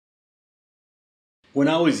When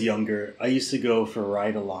I was younger, I used to go for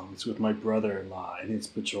ride-alongs with my brother-in-law in his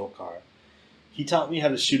patrol car. He taught me how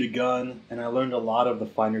to shoot a gun, and I learned a lot of the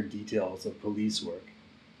finer details of police work.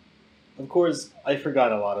 Of course, I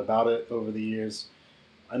forgot a lot about it over the years.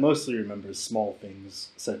 I mostly remember small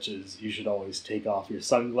things, such as you should always take off your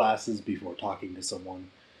sunglasses before talking to someone.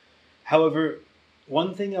 However,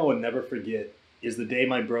 one thing I will never forget is the day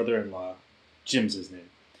my brother-in-law, Jim's his name,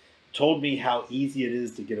 told me how easy it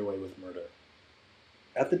is to get away with murder.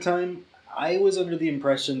 At the time, I was under the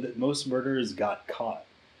impression that most murderers got caught.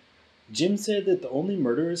 Jim said that the only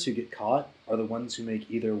murderers who get caught are the ones who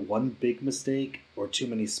make either one big mistake or too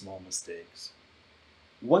many small mistakes.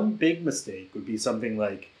 One big mistake would be something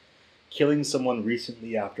like killing someone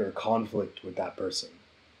recently after a conflict with that person.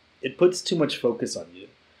 It puts too much focus on you,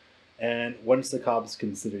 and once the cops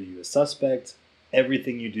consider you a suspect,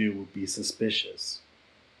 everything you do will be suspicious.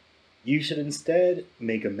 You should instead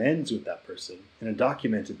make amends with that person in a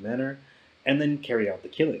documented manner and then carry out the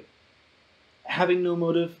killing. Having no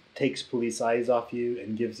motive takes police eyes off you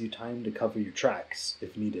and gives you time to cover your tracks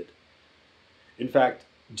if needed. In fact,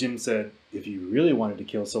 Jim said if you really wanted to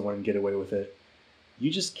kill someone and get away with it, you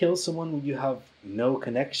just kill someone you have no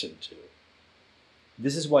connection to.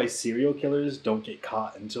 This is why serial killers don't get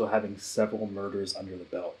caught until having several murders under the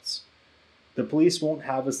belts. The police won't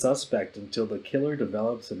have a suspect until the killer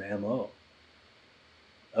develops an MO.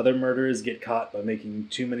 Other murderers get caught by making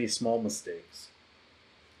too many small mistakes.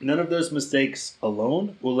 None of those mistakes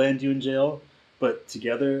alone will land you in jail, but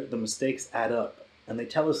together the mistakes add up, and they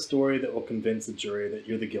tell a story that will convince the jury that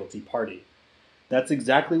you're the guilty party. That's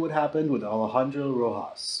exactly what happened with Alejandro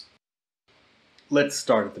Rojas. Let's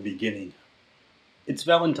start at the beginning. It's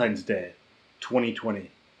Valentine's Day,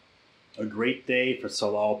 2020. A great day for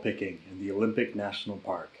salal picking in the Olympic National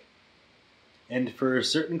Park. And for a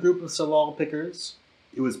certain group of salal pickers,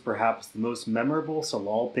 it was perhaps the most memorable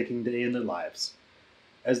salal picking day in their lives,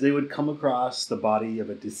 as they would come across the body of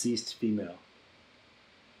a deceased female.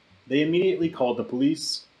 They immediately called the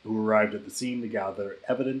police, who arrived at the scene to gather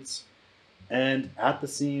evidence, and at the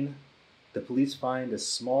scene, the police find a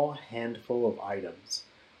small handful of items,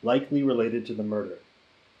 likely related to the murder.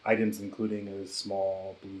 Items including a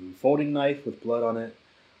small blue folding knife with blood on it,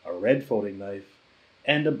 a red folding knife,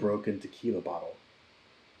 and a broken tequila bottle.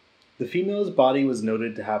 The female's body was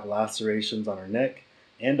noted to have lacerations on her neck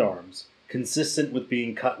and arms, consistent with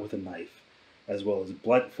being cut with a knife, as well as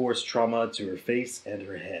blunt force trauma to her face and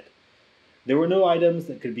her head. There were no items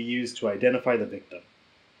that could be used to identify the victim.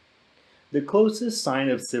 The closest sign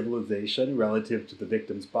of civilization relative to the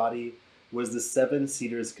victim's body was the Seven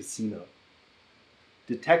Cedars Casino.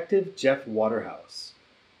 Detective Jeff Waterhouse,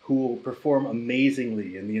 who will perform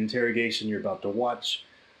amazingly in the interrogation you're about to watch,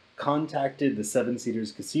 contacted the Seven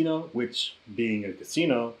Cedars Casino, which, being a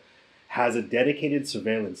casino, has a dedicated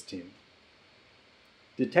surveillance team.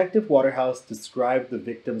 Detective Waterhouse described the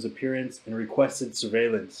victim's appearance and requested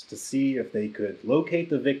surveillance to see if they could locate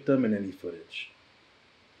the victim in any footage.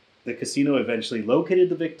 The casino eventually located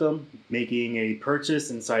the victim, making a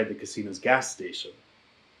purchase inside the casino's gas station.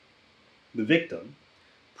 The victim,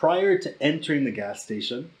 prior to entering the gas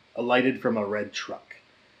station, alighted from a red truck,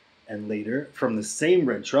 and later, from the same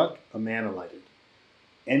red truck, a man alighted,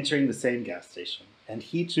 entering the same gas station, and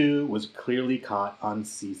he too was clearly caught on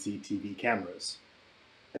CCTV cameras.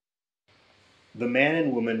 The man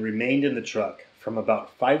and woman remained in the truck from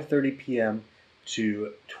about 5:30 p.m.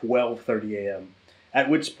 to 12:30 a.m., at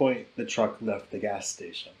which point the truck left the gas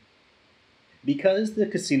station. Because the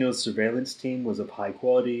casino's surveillance team was of high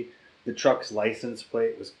quality, the truck's license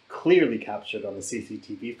plate was clearly captured on the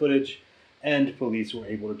CCTV footage, and police were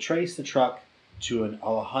able to trace the truck to an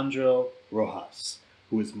Alejandro Rojas,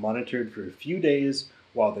 who was monitored for a few days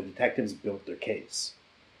while the detectives built their case.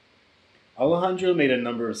 Alejandro made a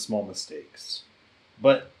number of small mistakes,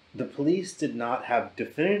 but the police did not have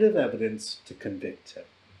definitive evidence to convict him.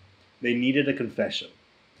 They needed a confession,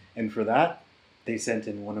 and for that, they sent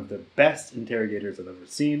in one of the best interrogators I've ever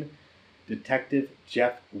seen, Detective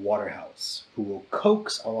Jeff Waterhouse, who will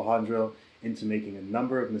coax Alejandro into making a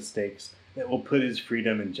number of mistakes that will put his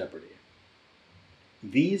freedom in jeopardy.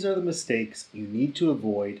 These are the mistakes you need to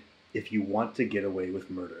avoid if you want to get away with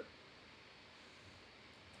murder.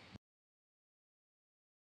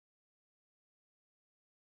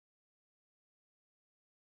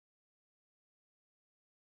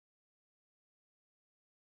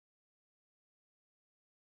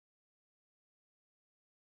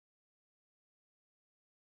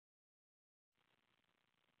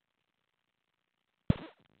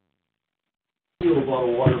 A bottle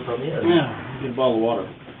of water from you. Yeah, get a bottle of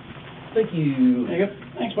water. Thank you. There you go.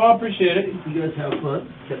 Thanks, Bob. Appreciate it. You guys have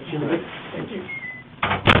fun. Catch you in a bit. Thank you.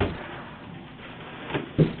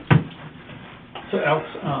 So, Alex,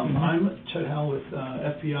 I'm Chet Howell with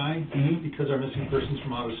FBI. Because our missing persons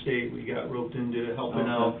from out of state, we got roped into helping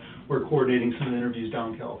out. We're coordinating some of the interviews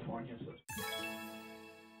down in California. So.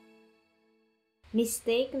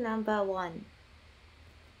 Mistake number 1.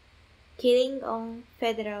 Killing on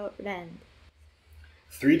federal land.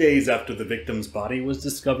 3 days after the victim's body was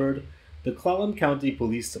discovered, the Clallam County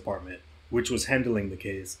Police Department, which was handling the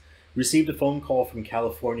case, received a phone call from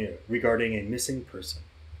California regarding a missing person.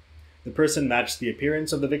 The person matched the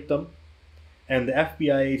appearance of the victim, and the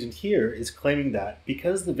FBI agent here is claiming that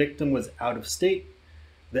because the victim was out of state,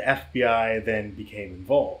 the FBI then became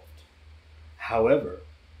involved. However,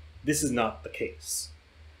 this is not the case.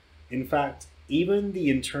 In fact, even the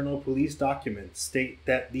internal police documents state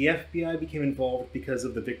that the FBI became involved because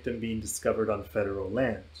of the victim being discovered on federal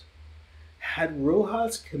land. Had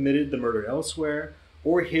Rojas committed the murder elsewhere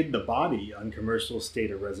or hid the body on commercial, state,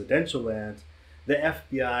 or residential land, the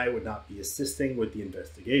FBI would not be assisting with the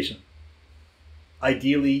investigation.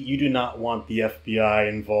 Ideally, you do not want the FBI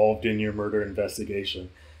involved in your murder investigation,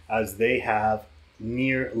 as they have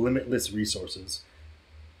near limitless resources.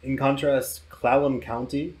 In contrast, Clallam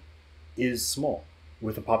County is small,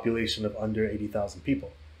 with a population of under 80,000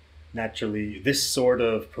 people. Naturally, this sort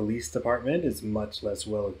of police department is much less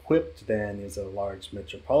well equipped than is a large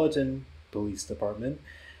metropolitan police department,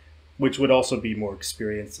 which would also be more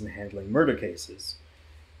experienced in handling murder cases.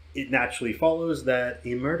 It naturally follows that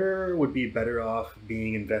a murder would be better off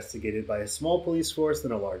being investigated by a small police force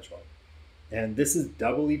than a large one. And this is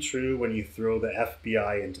doubly true when you throw the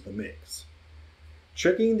FBI into the mix.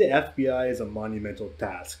 Tricking the FBI is a monumental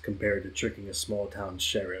task compared to tricking a small-town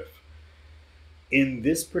sheriff. In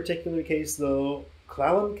this particular case, though,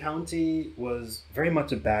 Clallam County was very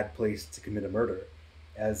much a bad place to commit a murder,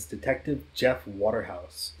 as Detective Jeff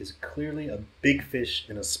Waterhouse is clearly a big fish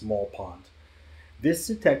in a small pond. This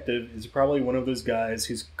detective is probably one of those guys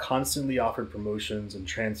who's constantly offered promotions and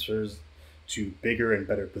transfers to bigger and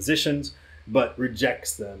better positions, but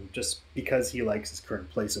rejects them just because he likes his current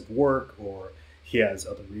place of work or he has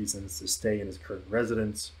other reasons to stay in his current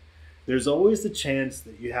residence. There's always the chance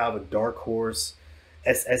that you have a dark horse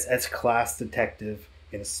SS-class detective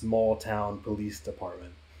in a small town police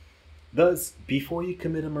department. Thus, before you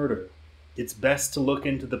commit a murder, it's best to look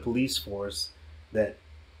into the police force that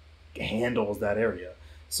handles that area.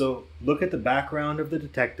 So look at the background of the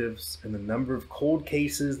detectives and the number of cold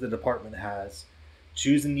cases the department has.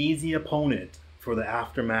 Choose an easy opponent for the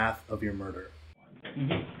aftermath of your murder.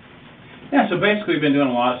 Yeah, so basically we've been doing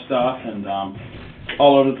a lot of stuff and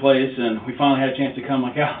all over the place, and we finally had a chance to come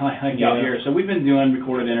out here. So we've been doing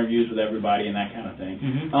recorded interviews with everybody and that kind of thing.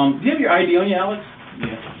 Do you have your ID on you, Alex?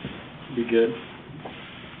 Yeah. Be good.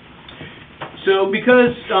 So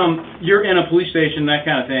because you're in a police station, that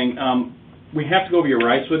kind of thing, we have to go over your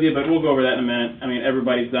rights with you, but we'll go over that in a minute. I mean,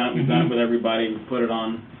 everybody's done it. We've done it with everybody. We've put it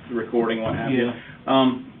on the recording, what have you.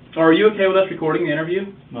 Are you okay with us recording the interview?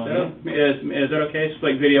 Is that okay? It's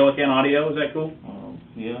like video and audio. Is that cool?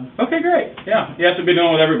 Yeah. Okay, great. Yeah, you have to be doing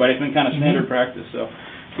it with everybody. It's been kind of standard practice. So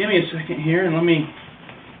give me a second here, and let me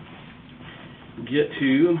get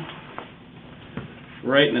to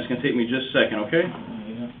right, and it's going to take me just a second, okay?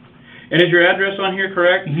 And is your address on here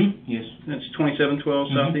correct? Yes. That's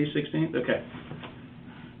 2712 Southeast 16th? Okay.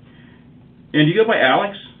 And do you go by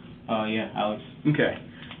Alex? Yeah, Alex. Okay.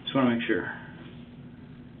 Just want to make sure.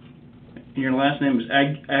 Your last name is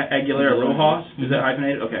Aguilera Rojas? Is that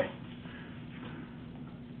hyphenated? Okay.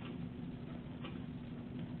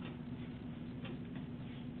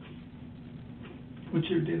 What's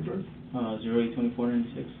your date of birth?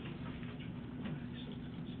 08/24/96.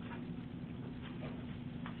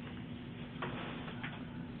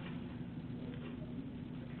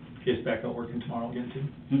 Guess back out working tomorrow again too?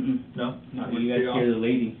 No? No, you guys scared the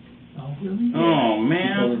lady. Oh, really? Oh, She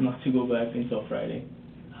man. told us not to go back until Friday.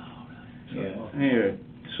 Oh, really? Yeah. Hey,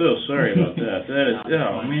 so sorry about that. That is,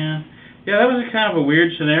 oh, man. Yeah, that was a kind of a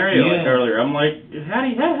weird scenario like earlier. I'm like,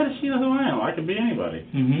 how does she know who I am? I could be anybody.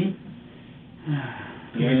 Can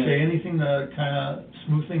you say anything to kind of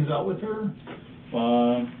smooth things out with her?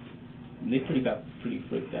 They got pretty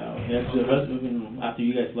freaked out. Yeah, the rest of them, after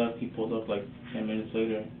you guys left, he pulled up like 10 minutes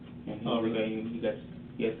later, and he was like,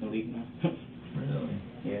 you guys can leave now. Really?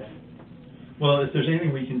 Yeah. Well, if there's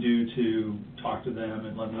anything we can do to talk to them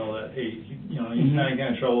and let them know that, hey, he's kind of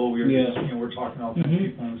getting in trouble. We're just, we're talking to all kinds of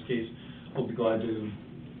people in this case. We'll be glad to,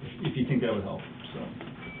 if you think that would help. So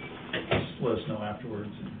just let us know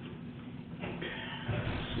afterwards.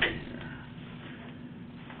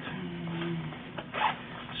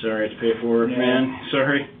 Sorry, it's paperwork, man.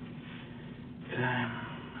 Sorry.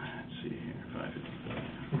 Let's see here, 555.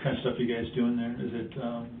 What kind of stuff are you guys doing there? Is it,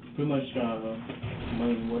 Pretty much,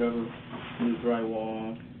 whatever, new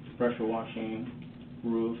drywall, pressure washing,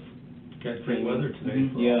 roof. guys, great weather today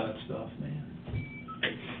Mhm. for Yeah. all that stuff, man.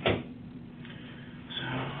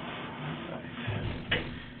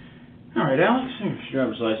 All right, Alex, here's your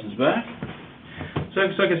driver's license back. So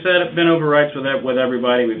like I said, I've been over rights with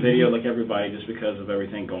everybody. We videoed like everybody just because of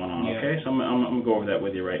everything going on. Yeah. Okay, so I'm gonna go over that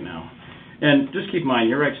with you right now. And just keep in mind,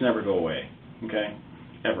 your rights never go away. Okay,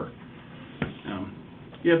 ever.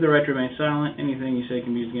 You have the right to remain silent. Anything you say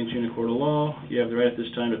can be used against you in a court of law. You have the right at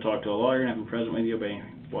this time to talk to a lawyer and have him present with you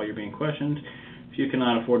while you're being questioned. If you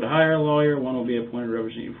cannot afford to hire a lawyer, one will be appointed to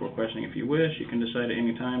represent you before questioning if you wish. You can decide at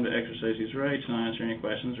any time to exercise these rights and not answer any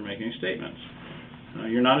questions or make any statements.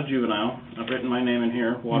 You're not a juvenile. I've written my name in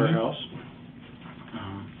here, Waterhouse.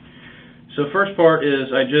 So first part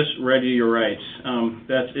is I just read you your rights.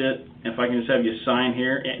 That's it. If I can just have you sign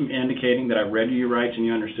here indicating that I read you your rights and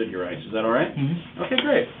you understood your rights. Is that all right? Mm-hmm. Okay,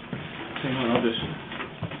 great. So I'll just,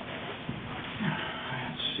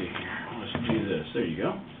 let's see here. Let's do this. There you go.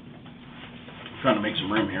 I'm trying to make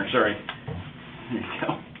some room here. Sorry. There you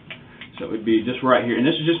go. So it would be just right here. And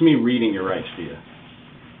this is just me reading your rights to you.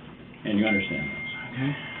 And you understand those,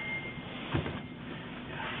 okay?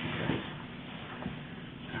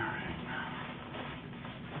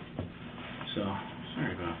 So,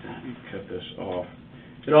 sorry about that. You cut this off.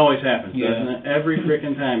 It always happens, doesn't it? Every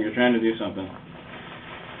frickin' time you're trying to do something.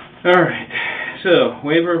 Alright. So,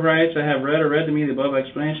 waiver of rights. I have read to me the above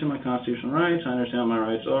explanation of my constitutional rights. I understand what my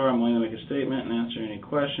rights are. I'm willing to make a statement and answer any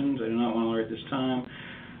questions. I do not want to lawyer at this time.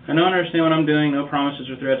 I don't understand what I'm doing. No promises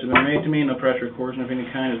or threats have been made to me. No pressure or coercion of any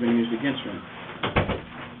kind has been used against me.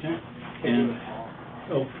 Okay.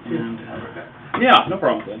 Yeah, no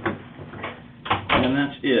problem, Glenn. And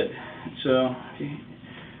that's it. So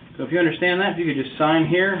if you understand that, if you could just sign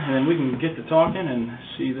here, and then we can get to talking and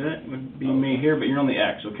see that. It would be me here, but you're on the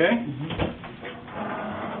X, okay?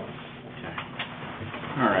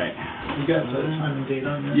 All right. You got the time and date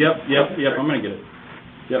on that? Yep, I'm going to get it.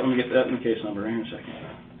 Yep, I'm going to get that in the case number right here in a second.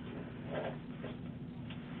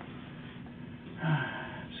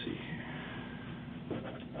 Let's see here.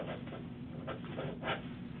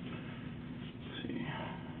 Let's see.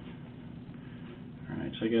 All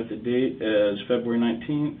right, so I got the date as February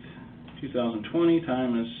 19th, 2020.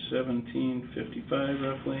 Time is 17:55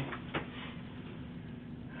 roughly.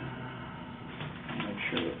 I'm not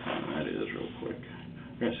sure what time that is real quick.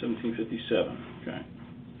 I got 17:57. Okay.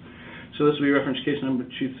 So this will be reference case number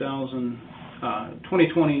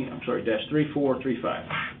 2020, -3435.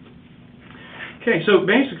 Okay, so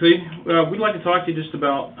basically, we'd like to talk to you just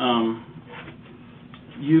about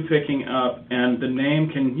you picking up, and the name,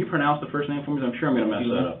 can you pronounce the first name for me? I'm sure I'm going to mess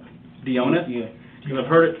that up. Dionith? Yeah. Because I've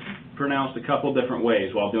heard it pronounced a couple different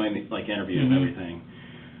ways while doing the, interviews and everything.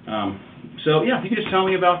 So yeah, if you could just tell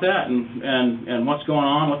me about that and what's going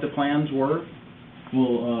on, what the plans were.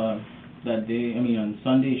 Well, that day, on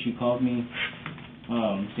Sunday, she called me,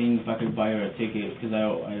 saying if I could buy her a ticket, because I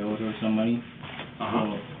owed her some money.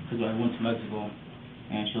 Because I went to Mexico,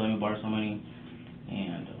 and she let me borrow some money,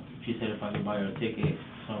 and she said if I could buy her a ticket.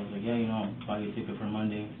 So I was like, yeah, I'll buy you a ticket for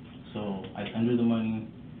Monday. So I sent her the money,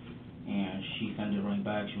 and she sent it right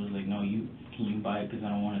back. She was like, no, can you buy it, because I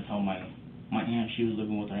don't want to tell my aunt. She was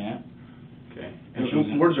living with her aunt. Okay.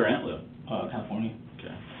 And where does her aunt live? California.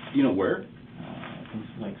 Okay. You know where? I think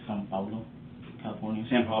it's like San Pablo, California.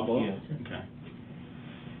 San Pablo? Yeah. Okay.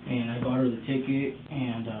 And I got her the ticket,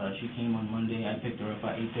 and she came on Monday. I picked her up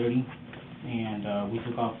at 8:30, and we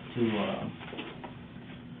took off to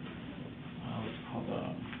what's it called,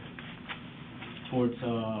 towards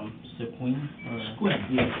Sequin. Yeah,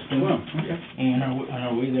 Sequin. Oh, okay. And on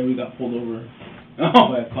our way there, we got pulled over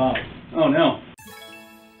by a cop. Oh no.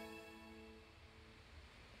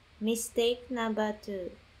 Mistake number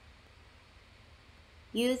 2.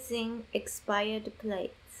 Using expired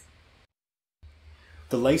plates.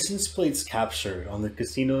 The license plates captured on the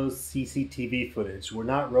casino's CCTV footage were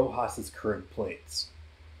not Rojas's current plates.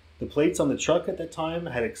 The plates on the truck at the time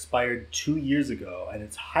had expired 2 years ago, and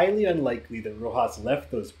it's highly unlikely that Rojas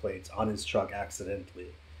left those plates on his truck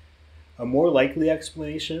accidentally. A more likely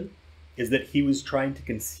explanation is that he was trying to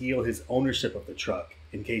conceal his ownership of the truck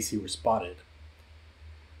in case he were spotted.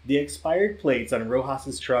 The expired plates on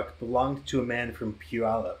Rojas's truck belonged to a man from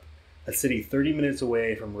Puyallup, a city 30 minutes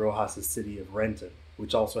away from Rojas's city of Renton,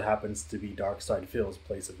 which also happens to be Darkside Phil's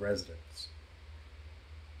place of residence.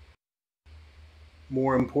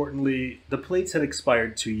 More importantly, the plates had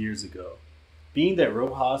expired 2 years ago. Being that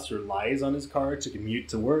Rojas relies on his car to commute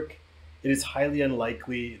to work, it is highly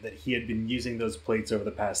unlikely that he had been using those plates over the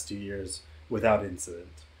past 2 years without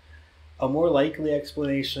incident. A more likely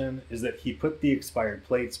explanation is that he put the expired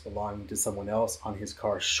plates belonging to someone else on his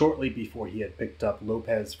car shortly before he had picked up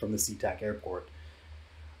Lopez from the SeaTac airport.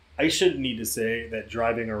 I shouldn't need to say that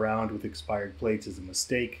driving around with expired plates is a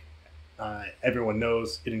mistake. Everyone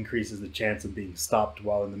knows it increases the chance of being stopped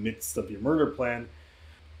while in the midst of your murder plan.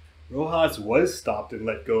 Rojas was stopped and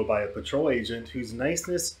let go by a patrol agent whose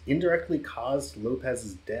niceness indirectly caused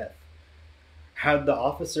Lopez's death. Had the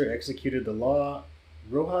officer executed the law,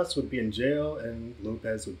 Rojas would be in jail and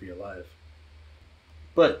Lopez would be alive.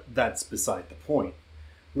 But that's beside the point.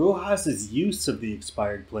 Rojas' use of the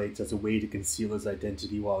expired plates as a way to conceal his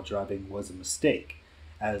identity while driving was a mistake,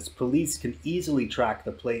 as police can easily track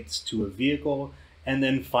the plates to a vehicle and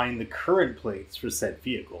then find the current plates for said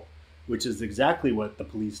vehicle, which is exactly what the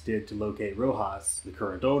police did to locate Rojas, the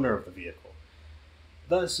current owner of the vehicle.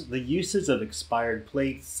 Thus, the usage of expired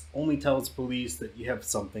plates only tells police that you have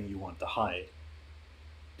something you want to hide.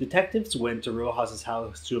 Detectives went to Rojas'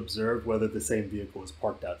 house to observe whether the same vehicle was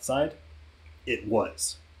parked outside. It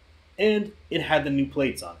was. And it had the new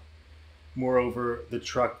plates on it. Moreover, the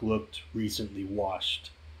truck looked recently washed.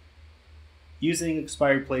 Using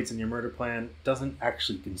expired plates in your murder plan doesn't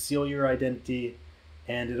actually conceal your identity,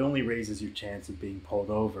 and it only raises your chance of being pulled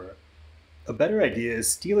over. A better idea is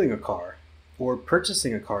stealing a car, or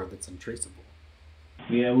purchasing a car that's untraceable.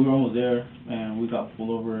 Yeah, we were almost there, and we got pulled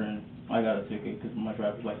over, and I got a ticket because my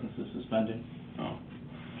driver's license is suspended. Oh.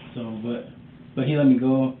 So, but he let me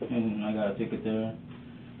go, and I got a ticket there.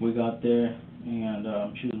 We got there, and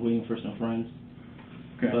she was waiting for some friends.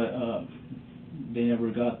 Okay. But they never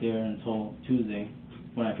got there until Tuesday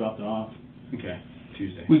when I dropped it off. Okay,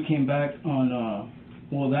 Tuesday. We came back on,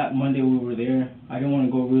 that Monday we were there. I didn't want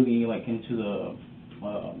to go really, like, into the,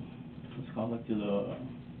 what's it called, like, to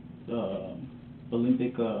the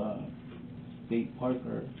Olympic State Park,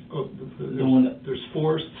 or... Oh, the one that... There's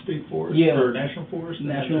forest, state forest, Yeah. or national forest?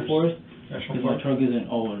 National Forest. National Because Park. my truck isn't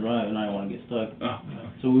all-wheel drive, and I don't want to get stuck. Oh.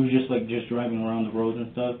 So we were just driving around the roads and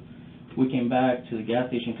stuff. We came back to the gas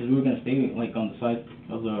station because we were gonna stay like on the side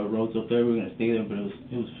of the roads up there. We were gonna stay there, but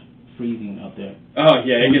it was freezing out there. Oh,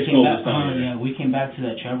 yeah, it gets cold this time of year. Yeah, we came back to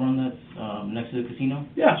that Chevron that's next to the casino.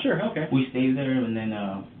 Yeah, sure, okay. We stayed there, and then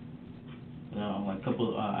like a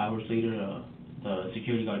couple hours later, the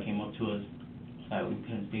security guard came up to us that we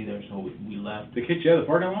couldn't stay there, so we left. They kicked you out of the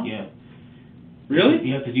parking lot? Yeah. Really?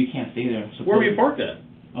 Yeah, because you can't stay there. Where were you parked at?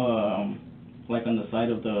 Like on the side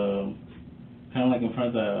of the, kind of like in front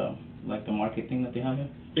of the, like the market thing that they have there.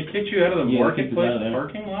 They kicked you out of the Yeah, they kicked us marketplace out of there.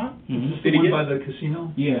 parking lot? Mm-hmm. The one by the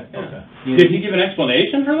casino? Yeah. Okay. Yeah. Did he give an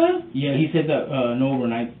explanation for that? Yeah, he said that no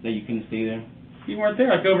overnight, that you couldn't stay there. You weren't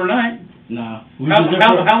there like overnight. Nah.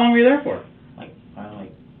 How long were you there for? Like, probably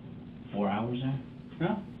like 4 hours there.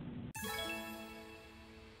 No.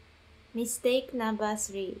 Mistake number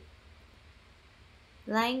 3.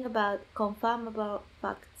 Lying about confirmable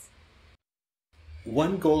facts.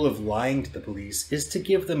 One goal of lying to the police is to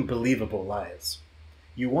give them believable lies.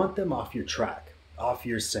 You want them off your track, off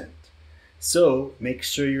your scent. So make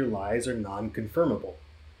sure your lies are non-confirmable.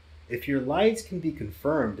 If your lies can be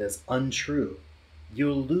confirmed as untrue,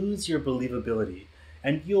 you'll lose your believability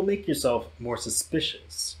and you'll make yourself more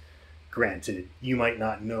suspicious. Granted, you might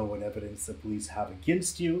not know what evidence the police have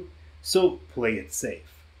against you, so play it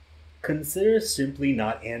safe. Consider simply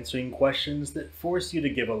not answering questions that force you to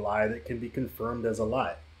give a lie that can be confirmed as a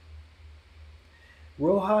lie.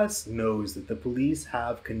 Rojas knows that the police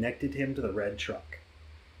have connected him to the red truck.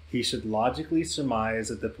 He should logically surmise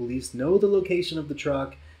that the police know the location of the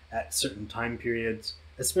truck at certain time periods,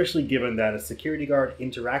 especially given that a security guard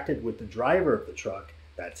interacted with the driver of the truck,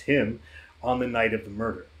 that's him, on the night of the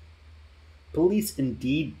murder. Police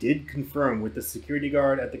indeed did confirm with the security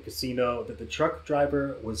guard at the casino that the truck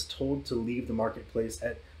driver was told to leave the marketplace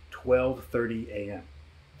at 12:30 a.m.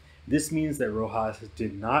 This means that Rojas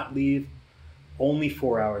did not leave only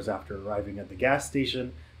 4 hours after arriving at the gas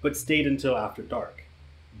station, but stayed until after dark,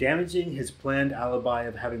 damaging his planned alibi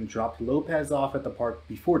of having dropped Lopez off at the park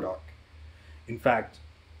before dark. In fact,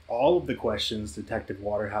 all of the questions Detective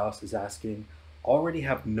Waterhouse is asking already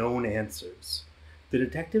have known answers. The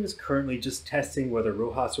detective is currently just testing whether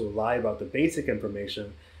Rojas will lie about the basic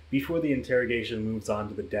information before the interrogation moves on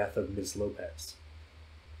to the death of Ms. Lopez.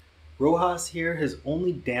 Rojas here has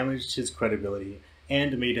only damaged his credibility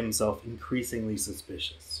and made himself increasingly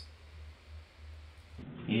suspicious.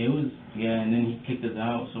 Yeah, and then he kicked us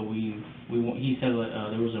out, so he said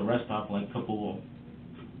there was a rest stop like a couple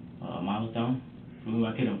miles down.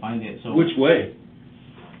 I couldn't find it. So which way?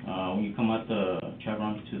 When you come out the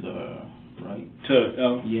Chevron to the right.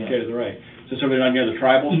 Okay, to the right. Just over there near the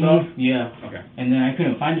tribal stuff? Yeah. Okay. And then I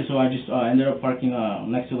couldn't find it, so I just ended up parking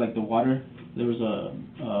next to like the water. There was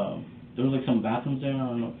like some bathrooms there.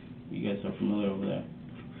 I don't know if you guys are familiar over there.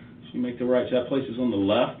 So you make the right. So that place is on the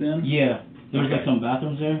left then? Yeah. There was like some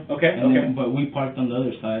bathrooms there. Okay, and okay. Then, but we parked on the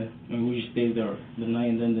other side, and we just stayed there the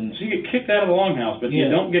night, and then. So you get kicked out of the Longhouse, but you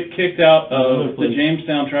Yeah. don't get kicked out of the place.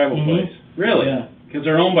 Jamestown tribal place. Really? Yeah. Because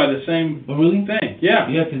they're owned by the same Oh, really? thing. Yeah.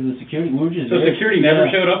 Yeah, because the security, we were just So there. security never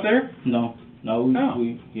Yeah. showed up there? No,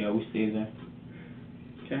 we stayed there.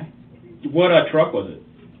 Okay. What truck was it?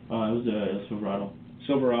 It was a Silverado.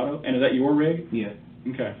 Silverado? And is that your rig? Yeah.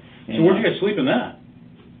 Okay. So And, where'd you guys sleep in that?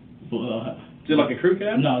 Is it like a crew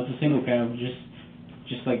cab? No, it's a single cab.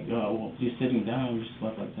 Just like just sitting down, we just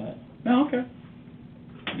slept like that. Oh, okay.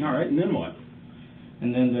 All right. And then what?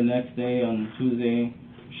 And then the next day, on Tuesday,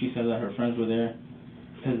 she said that her friends were there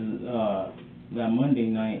because that Monday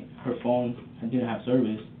night her phone didn't have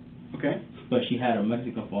service. Okay. But she had a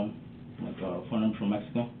Mexican phone, like a phone number from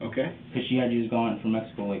Mexico. Okay. Because she had just gone from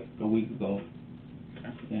Mexico like a week ago.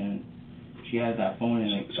 Okay. And she had that phone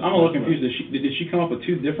and So I'm a little confused. Did she come up with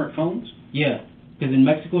two different phones? Yeah, because in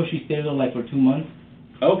Mexico she stayed there like for 2 months.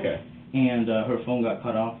 Okay. And her phone got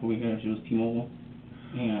cut off over here. She was T-Mobile.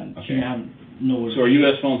 And Okay. she didn't have nowhere. So her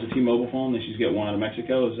U.S. phone's a T-Mobile phone, then she's got one out of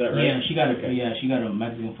Mexico, is that right? Yeah, she got Okay. she got a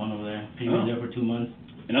Mexican phone over there. She was there for 2 months.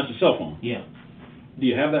 And that's a cell phone? Yeah. Do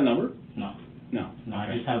you have that number? No. No. No,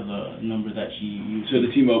 Okay. I just have the number that she used. So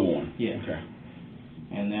the T-Mobile one? Yeah. Okay.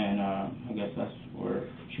 And then I guess that's where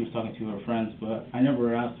she was talking to her friends, but I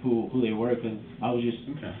never asked who they were because I was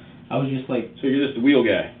just like. So you're just the wheel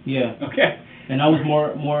guy? Yeah. Okay. And I was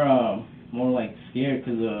more like scared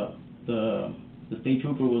because the state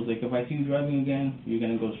trooper was like, if I see you driving again, you're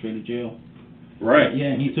gonna go straight to jail. Right.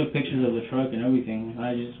 Yeah, and he took pictures of the truck and everything. And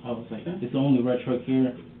I was like, it's the only red truck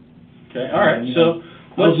here. Okay. All right. So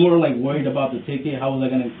I was more like worried about the ticket. How was I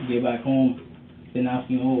gonna get back home? Then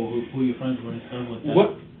asking, who your friends were and stuff like that.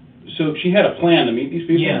 what? So she had a plan to meet these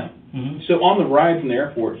people? Yeah. Mm-hmm. So on the ride from the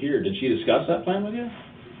airport here, did she discuss that plan with you?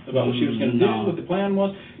 About what she was going to do, No. what the plan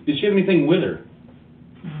was? Did she have anything with her?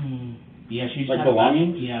 Yeah, she just Like had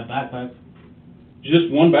belongings? a backpack.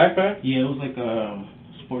 Just one backpack? Yeah, it was like a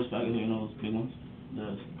sports bag, you know, those big ones.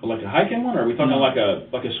 Like a hiking one, or are we talking No. like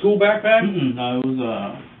a school backpack? No, it was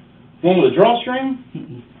One with a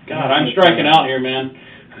drawstring? God, I'm striking out here, man.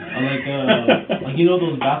 like you know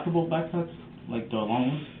those basketball backpacks, like the long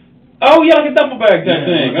ones. Oh yeah, like a duffel bag type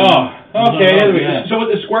thing. Oh, okay. Yeah. So was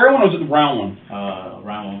it the square one or was it the round one?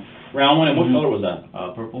 Round one. Round one, and what color was that?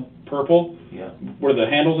 Purple. Purple? Yeah. Were the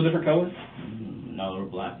handles a different color? No, they were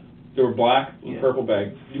black. They were black with Yeah. a purple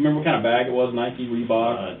bag. Do you remember what kind of bag it was? Nike,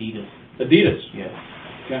 Reebok? Adidas. Adidas. Yeah.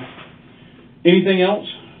 Okay. Anything else?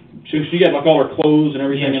 So she got like all her clothes and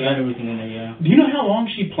everything Yeah, she in had there? everything in there, yeah. Do you know how long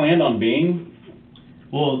she planned on being?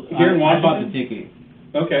 Well, Here in I bought Washington? the ticket.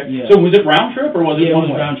 Okay. Yeah. So was it round trip or was it Yeah, it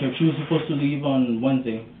one was way? round trip. She was supposed to leave on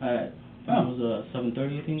Wednesday at, Oh. it was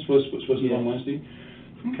 7:30, I think. Supposed to be Yeah. on Wednesday?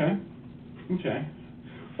 Okay. Okay.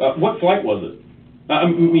 What flight was it? I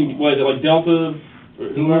mean, was it like Delta, or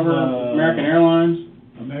whoever, American Airlines?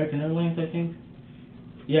 American Airlines, I think.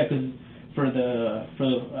 Yeah, because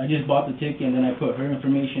I just bought the ticket and then I put her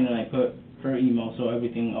information and I put her email, so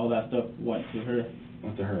everything, all that stuff went to her.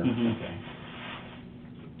 Went to her. Mhm. Okay.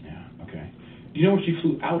 Yeah. Okay. Do you know where she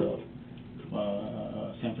flew out of?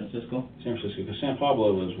 San Francisco. San Francisco. Because San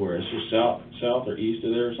Pablo is where? It's just south or east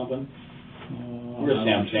of there or something. Where's I'm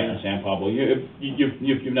not sure. San Pablo?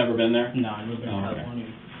 You've never been there? No, I've never been to Oh, okay. California.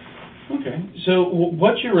 Okay. So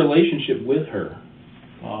what's your relationship with her?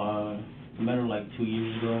 I met her like 2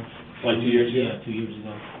 years ago. Like 2 years ago? Yeah, 2 years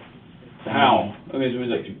ago. How? I mean, it was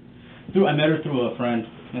like. I met her through a friend,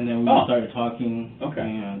 and then we Oh. started talking. Okay.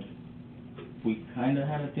 And we kind of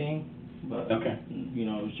had a thing, but Okay. you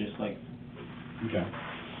know, it was just like, Okay.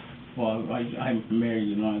 well, I'm married,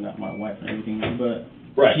 you know, I got my wife and everything, but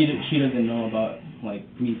Right. she doesn't know about like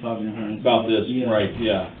me talking to her and About stuff. this, Yeah. right?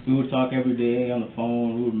 Yeah. We would talk every day on the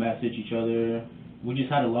phone. We would message each other. We just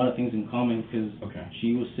had a lot of things in common because Okay.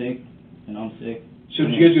 she was sick and I'm sick. So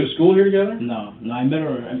did you guys go to school here together? No, I met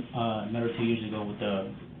her 2 years ago with a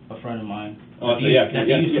friend of mine. Oh, so That yeah,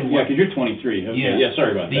 they used to work- because you're 23. Okay. Yeah.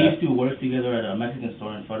 Sorry about They that. used to work together at a Mexican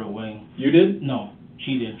store in Federal Way. You did? No,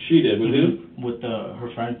 she did. She did. With who? Mhm. With her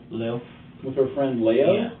friend Leo. With her friend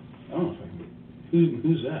Leo? Yeah. I don't know if I can.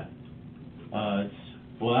 Who's that?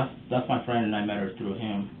 That's my friend, and I met her through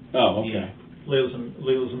him. Oh, okay. Yeah.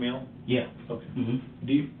 Leo's Emil? Yeah. Okay. Mhm.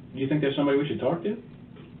 Do you think there's somebody we should talk to?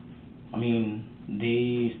 I mean,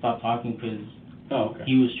 they stopped talking because Oh, okay.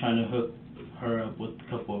 he was trying to hook her up with a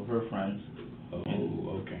couple of her friends.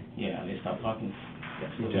 Oh, okay. Yeah, they stopped talking.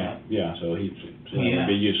 Yeah, so that Yeah. would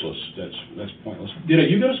be useless. That's pointless. Did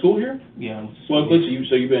you go to school here? Yeah, I went to school Locally, here.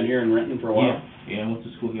 so you've been here in Renton for a while? Yeah, I went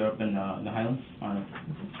to school here up in the Highlands.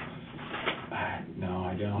 No,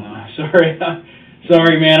 I don't. No.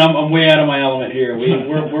 Sorry, man. I'm way out of my element here.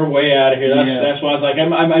 We're way out of here. That's why I was like,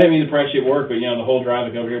 I didn't mean to press you at work, but the whole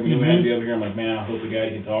drive over here, we knew we had to be over here. I'm like, man, I hope the guy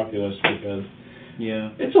can talk to us because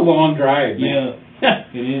it's a long drive, man. Yeah,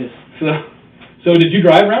 it is. So did you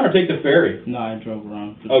drive around or take the ferry? No, I drove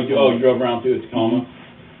around. You drove around through Tacoma?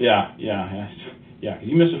 Yeah. 'Cause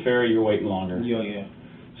you miss a ferry, you're waiting longer. Yeah.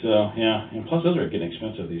 So and plus those are getting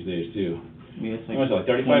expensive these days too. Yeah, it's What was it, like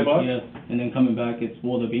 $35? Yeah, and then coming back, the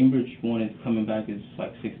Bainbridge one is coming back is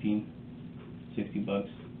like $60.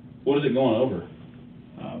 What is it going over?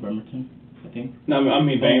 Bremerton, I think. No, I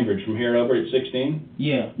mean Bainbridge from here over at 16.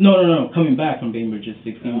 Yeah, no. Coming back from Bainbridge is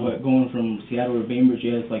 16, but going from Seattle to Bainbridge,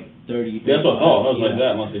 it's like 30. That's what I thought. I was like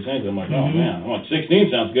that unless they changed it. I'm like, oh man, I'm like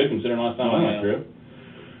 16 sounds good considering last time I went through.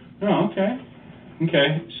 Oh, okay.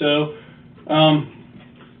 So,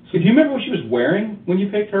 do you remember what she was wearing when you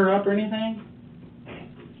picked her up or anything?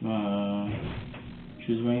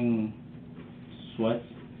 She was wearing sweats.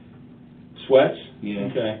 Sweats? Yeah.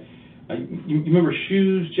 Okay. You remember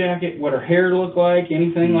shoes, jacket, what her hair looked like,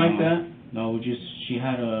 anything like that? No, she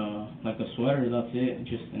had a sweater. That's it.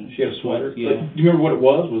 She had a sweater. Yeah. Do you remember what it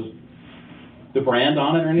was? Was the brand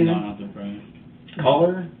on it or anything? No, not the brand.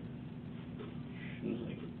 Color? It was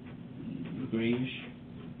like grayish.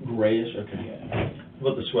 Grayish. Okay. Yeah.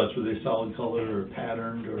 What the sweats, were they solid color or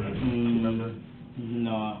patterned or do you remember?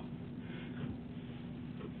 No.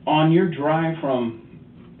 On your drive from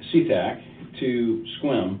SeaTac to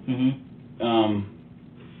Squim,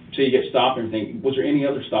 so you get stopped and everything, was there any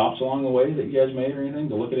other stops along the way that you guys made or anything,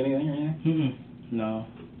 to look at anything or anything? No.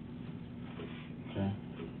 Okay.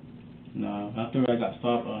 No. After I got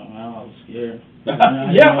stopped, I was scared.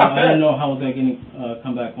 I didn't know how was I going to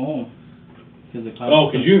come back home. Cause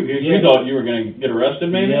you thought you were going to get arrested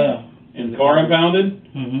maybe? Yeah. And car impounded?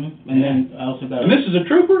 And then I also got... And this is a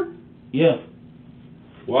trooper? Yeah.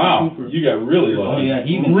 Wow, you got really lucky. Oh yeah,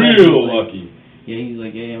 he even real lucky. Yeah, he's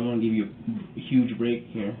like, yeah, I'm gonna give you a huge break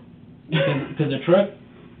here, because the truck,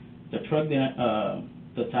 the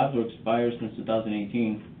tabs were expired since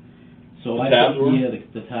 2018. So the tabs were? Yeah,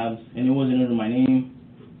 the tabs, and it wasn't under my name,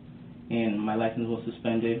 and my license was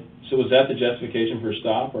suspended. So was that the justification for a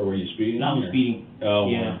stop, or were you speeding? No, I was speeding. Oh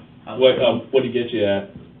yeah. What did he get you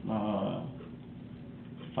at?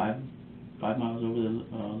 5 miles over the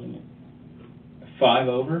limit. 5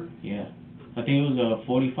 over? Yeah. I think it was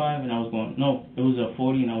 45 and I was going, no, it was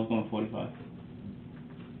 40 and I was going 45.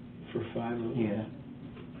 For 5 over? Yeah.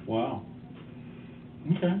 Wow.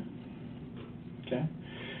 Okay.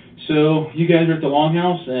 So you guys are at the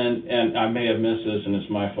Longhouse, and I may have missed this, and it's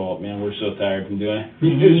my fault, man. We're so tired from doing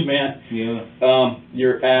it, man. Yeah.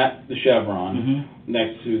 You're at the Chevron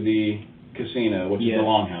next to the casino, which is the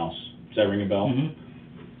Longhouse. Does that ring a bell?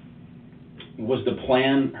 Was the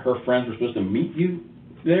plan her friends were supposed to meet you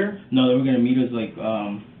there? No, they were going to meet us like,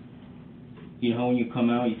 you know, when you come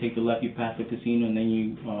out, you take the left, you pass the casino, and then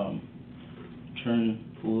you turn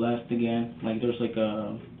left again. Like there's like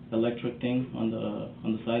a electric thing on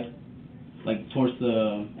the side, like towards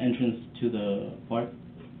the entrance to the park.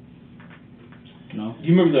 No. Do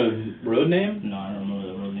you remember the road name? No, I don't remember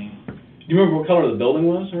the road name. Do you remember what color the building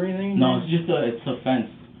was or anything? No, it's just it's a fence,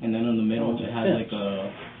 and then in the middle it has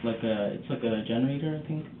it's like a generator, I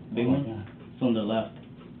think, big one. Yeah. It's on the left.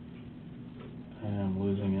 I'm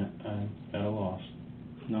losing it. I'm at a loss.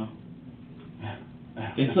 No.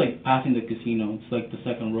 It's like passing the casino. It's like the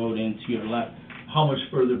second road in to your left. How much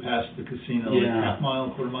further past the casino? Yeah. Like half mile,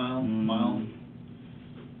 quarter mile, mile?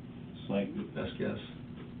 It's like best guess.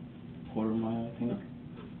 Quarter mile, I think.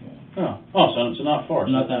 Yeah. So not far.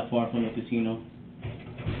 Not that far from the casino.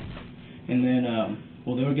 And then,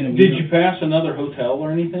 well, they were gonna. Did you pass another hotel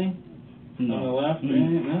or anything? No. On the left?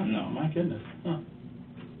 No. My goodness. Huh.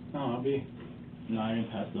 Oh, No, I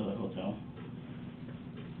didn't pass the hotel.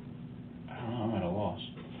 I don't know. I'm at a loss.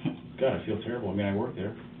 God, I feel terrible. I mean, I work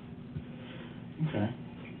there. Okay.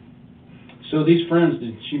 So these friends,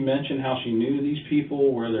 did she mention how she knew these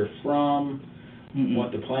people, where they're from,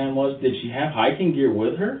 what the plan was? Did she have hiking gear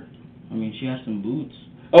with her? I mean, she had some boots.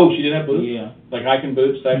 Oh, she did have boots? Yeah. Like hiking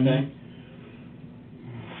boots type thing?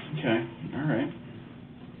 Okay. All right.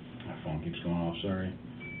 My phone keeps going off. Sorry.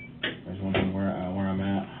 I was wondering where I'm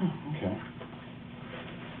at. Okay.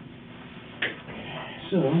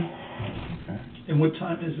 So, okay. And what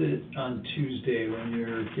time is it on Tuesday when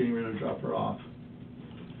you're getting ready to drop her off?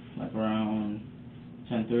 Like around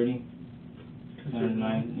 10:30.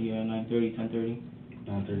 9:30, 10:30.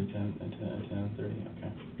 9:30, 10:30.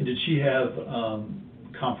 Okay. And did she have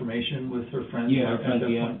confirmation with her friends? Yeah, her at friends,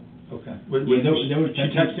 that yeah. point? Okay. Yeah, they were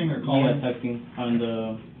she texting or calling? Yeah, texting on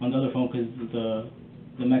the other phone, because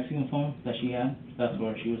the Mexican phone that she had, that's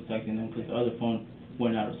where she was texting them, because the other phone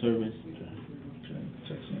went out of service. Okay,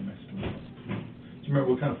 texting a Mexican phone. Do you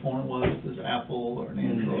remember what kind of phone it was? Was it Apple or an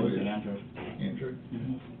Android? It was an Android. Android.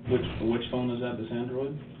 Which phone is that? This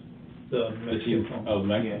Android? The Mexican phone. Oh,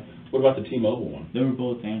 Yeah. What about the T-Mobile one? They were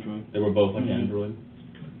both Android. They were both like Android.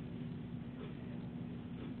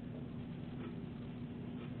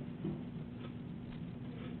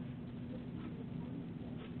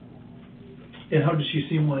 And how did she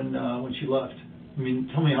seem when she left? I mean,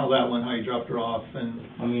 tell me how that went, how you dropped her off, and...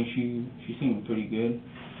 I mean, she seemed pretty good.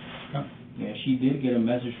 Okay. Yeah, she did get a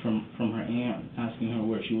message from her aunt asking her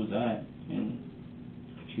where she was at, and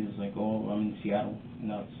she was like, "Oh, I'm in Seattle," and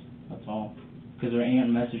that's all. Because her aunt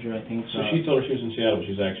messaged her, I think. So she told her she was in Seattle, but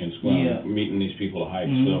she was actually in Squam meeting these people to hike.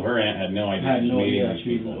 So her aunt had no idea she was meeting these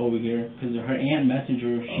she people. was over here. Because her aunt messaged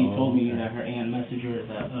her, she told me that her aunt messaged her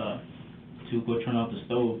that to go turn off the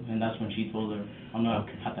stove, and that's when she told her, "I'm not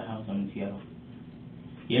at the house, I'm in Seattle."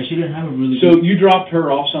 Yeah, she didn't have a really So good... you dropped her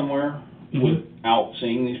off somewhere without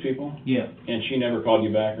seeing these people? Yeah. And she never called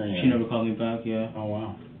you back or anything? She never called me back, yeah. Oh,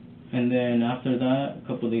 wow. And then after that, a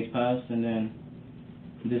couple of days passed, and then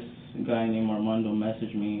this guy named Armando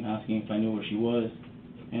messaged me asking if I knew where she was,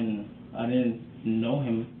 and I didn't know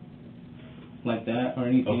him like that or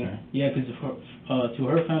anything. Okay. Yeah, because to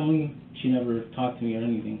her family, she never talked to me or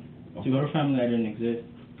anything. Okay. To her family, I didn't exist,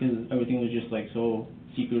 because everything was just like so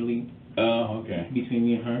secretly Okay. between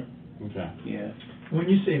me and her. Okay. Yeah. When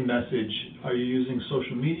you say message, are you using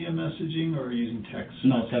social media messaging or are you using text?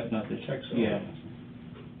 No, text message. Text. Yeah.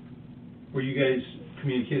 Were you guys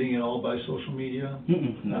communicating at all by social media?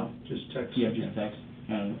 No. Just text? Yeah, just text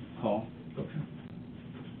and call. Okay.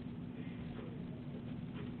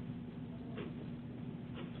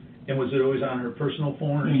 And was it always on her personal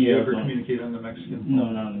phone, or did you ever communicate on the Mexican phone? No,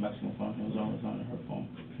 not on the Mexican phone. It was always on her phone.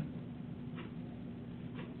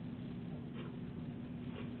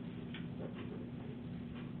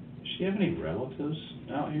 Does she have any relatives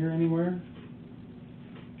out here anywhere?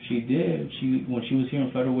 She did. When she was here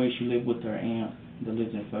in Federal Way, she lived with her aunt that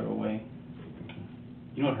lives in Federal Way. Okay.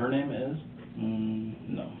 You know what her name is?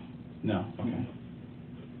 No. No. Okay. Okay.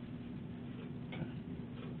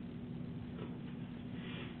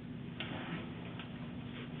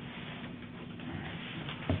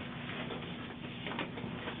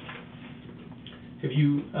 Have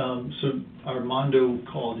you, so Armando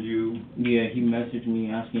called you? Yeah, he messaged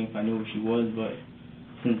me asking if I knew where she was, but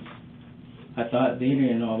since I thought they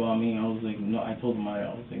didn't know about me, I was like, no, I told them I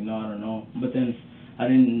was like, no, I don't know. But then I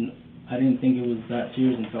didn't think it was that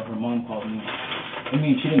serious until her mom called me. I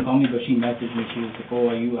mean, she didn't call me, but she messaged me. She was like, "Oh,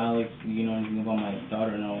 are you Alex? You know anything about my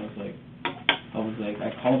daughter?" And I was like,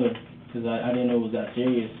 I called her because I didn't know it was that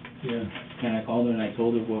serious. Yeah. And I called her and I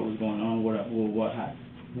told her what was going on, what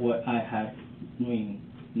I had. I mean,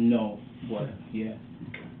 no, what? Yeah.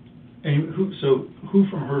 And who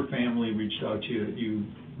from her family reached out to you that you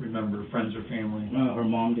remember, friends or family? Her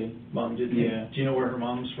mom did. Mom did? Yeah. Do you know where her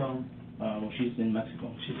mom's from? Well, she's in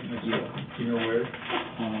Mexico. She's in Mexico. Yeah. Do you know where?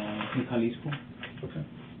 In Jalisco. Okay.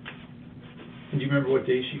 And do you remember what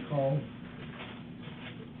day she called?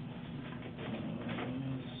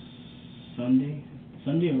 Sunday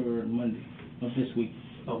or Monday of this week.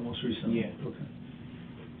 Oh, most recently. Yeah. Okay.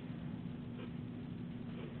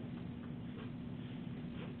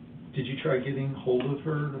 Did you try getting hold of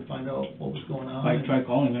her to find out what was going on? I tried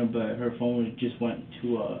calling her, but her phone just went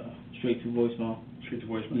to straight to voicemail. Straight to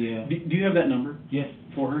voicemail. Yeah. Do you have that number? Yes.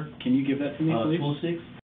 For her? Can you give that to me, please? 206.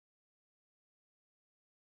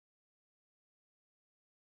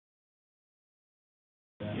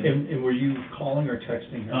 And were you calling or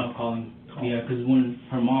texting her? Calling. Yeah, because when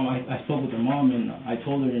her mom, I spoke with her mom and I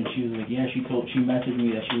told her, and she was like, yeah, she messaged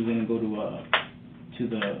me that she was gonna go to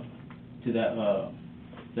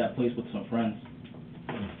that place with some friends.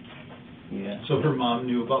 Yeah. So her mom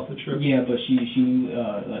knew about the trip? Yeah, but she knew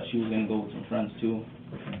that she was gonna go with some friends too.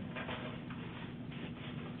 Okay.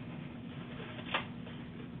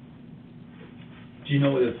 Do you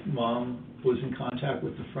know if mom was in contact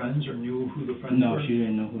with the friends or knew who the friends were? No, she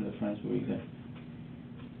didn't know who the friends were either.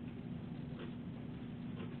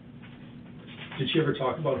 Did she ever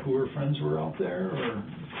talk about who her friends were out there, or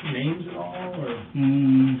names at all, or?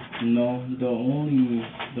 No. The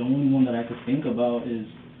only one that I could think about is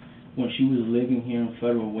when she was living here in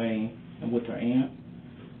Federal Way and with her aunt.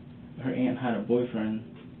 Her aunt had a boyfriend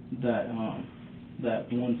that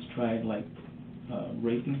once tried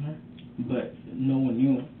raping her, but no one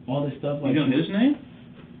knew. All this stuff like. You know his name?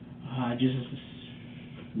 I just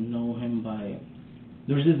know him by.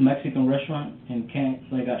 There's this Mexican restaurant in Kent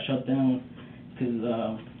that got shut down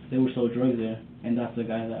because they would sell drugs there, and that's the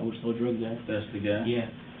guy that would sell drugs there. That's the guy? Yeah.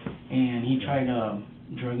 And he tried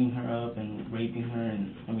drugging her up and raping her,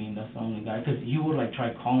 and I mean, that's the only guy. Because he would like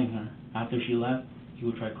try calling her after she left. He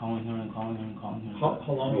would try calling her and calling her and calling her.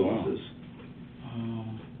 How long ago was this?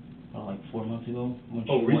 About like 4 months ago. When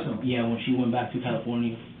Oh, recently? Yeah, when she went back to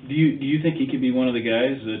California. Do you think he could be one of the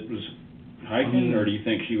guys that was hiking, or do you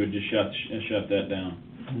think she would just shut that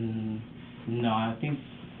down? No, I think.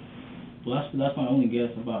 Well, that's my only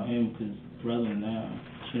guess about him. Because rather than that,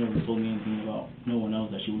 she never told me anything about no one else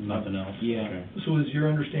that she was. Nothing else. Yeah. Okay. So is your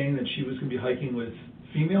understanding that she was going to be hiking with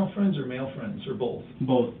female friends or male friends, or both?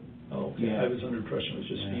 Both. Oh, okay. Yeah. I was under the impression it was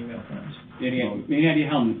just female friends. Any idea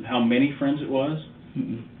how many friends it was?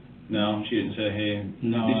 Mm-mm. No, she didn't say. Hey.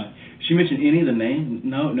 No. Did she mention any of the names?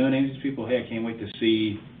 No names of people. Hey, I can't wait to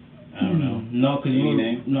see. I don't know. No, because Any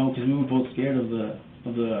we were both scared of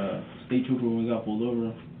the state trooper when we got pulled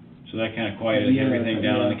over. So that kind of quieted everything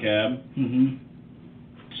down in the cab. Mhm.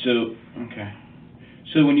 So okay.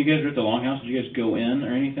 So when you guys were at the Longhouse, did you guys go in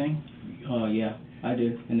or anything? Yeah, I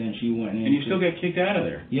did, and then she went in. And you still got kicked out of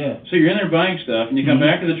there. Yeah. So you're in there buying stuff, and you come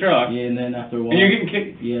back to the truck. Yeah, and then after a while. And you're getting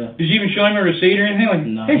kicked. Yeah. Did you even show him a receipt or anything? Like,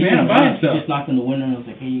 No. hey man, I'm buying He stuff. just knocked on the window and was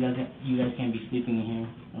like, hey, you guys can't be sleeping in here.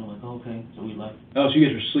 I was like, oh, okay. So we left. Oh, so you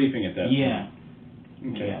guys were sleeping at that point. Yeah.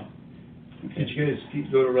 Okay. Yeah. Did you guys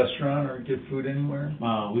go to a restaurant or get food anywhere?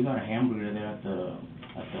 We got a hamburger there at the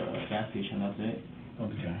gas station. That's it.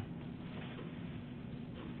 Okay.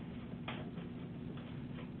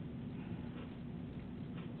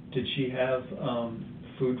 Did she have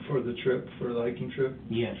food for the trip, for the hiking trip?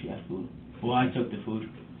 Yeah, she had food. Well, I took the food.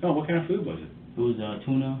 Oh, what kind of food was it? It was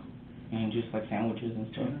tuna and just like sandwiches and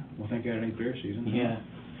stuff. Well, thank God it ain't clear season. Yeah.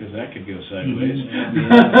 Because that could go sideways.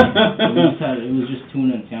 It was just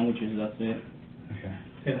tuna and sandwiches. That's it. Okay.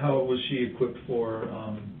 And how was she equipped for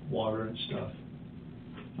water and stuff?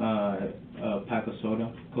 A pack of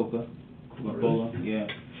soda, Coca-Cola. Really? Yeah.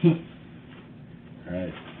 All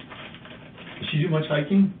right. Did she do much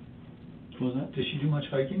hiking? What was that? Did she do much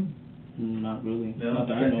hiking? Not really. No? Not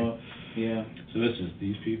that I know of. Yeah. So this is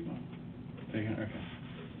these people. Okay.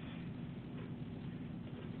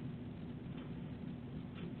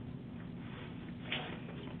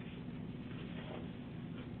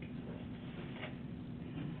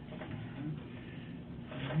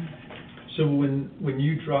 So when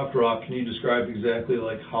you dropped her off, can you describe exactly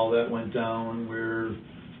like how that went down? Where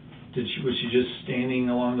was she just standing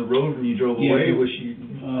along the road when you drove away? Was she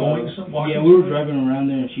going walking? Yeah, we were driving around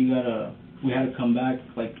there, and we had to come back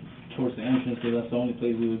like towards the entrance because that's the only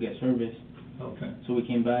place we would get service. Okay. So we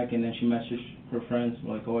came back, and then she messaged her friends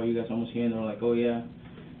like, "Oh, are you guys almost here?" And they were like, "Oh yeah."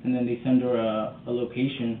 And then they send her a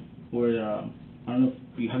location where I don't know.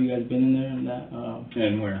 Have you guys been in there? In that?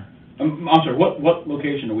 And where? I'm sorry. What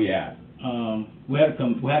location are we at? We had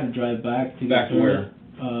to drive back to Back get to service.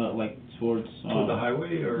 Like towards the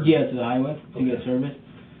highway, or yeah, to the highway to get service.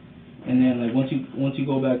 And then like once you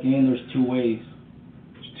go back in, there's two ways.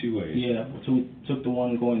 There's two ways. Yeah, so we took the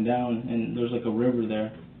one going down, and there's like a river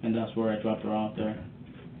there, and that's where I dropped her off there.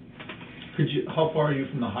 How far are you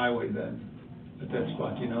from the highway then? At that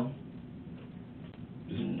spot, do you know?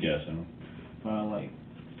 Just guessing. Like.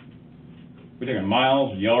 We're talking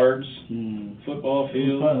miles, yards, football It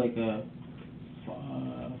field. was probably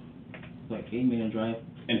like a 8-minute drive.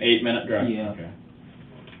 An 8-minute drive. Yeah. Okay.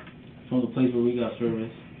 From the place where we got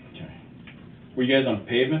service. Okay. Were you guys on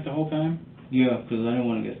pavement the whole time? Yeah, because I didn't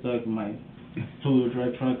want to get stuck in my two-wheel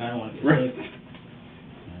drive truck. I didn't want to get Right. stuck.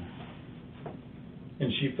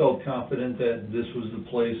 And she felt confident that this was the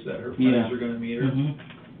place that her friends were going to meet her? Mhm.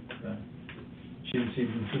 Okay. She didn't seem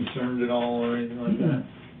concerned at all or anything like that?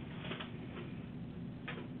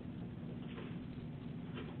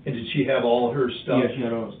 And did she have all her stuff? Yeah, she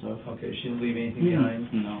had all the stuff. Okay, she didn't leave anything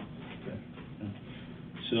behind? No. Okay.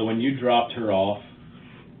 So when you dropped her off,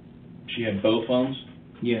 she had both phones?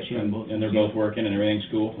 Yeah, she had both. And they're both working and everything's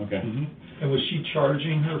cool? Okay. Mhm. And was she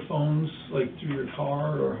charging her phones, like, through your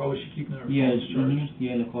car, or how was she keeping her Yeah, phones charged?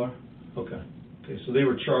 yeah, in the car. Okay. Okay, so they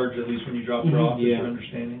were charged at least when you dropped her off, is Yeah. your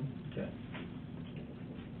understanding? Okay.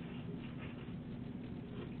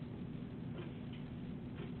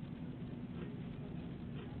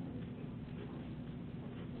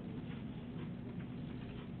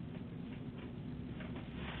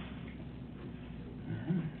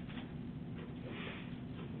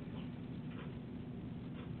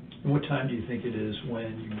 And what time do you think it is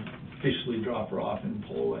when you officially drop her off and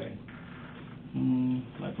pull away?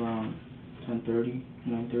 Like around 10:30,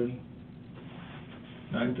 9:30.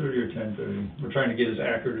 9:30 or 10:30? We're trying to get as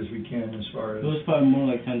accurate as we can as far It as, was probably more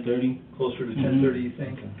like 10:30. closer to 10:30, you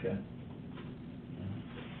think? Okay.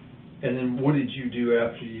 And then what did you do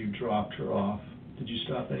after you dropped her off? Did you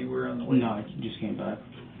stop anywhere on the way? No, I just came back.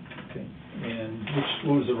 Okay. And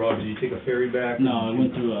what was the route? Did you take a ferry back? or No, I did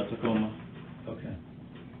went you- through Tacoma. Okay.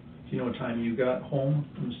 Do you know what time you got home?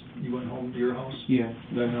 You went home to your house? Yeah,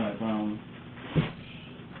 got here like around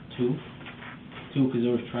 2. 2, because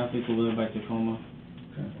there was traffic over there by Tacoma.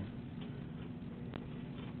 Okay.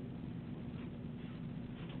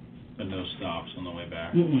 But no stops on the way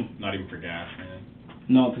back? Mm-mm. Not even for gas or anything?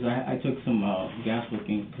 No, because I took some gas with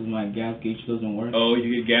me, because my gas gauge doesn't work. Oh,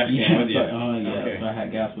 you get gas Yeah, can with you? so, Okay. so I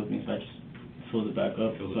had gas with me, so I just filled it back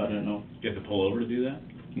up, Filled so it I didn't know. You have to pull over to do that?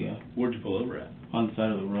 Yeah, Where'd you pull over at? on the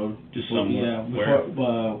side of the road. Just Before- somewhere? Yeah, Where?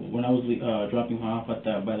 before, when I was dropping her off at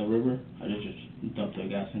by the river, I just dumped the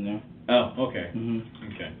gas in there. Oh, okay.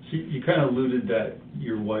 Okay. So you kind of alluded that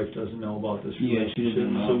your wife doesn't know about this Yeah, relationship. she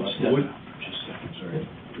doesn't know about So that. what, Just a second, sorry.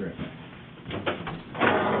 Direct.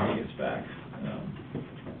 when he gets back. Yeah.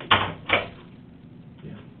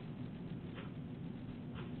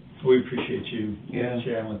 We appreciate you Yeah.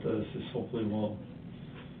 chatting with us. This hopefully will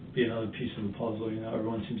be another piece of the puzzle. You know,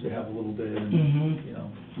 everyone seems to have a little bit, and you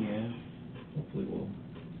know, Yeah. hopefully we'll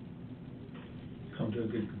come to a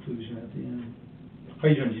good conclusion at the end. How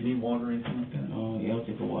you doing? Do you need water or anything like that? Yeah, I'll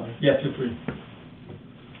take a water. Yeah, feel free.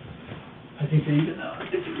 I think they even,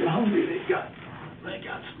 if you get hungry, they got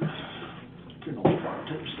some granola bar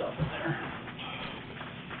type stuff in there.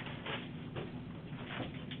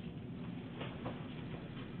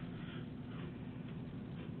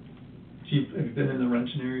 So have you been in the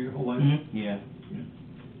Renton area your whole life? Yeah.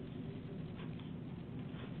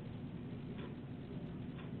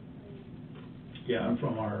 Yeah, I'm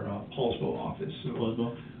from our Paulsville office, so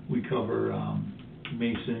Paulsville? we cover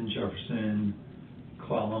Mason, Jefferson,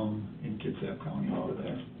 Clallam, and Kitsap County over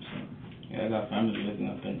there. So. Yeah, I got family living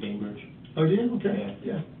up in Bainbridge. Oh, do you? Okay.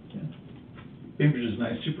 Yeah. Bainbridge is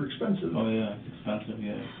nice, super expensive. Oh yeah, it's expensive,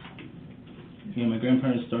 yeah. Yeah, my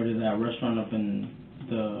grandparents started that restaurant up in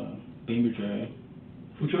the Bainbridge area.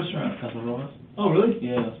 Which restaurant? Casa Rojas. Oh, really?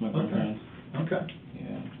 Yeah, that's my grandparents. Okay.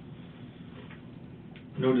 Yeah.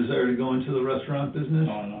 No desire to go into the restaurant business?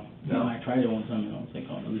 Oh no. No? I tried it one time and I was like,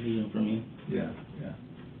 oh no, this isn't for me. Yeah.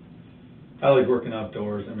 I like working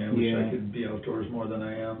outdoors. I mean, I wish I Yeah. could be outdoors more than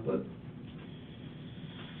I am, but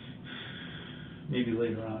maybe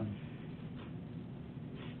later on.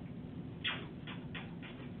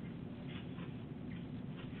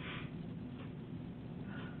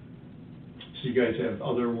 So you guys have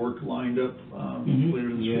other work lined up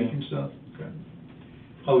later this Yeah. week and stuff? Okay.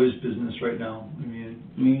 How is business right now? I mean,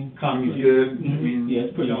 I mean, economy's good. I Mhm. mean, yeah,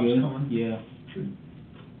 it's pretty jobs good. coming. Yeah. Good.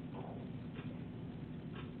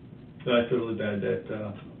 But I feel really bad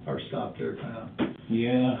that our stop there kind of,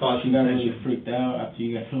 Yeah. Cost She got really attention. freaked out after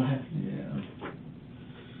you guys left.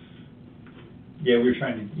 yeah, we were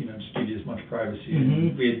trying to, just give you as much privacy. And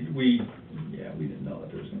Mhm. we didn't know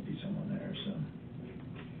that there was going to be someone there, so.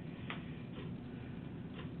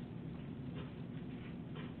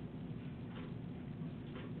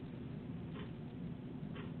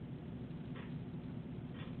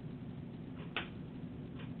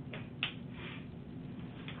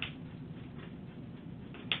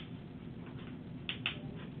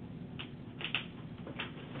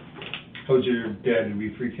 How's your dad? Did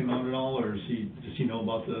we freak him out at all, or does he know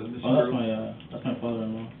about the missing Oh, girl? that's my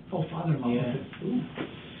father-in-law. Oh, father-in-law. Yeah. Okay. Ooh.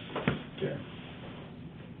 Okay.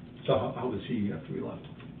 So how was he after we left?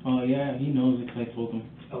 Oh yeah, he knows because I told him.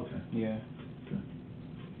 Okay. Yeah. Okay.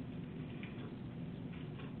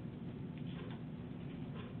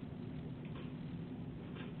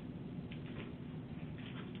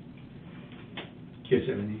 You guys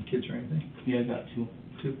have any kids or anything? Yeah, I got 2.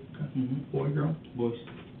 Two? Okay. Mhm. Boy, girl? Boys.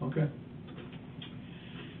 Okay.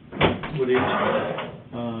 What age?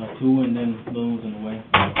 2 and then the one was in the way.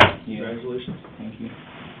 Yeah. Congratulations. Thank you.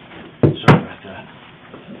 Sorry about that.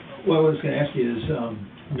 Well, what I was going to ask you is,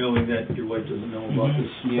 knowing that your wife doesn't know about Mhm.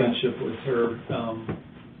 this Yeah. friendship with her,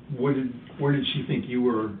 where did she think you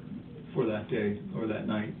were for that day or that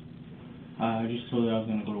night? I just told her I was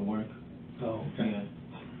gonna go to work. Oh, okay. Yeah.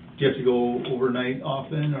 Do you have to go overnight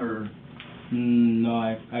often, or? No,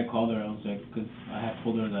 I called her. I was like, because I had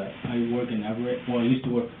told her that I work in Everett. Well, I used to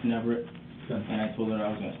work in Everett, Okay. and I told her I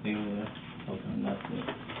was gonna stay over there. Okay. And that's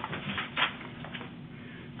it.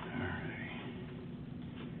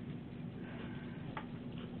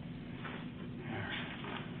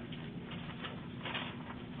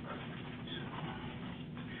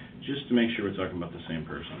 Just to make sure we're talking about the same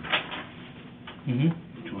person. Mhm.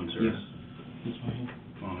 Which one's her? Yes. This one here.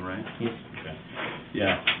 On the right? Yes. Okay.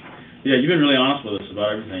 Yeah. Yeah, you've been really honest with us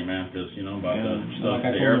about everything, man, because, you know, about the stuff like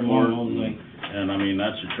at I the told her mom, airport. I was like, And, I mean,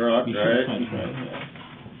 that's your truck, you right? should touch, right?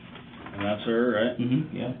 Yeah. And that's her, right?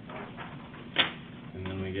 Yeah. And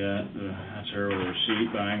then we got, that's her with a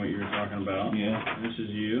receipt buying what you were talking about. Yeah. This is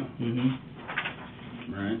you,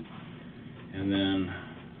 right? And then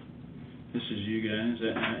this is you guys.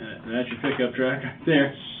 That's your pickup truck right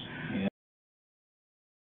there. Yeah.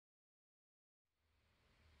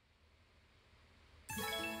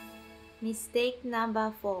 Mistake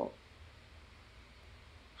number 4.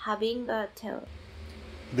 Having a tail.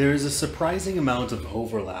 There is a surprising amount of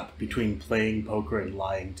overlap between playing poker and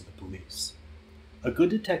lying to the police. A good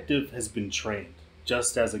detective has been trained,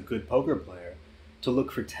 just as a good poker player, to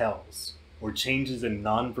look for tells, or changes in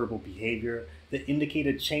nonverbal behavior that indicate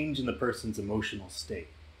a change in the person's emotional state.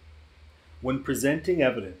 When presenting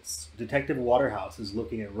evidence, Detective Waterhouse is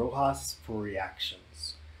looking at Rojas for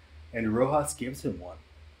reactions, and Rojas gives him one.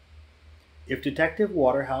 If Detective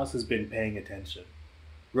Waterhouse has been paying attention,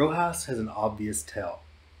 Rojas has an obvious tell,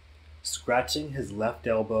 scratching his left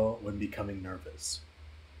elbow when becoming nervous.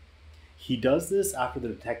 He does this after the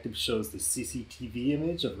detective shows the CCTV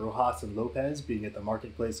image of Rojas and Lopez being at the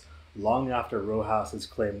marketplace long after Rojas has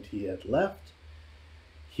claimed he had left.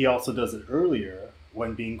 He also does it earlier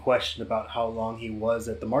when being questioned about how long he was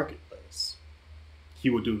at the marketplace. He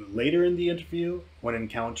will do it later in the interview when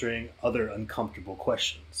encountering other uncomfortable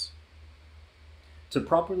questions. To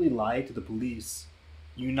properly lie to the police,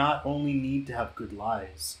 you not only need to have good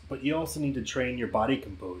lies, but you also need to train your body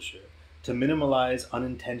composure to minimize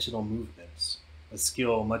unintentional movements, a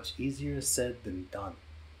skill much easier said than done.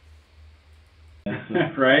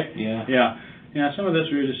 Right? Yeah. Yeah. Yeah, some of this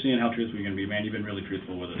we were just seeing how truthful you're going to be, man. You've been really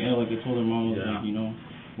truthful with us. Yeah, like I told her mom, I was Yeah. like, you know,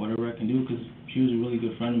 whatever I can do, because she was a really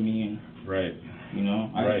good friend of me, and, Right. you know,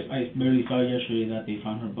 Right. I barely saw yesterday that they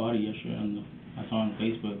found her body yesterday, I saw on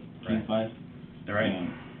Facebook, King 5. Right. And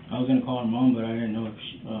I was going to call her mom, but I didn't know if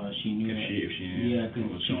she knew. If she knew. Yeah,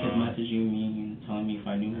 because she kept messaging me and telling me if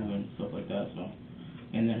I knew and stuff like that, so.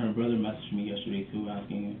 And then her brother messaged me yesterday, too,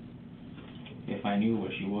 asking if I knew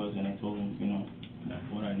where she was, and I told him, you know, that's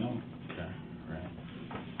what I know. Okay, right.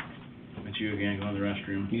 It's you again going to the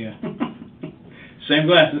restroom. Yeah. Same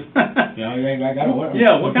glasses. Yeah, I got to.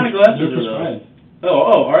 Yeah, what kind of glasses are those?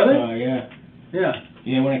 Oh, are they? Yeah. Yeah.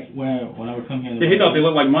 Yeah, when I would come here. Yeah, he thought they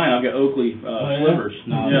looked like mine. I've got Oakley slivers.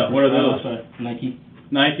 No, yeah, what are those? Nike.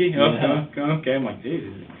 Nike? Yeah. Okay. I'm like, Jesus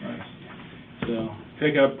Christ. So,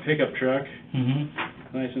 pickup truck,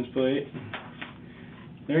 license plate.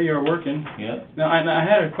 There you are working. Yep. Now, I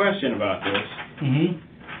had a question about this.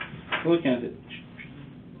 Looking at it,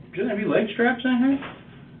 shouldn't there be leg straps in here?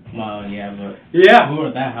 Well, yeah, but yeah, we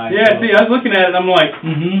weren't that high. Yeah, so. see, I was looking at it, and I'm like,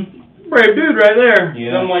 brave dude right there.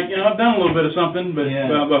 Yeah. So I'm like, you know, I've done a little bit of something, but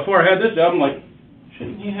before I had this job, I'm like,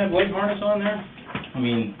 shouldn't you have leg harness on there? I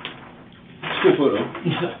mean, school photo.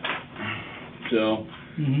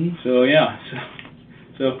 So yeah,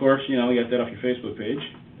 so of course, you know, we got that off your Facebook page.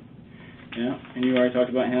 Yeah, and you already talked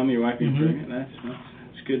about him, your wife being pregnant.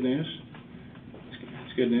 That's good news.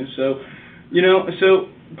 It's good news. So, you know, so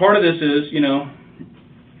part of this is, you know,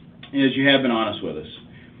 is you have been honest with us.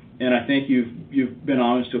 And I think you've been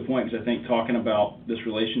honest to a point, because I think talking about this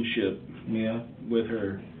relationship with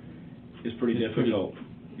her is pretty difficult.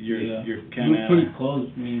 You're kind of... We were pretty close.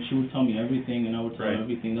 I mean, she would tell me everything, and I would tell her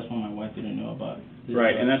everything. That's why my wife didn't know about it.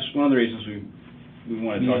 Right, and that's one of the reasons we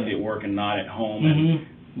want to talk to you at work and not at home.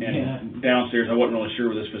 And downstairs, I wasn't really sure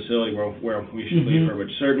with this facility where we should leave her, but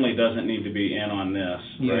certainly doesn't need to be in on this,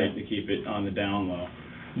 right, to keep it on the down low.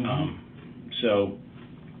 So,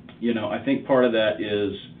 you know, I think part of that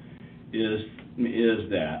is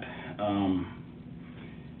that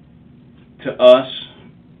to us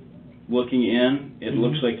looking in, it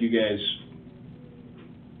looks like you guys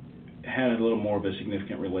had a little more of a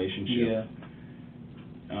significant relationship.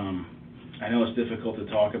 I know it's difficult to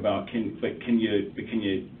talk about, but can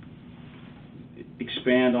you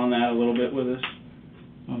expand on that a little bit with us?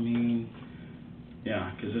 I mean,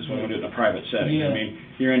 yeah, because this one we're doing in a private setting. I mean,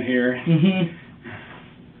 you're in here.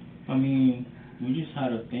 I mean, we just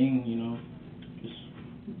had a thing, you know. Just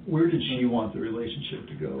where did she want the relationship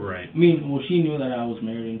to go? Right. I mean, well, she knew that I was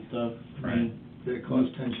married and stuff. Right. Did it cause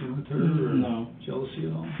tension with her, or no jealousy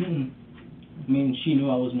at all? I mean, she knew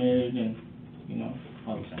I was married, and you know,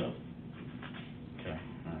 all the stuff. Okay.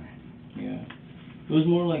 All right. Yeah. It was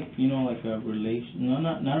more like, you know, like a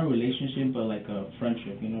not a relationship, but like a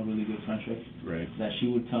friendship, you know, really good friendship. Right. That she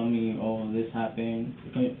would tell me, oh, this happened,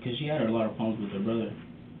 because she had a lot of problems with her brother.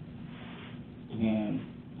 And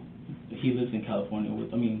he lives in California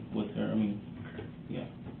with her, Okay. yeah.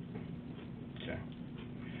 Okay.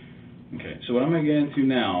 Okay, so what I'm going to get into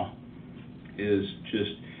now is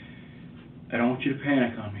just, I don't want you to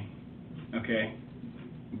panic on me, okay?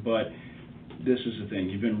 But this is the thing,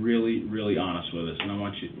 you've been really, really honest with us, and I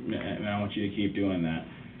want you to keep doing that.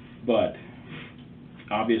 But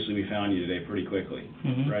obviously we found you today pretty quickly,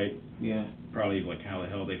 right? Yeah. Probably like how the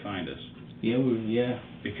hell they find us. Yeah,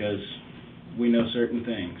 Because we know certain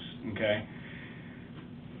things, okay,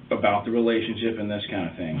 about the relationship and this kind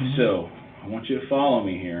of thing. So I want you to follow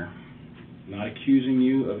me here. I'm not accusing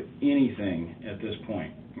you of anything at this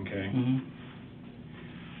point, okay?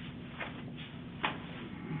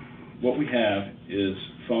 What we have is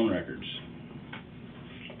phone records.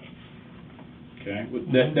 Okay,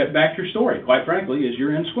 that back to your story, quite frankly, is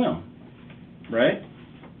you're in Squim, right?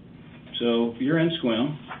 So you're in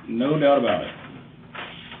Squim, no doubt about it.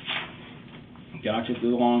 Got you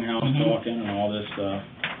through the longhouse talking and all this stuff.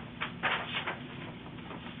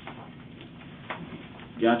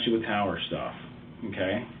 Got you with tower stuff,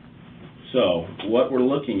 okay? So what we're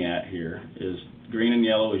looking at here is green and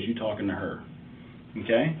yellow is you talking to her,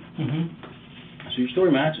 okay? So your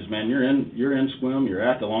story matches, man. You're in Squim, you're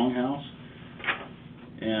at the longhouse,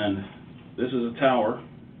 and this is a tower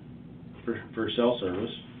for cell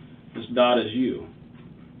service. This dot is you.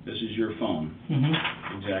 This is your phone.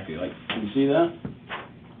 Exactly. Like, can you see that?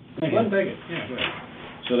 Hey, let him take it. Yeah, go ahead.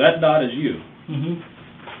 So that dot is you.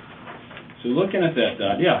 So looking at that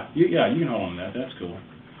dot, you can hold on to that. That's cool.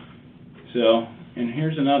 So, and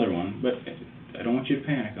here's another one, but I don't want you to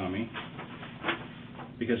panic on me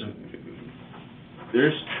because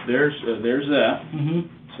there's that.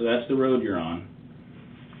 So that's the road you're on.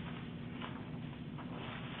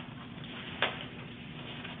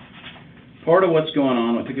 Part of what's going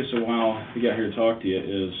on, what took us a while to get here to talk to you,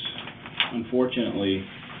 is unfortunately,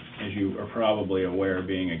 as you are probably aware,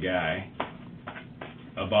 being a guy,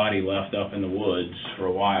 a body left up in the woods for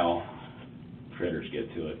a while, critters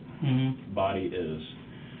get to it. Body is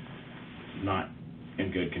not in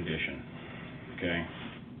good condition, okay?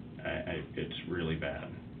 It's really bad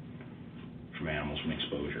from animals from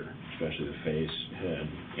exposure, especially the face, head,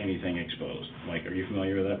 anything exposed. Like, are you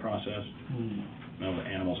familiar with that process? No, the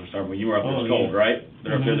animals are starving. When you were up there, it's cold, right?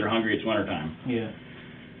 They're up there, they're hungry, it's wintertime. Yeah.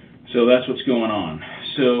 So that's what's going on.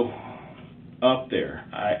 So up there,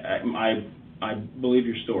 I believe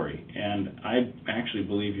your story, and I actually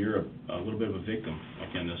believe you're a little bit of a victim,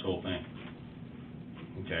 like in this whole thing.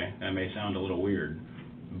 Okay, that may sound a little weird,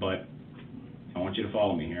 but I want you to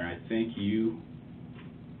follow me here. I think you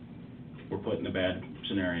were put in a bad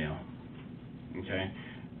scenario. Okay,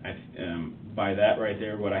 by that right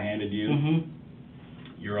there, what I handed you,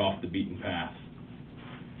 you're off the beaten path,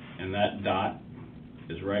 and that dot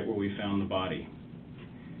is right where we found the body.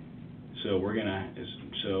 So we're gonna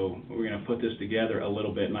put this together a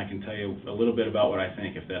little bit, and I can tell you a little bit about what I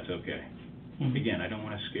think, if that's okay. Again, I don't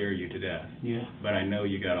want to scare you to death. Yeah. But I know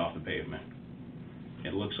you got off the pavement.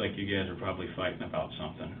 It looks like you guys are probably fighting about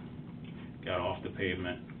something. Got off the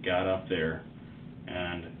pavement, got up there,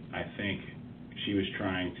 and I think she was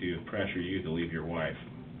trying to pressure you to leave your wife.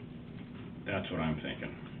 That's what I'm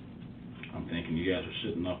thinking. I'm thinking you guys are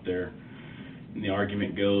sitting up there, and the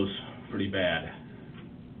argument goes pretty bad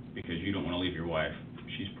because you don't want to leave your wife.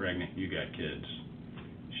 She's pregnant, you got kids.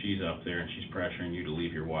 She's up there and she's pressuring you to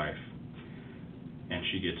leave your wife, and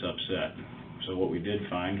she gets upset. So what we did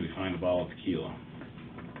find, we find a bottle of tequila.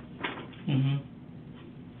 With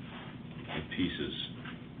pieces,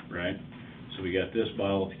 right? So we got this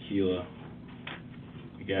bottle of tequila,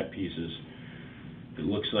 we got pieces. It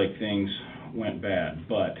looks like things went bad,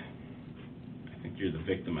 but I think you're the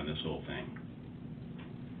victim in this whole thing.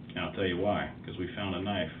 And I'll tell you why, because we found a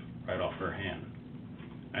knife right off her hand.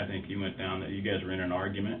 I think you went down, you guys were in an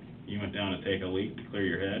argument, you went down to take a leak to clear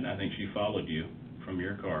your head. I think she followed you from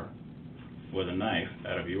your car with a knife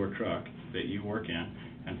out of your truck that you work in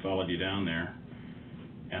and followed you down there.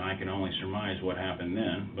 And I can only surmise what happened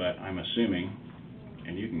then, but I'm assuming,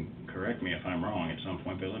 and you can correct me if I'm wrong at some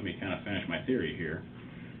point, but let me kind of finish my theory here,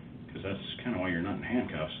 because that's kind of why you're not in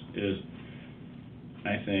handcuffs, is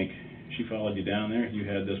I think she followed you down there, you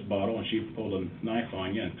had this bottle, and she pulled a knife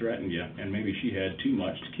on you and threatened you, and maybe she had too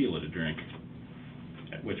much tequila to drink,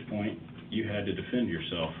 at which point you had to defend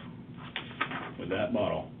yourself with that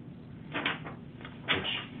bottle,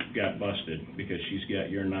 which got busted because she's got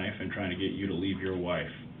your knife and trying to get you to leave your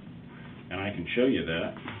wife. And I can show you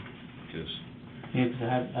that, because... Yeah, because I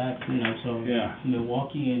had two knives, so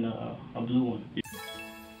Milwaukee and a blue one.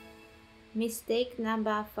 Mistake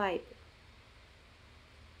number 5.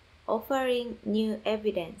 Offering new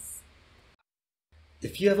evidence.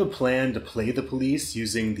 If you have a plan to play the police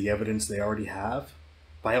using the evidence they already have,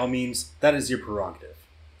 by all means, that is your prerogative.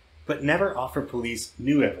 but never offer police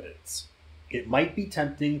new evidence. It might be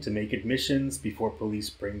tempting to make admissions before police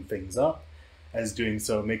bring things up, as doing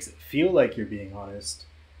so makes it feel like you're being honest,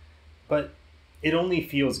 but it only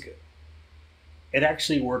feels good. It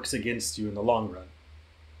actually works against you in the long run.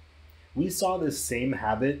 We saw this same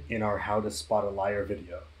habit in our How to Spot a Liar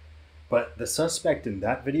video, but the suspect in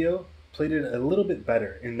that video played it a little bit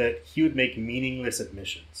better in that he would make meaningless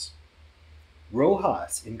admissions.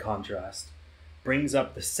 Rojas, in contrast, brings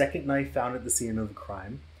up the second knife found at the scene of the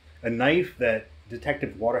crime, a knife that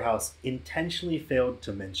Detective Waterhouse intentionally failed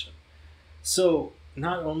to mention. So,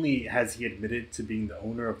 not only has he admitted to being the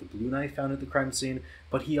owner of the blue knife found at the crime scene,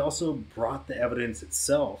 but he also brought the evidence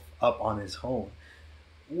itself up on his own,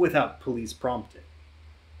 without police prompting.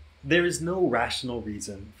 There is no rational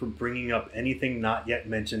reason for bringing up anything not yet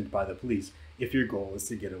mentioned by the police if your goal is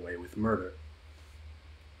to get away with murder.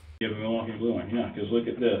 Yeah, Milwaukee blue one, yeah, because look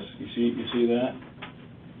at this. You see that?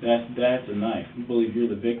 That's a knife. I believe you're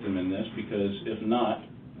the victim in this, because if not,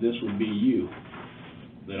 this would be you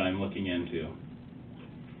that I'm looking into.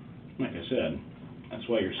 Like I said, that's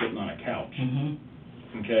why you're sitting on a couch.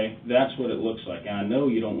 Okay? That's what it looks like. And I know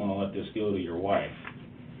you don't want to let this go to your wife,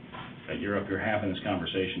 that you're up here having this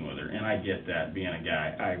conversation with her. And I get that, being a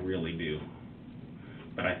guy. I really do.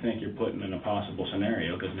 But I think you're putting in a possible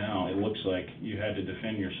scenario, because now it looks like you had to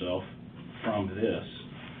defend yourself from this.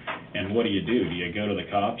 And what do? Do you go to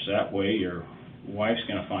the cops? That way your wife's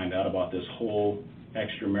going to find out about this whole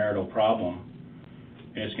extramarital problem,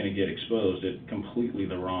 and it's going to get exposed at completely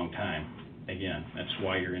the wrong time. Again, that's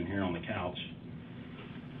why you're in here on the couch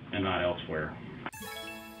and not elsewhere.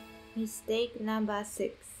 Mistake number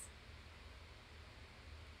 6.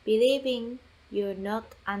 Believing you're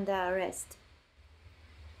not under arrest.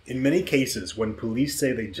 In many cases, when police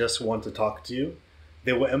say they just want to talk to you,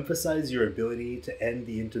 they will emphasize your ability to end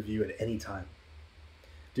the interview at any time.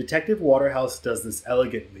 Detective Waterhouse does this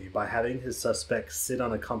elegantly by having his suspects sit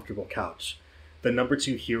on a comfortable couch, the number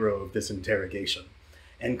 2 hero of this interrogation,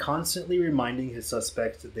 and constantly reminding his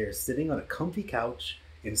suspects that they are sitting on a comfy couch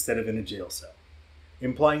instead of in a jail cell,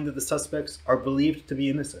 implying that the suspects are believed to be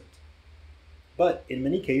innocent. But in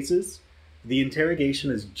many cases, the interrogation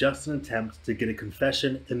is just an attempt to get a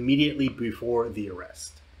confession immediately before the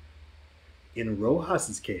arrest. In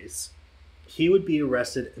Rojas's case, he would be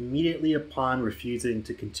arrested immediately upon refusing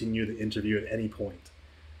to continue the interview at any point.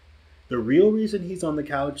 The real reason he's on the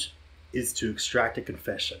couch is to extract a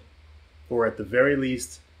confession, or at the very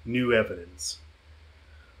least, new evidence.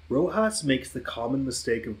 Rojas makes the common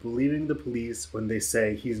mistake of believing the police when they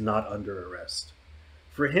say he's not under arrest.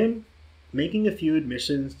 For him, making a few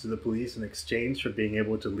admissions to the police in exchange for being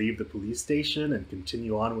able to leave the police station and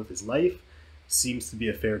continue on with his life seems to be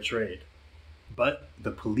a fair trade. But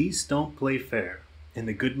the police don't play fair, and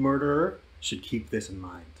the good murderer should keep this in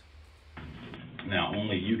mind. Now,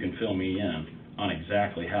 only you can fill me in on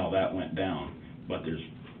exactly how that went down, but there's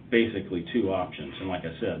basically 2 options, and like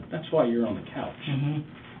I said, that's why you're on the couch.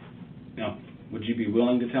 Now, would you be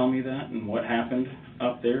willing to tell me that and what happened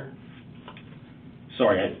up there?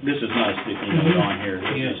 Sorry, this is not a sticky note on here.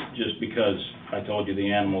 This is just because I told you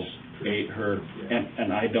the animals ate her,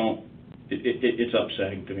 and I don't, it's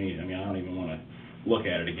upsetting to me. I mean, I don't even want to look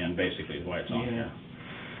at it again, basically, is why it's on here.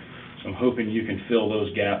 So I'm hoping you can fill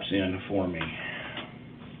those gaps in for me.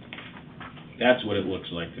 That's what it looks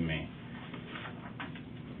like to me.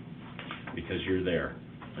 Because you're there.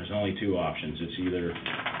 There's only 2 options. It's either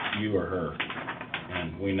you or her.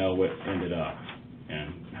 And we know what ended up.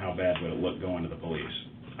 And how bad would it look going to the police?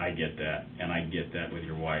 I get that. And I get that with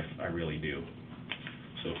your wife. I really do.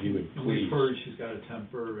 So if you would please... We've heard she's got a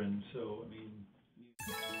temper, and so, I mean...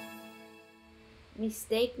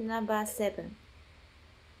 Mistake number 7.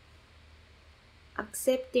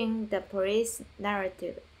 Accepting the police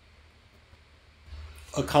narrative.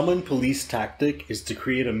 A common police tactic is to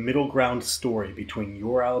create a middle ground story between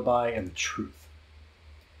your alibi and the truth.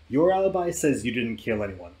 Your alibi says you didn't kill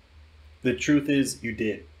anyone. The truth is you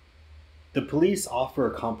did. The police offer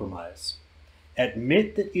a compromise.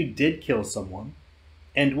 Admit that you did kill someone,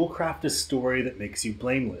 and we'll craft a story that makes you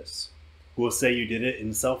blameless. We'll say you did it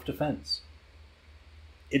in self-defense.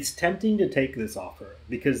 It's tempting to take this offer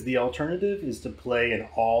because the alternative is to play an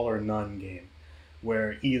all or none game,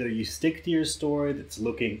 where either you stick to your story that's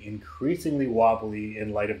looking increasingly wobbly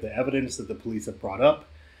in light of the evidence that the police have brought up,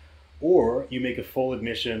 or you make a full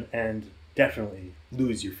admission and definitely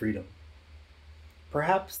lose your freedom.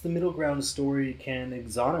 Perhaps the middle ground story can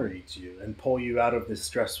exonerate you and pull you out of this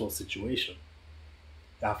stressful situation.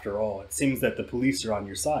 After all, it seems that the police are on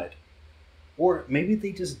your side. Or maybe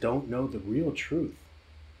they just don't know the real truth.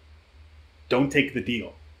 Don't take the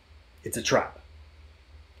deal. It's a trap.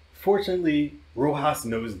 Fortunately, Rojas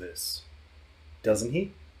knows this, doesn't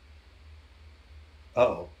he?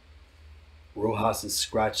 Uh-oh. Rojas is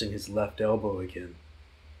scratching his left elbow again.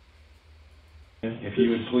 If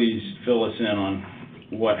you would please fill us in on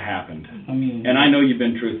what happened. I mean, And I know you've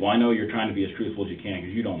been truthful. I know you're trying to be as truthful as you can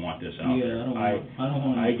because you don't want this out there. I don't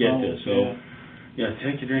want I get this. So, yeah,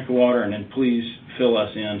 take a drink of water and then please fill us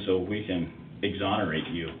in so we can exonerate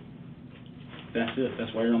you. That's it.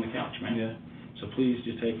 That's why you're on the couch, man. Yeah. So please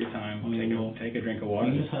just take your time. Take a drink of water.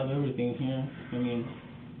 We just have everything here. I mean.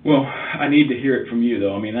 Well, I need to hear it from you,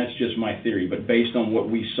 though. I mean, that's just my theory. But based on what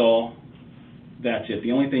we saw, that's it.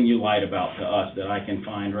 The only thing you lied about to us that I can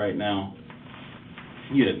find right now,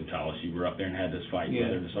 you didn't tell us you were up there and had this fight,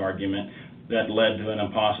 this argument that led to an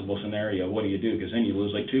impossible scenario. What do you do? Because then you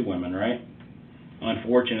lose like 2 women, right?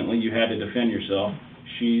 Unfortunately, you had to defend yourself.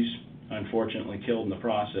 She's unfortunately killed in the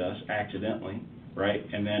process, accidentally, right?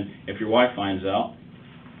 And then if your wife finds out,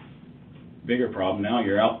 bigger problem. Now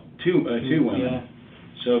you're out 2 women. Yeah.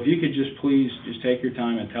 So if you could just please just take your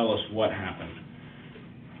time and tell us what happened.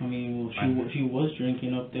 I mean, well, she was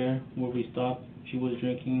drinking up there where we stopped. She was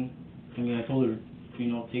drinking. I mean, I told her,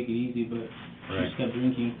 take it easy, but she just kept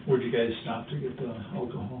drinking. Where'd you guys stop to get the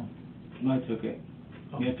alcohol? I took it.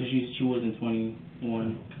 Oh. Yeah, because she wasn't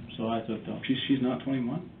 21, so I took them. She's not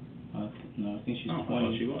 21? No, I think she's 20.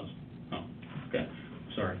 Oh, she was. Oh, okay.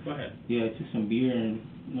 Sorry, go ahead. Yeah, I took some beer and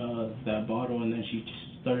that bottle, and then she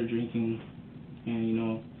just started drinking.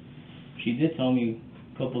 And, she did tell me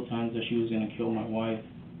a couple times that she was going to kill my wife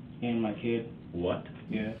and my kid. What?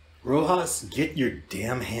 Yeah. Rojas, get your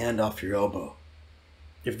damn hand off your elbow.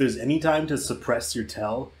 If there's any time to suppress your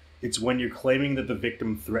tell, it's when you're claiming that the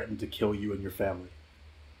victim threatened to kill you and your family.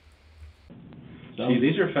 See,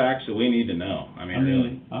 these are facts that we need to know. I mean,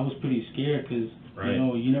 really. I was pretty scared because,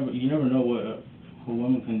 you never know what a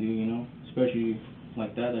woman can do, especially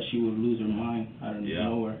like that she would lose her mind out of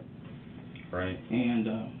nowhere. Right. And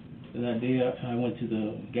that day I went to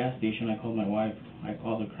the gas station. I called my wife. I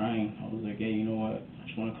called her crying. I was like, hey, you know what? I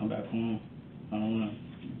just want to come back home. I don't want to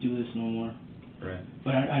do this no more. Right.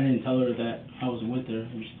 But I didn't tell her that I was with her.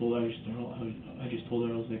 I just told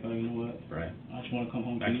her, I was like, oh, you know what? Right. I just want to come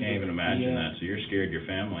home. I can't even imagine that. So you're scared, your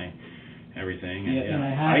family, everything.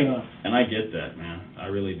 And I get that, man. I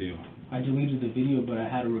really do. I deleted the video, but I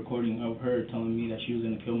had a recording of her telling me that she was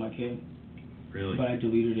going to kill my kid. Really? But I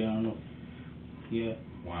deleted it. I don't know. Yeah.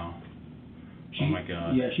 Wow. Oh my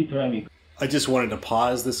God. Yeah, she threatened me. I just wanted to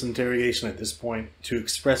pause this interrogation at this point to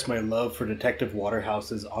express my love for Detective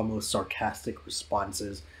Waterhouse's almost sarcastic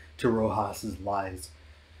responses to Rojas's lies.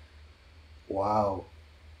 Wow.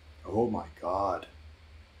 Oh my God.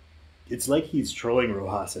 It's like he's trolling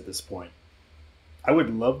Rojas at this point. I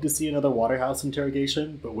would love to see another Waterhouse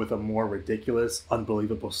interrogation, but with a more ridiculous,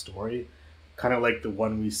 unbelievable story. Kind of like the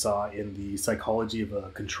one we saw in the Psychology of a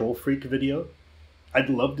Control Freak video. I'd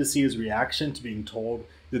love to see his reaction to being told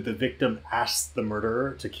that the victim asked the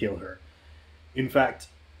murderer to kill her. In fact,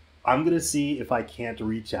 I'm going to see if I can't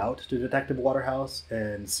reach out to Detective Waterhouse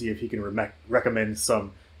and see if he can recommend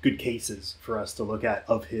some good cases for us to look at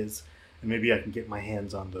of his, and maybe I can get my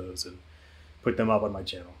hands on those and put them up on my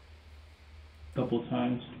channel. A couple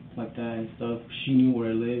times like that and stuff. She knew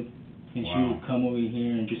where I lived, and she would come over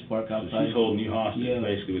here and just park outside. So she's holding you hostage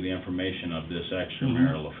basically with the information of this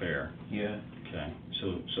extramarital affair. Yeah. Okay.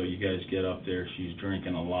 So you guys get up there. She's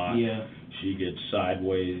drinking a lot. Yeah. She gets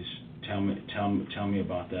sideways. Tell me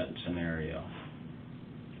about that scenario.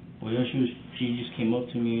 Well, yeah, she just came up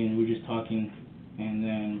to me and we were just talking,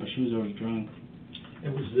 but she was already drunk.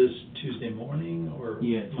 And was this Tuesday morning or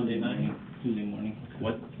Monday night? Tuesday morning.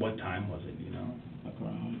 What time was it? Like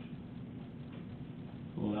around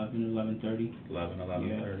 11:30.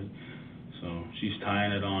 11:30. So she's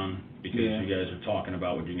tying it on because you guys are talking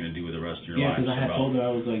about what you're going to do with the rest of your life. Yeah, because I had told her, I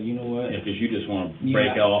was like, you know what? Yeah, because you just want to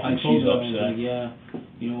break off and she's upset. I was like,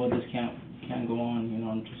 you know what, this can't go on.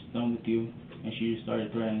 I'm just done with you. And she just started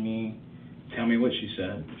threatening me. Tell me what she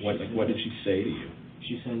said. What did she say to you?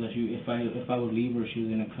 She said that if I would leave her, she was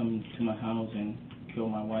going to come to my house and kill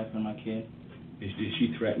my wife and my kid. Did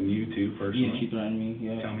she threaten you too personally? Yeah, she threatened me.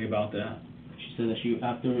 Yeah. Tell me about that. She said that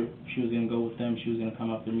after she was going to go with them, she was going to come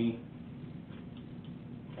after me.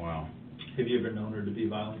 Wow. Have you ever known her to be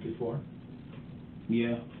violent before?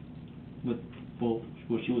 Yeah. But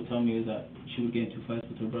what she would tell me is that she would get into fights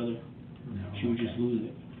with her brother. No, she would just lose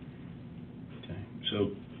it. Okay.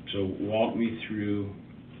 So walk me through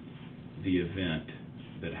the event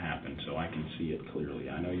that happened so I can see it clearly.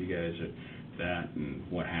 I know you guys are that and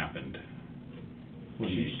what happened. Can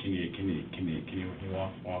you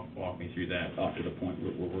walk me through that up to the point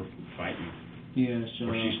where we're fighting? Yeah, so...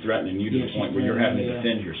 Or she's threatening you to the point where you're having to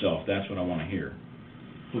defend yourself. That's what I want to hear.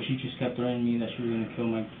 Well, she just kept threatening me that she was going to kill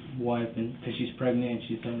my wife, and because she's pregnant,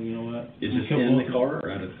 she said, you know what? Is this in the car or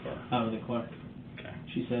out of the car? Out of the car. Okay.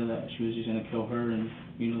 She said that she was just going to kill her and,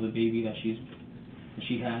 you know, the baby that she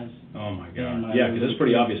has. Oh, my God. Yeah, because it's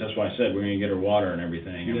pretty obvious. That's why I said we're going to get her water and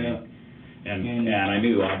everything. And I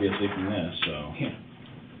knew, obviously, from this, so. Yeah.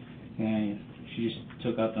 And she just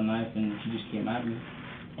took out the knife, and she just came at me.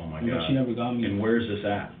 Oh, my But God. she never got me. And where's this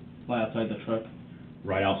at? Right outside the truck.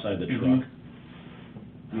 Right outside the truck?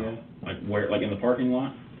 Yeah. Like where? Like in the parking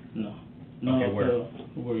lot? No. Okay, where?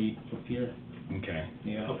 Where you up here. Okay.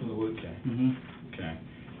 Yeah. Up in the woods. Okay. Mm-hmm.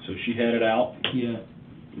 So she headed out? Yeah.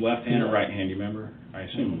 Left hand or right hand, you remember? I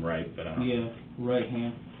assume right, but I don't know. Yeah, right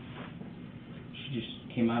hand. She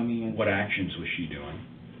just came at me and... What actions was she doing?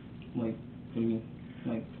 Like, what do you mean?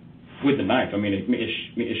 Like... With the knife. I mean,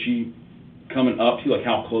 is she coming up to you? Like,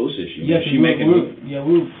 how close is she? Yeah, is she making...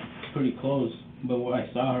 we were pretty close, but I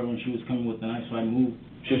saw her when she was coming with the knife, so I moved.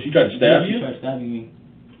 So she tried to stab you? She tried stabbing me.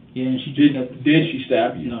 Yeah, and she just Did she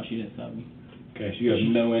stab you? No, she didn't stab me. Okay, so you have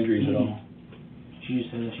no injuries at all? She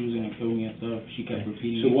just said that she was going to kill me and stuff. She kept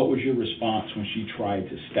repeating So it. what was your response when she tried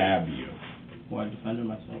to stab you? Well, I defended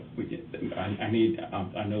myself.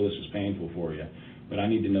 I know this is painful for you, but I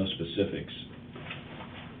need to know specifics.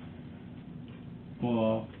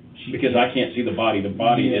 Well, because I can't see the body. The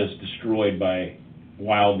body is destroyed by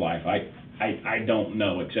wildlife. I don't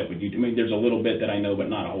know except with you. I mean, there's a little bit that I know, but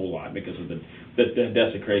not a whole lot because of the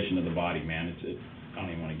desecration of the body, man. I don't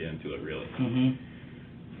even want to get into it, really.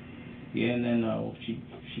 Yeah, and then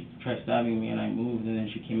she tried stabbing me, and I moved, and then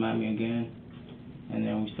she came at me again, and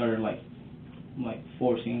then we started like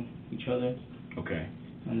forcing each other. Okay.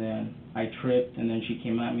 And then I tripped, and then she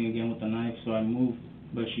came at me again with the knife, so I moved,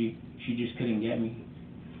 but she just couldn't get me.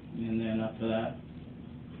 And then after that,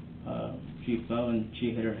 she fell and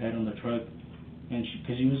she hit her head on the truck, and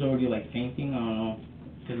because she was already like fainting, I don't know,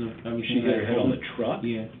 because of everything. She hit her head on the truck?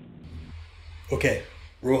 Yeah. Okay,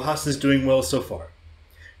 Rojas is doing well so far.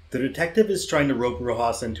 The detective is trying to rope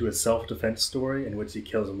Rojas into a self-defense story in which he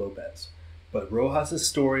kills Lopez. But Rojas'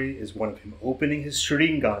 story is one of him opening his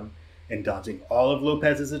shooting gun and dodging all of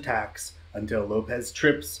Lopez's attacks until Lopez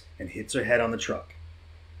trips and hits her head on the truck.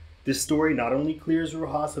 This story not only clears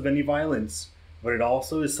Rojas of any violence, but it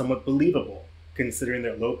also is somewhat believable, considering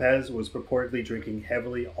that Lopez was purportedly drinking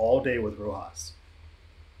heavily all day with Rojas.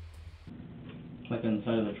 Like on the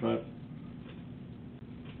side of the truck.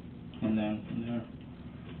 And then from there.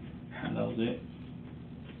 And that was it.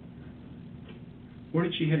 Where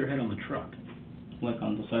did she hit her head on the truck? Like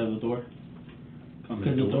on the side of the door.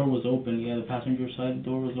 Because the door was open. Yeah, the passenger side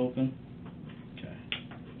door was open. Okay.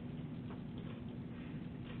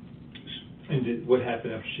 And what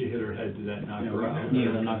happened after she hit her head? Did that knock her out?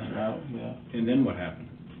 Yeah, that knocked her out, yeah. And then what happened?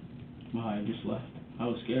 Well, I just left. I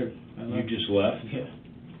was scared. You just left? Yeah.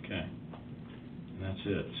 Okay. And that's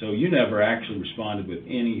it. So you never actually responded with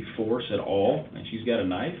any force at all, and she's got a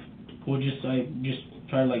knife? Well, I just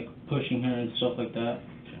tried like pushing her and stuff like that.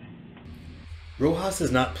 Okay. Rojas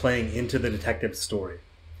is not playing into the detective's story.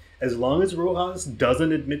 As long as Rojas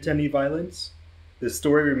doesn't admit to any violence, the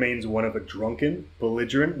story remains one of a drunken,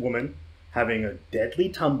 belligerent woman having a deadly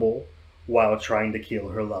tumble while trying to kill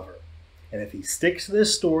her lover. And if he sticks to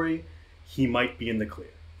this story, he might be in the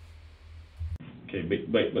clear. Okay,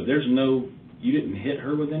 but there's no... You didn't hit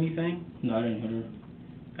her with anything? No, I didn't hit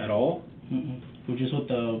her. At all? Well, just with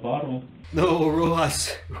the bottle. No,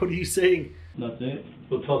 Rojas, what are you saying? That's it.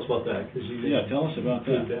 Well, tell us about that, because you didn't tell us about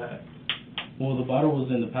that. Well, the bottle was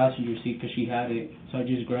in the passenger seat because she had it. So I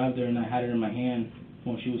just grabbed her and I had it in my hand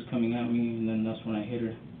when she was coming at me, and then that's when I hit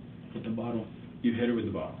her with the bottle. You hit her with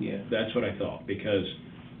the bottle? Yeah. That's what I thought, because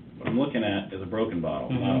what I'm looking at is a broken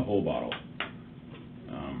bottle, not a whole bottle.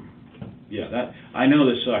 I know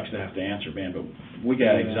this sucks to have to answer, man, but we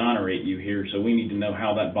got to exonerate you here, so we need to know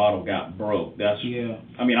how that bottle got broke.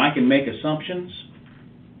 I mean, I can make assumptions,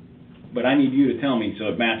 but I need you to tell me so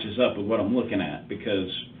it matches up with what I'm looking at, because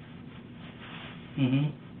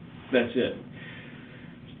that's it.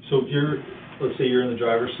 So if let's say you're in the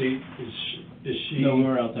driver's seat, is she? No,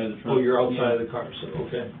 we're outside the truck. Oh, you're outside of the car, so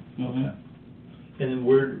okay. Okay. And then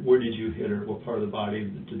where did you hit her? What part of the body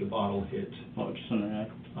did the bottle hit? Oh, just on her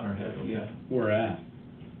head. On her head, okay. Yeah. Where at?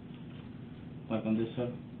 Like on this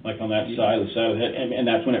side. Like on that side of the head, and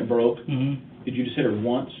that's when it broke? Did you just hit her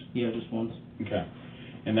once? Yeah, just once. Okay.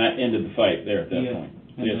 And that ended the fight there at that point?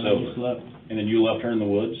 And it's then over. I just left. And then you left her in the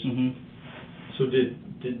woods? So did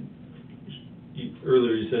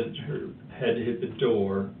earlier you said her head hit the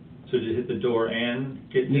door, so did it hit the door and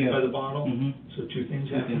get hit by the bottle? So two things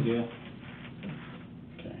happened? Yeah.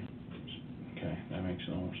 Okay. makes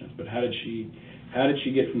no more sense. But how did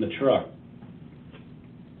she get from the truck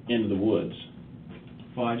into the woods?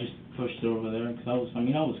 Well, I just pushed her over there because I was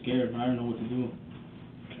scared. I didn't know what to do.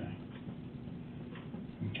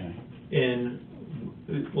 Okay. And,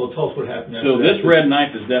 well, tell us what happened after So that. this red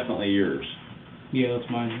knife is definitely yours. Yeah, that's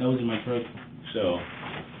mine. That was in my truck. So,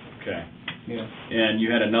 okay. Yeah. And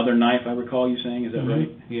you had another knife, I recall you saying, is that right?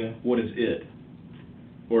 Yeah. What is it?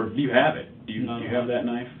 Or do you have it? Do you No, have that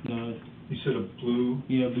knife? No. You said a blue?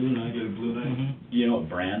 Yeah, blue knife. You had a blue knife? Mm-hmm. Do you know what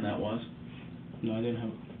brand that was? No, I didn't have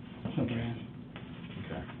a brand.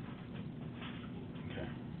 Okay. Okay.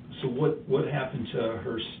 So what happened to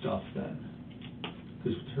her stuff then?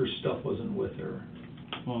 Because her stuff wasn't with her.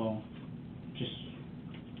 Well, just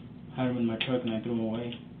had them in my truck and I threw them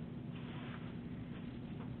away.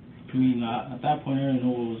 I mean, at that point, I didn't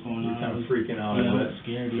know what was going You on. were kind of freaking out. Yeah, I a was bit.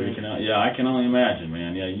 scared. Freaking out. Yeah, I can only imagine,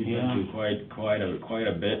 man. Yeah, you've Yeah. been through quite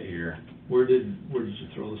a bit here. Where did you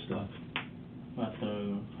throw the stuff? At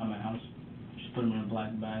my house. Just put them in a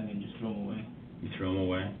black bag and just throw them away. You threw them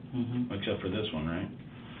away? Mm-hmm. Except for this one, right?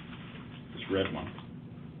 This red one.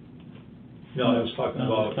 No, I was talking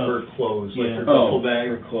No, about stuff. her clothes, like her Yeah. duffel bag.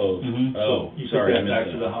 Her clothes. Mhm. Oh, You took sorry, I that back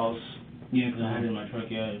missed to that. the house, Yeah, because I had it in my truck.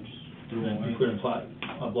 Yeah, I just threw them and away. you put it in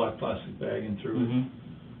a black plastic bag and threw Mm-hmm.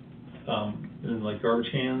 it. In like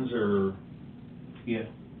garbage cans or? Yeah,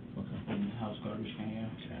 Okay. in the house garbage can.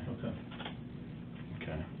 Yeah. Okay.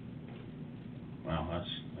 Okay. Wow, that's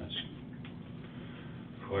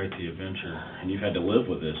quite the adventure. And you've had to live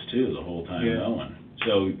with this too the whole time Yeah. knowing.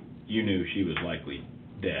 So you knew she was likely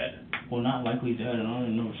dead Well, not likely dead, and I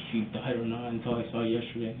don't know if she died or not until I saw her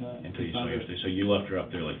yesterday. until you saw her yesterday. So you left her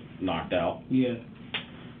up there like knocked out? Yeah.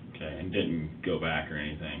 Okay, and didn't go back or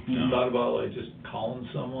anything? You No. thought about like just calling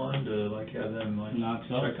someone to like have them like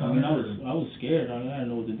Knocks out. check I on mean, her? I was scared. I didn't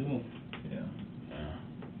know what to do. Yeah.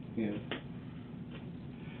 Yeah. Yeah.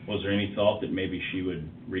 Was there any thought that maybe she would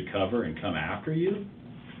recover and come after you?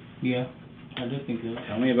 Yeah, I did think that.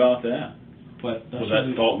 Tell me about that. But Was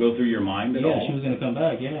that thought go through your mind at all? Yeah, she was gonna come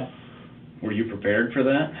back. Yeah. Were you prepared for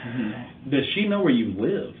that? Does she know where you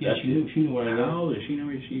live? Yeah, she knew where I lived. How does she know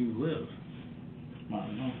where you live? I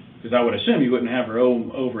don't know. Because I would assume you wouldn't have her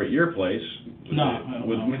over at your place. No,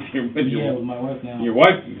 With yeah, with my wife now. your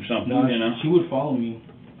wife or something, No, you know. she would follow me.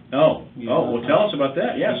 Oh, Yeah, well, tell us about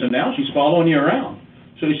that. Yeah, so now she's following you around.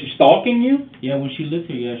 So is she stalking you? Yeah, when she lived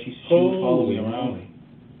here, yeah, she would follow me around. Holy.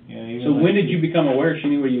 Yeah. Even So like- when did you become aware she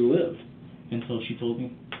knew where you lived? Until she told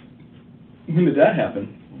me. When did that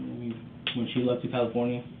happen? When she left to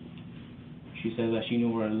California, she said that she knew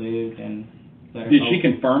where I lived and that. Did she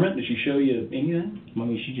confirm it? Did she show you anything? I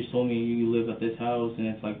mean, she just told me you live at this house and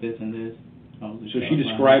it's like this and this. So she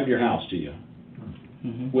described your house to you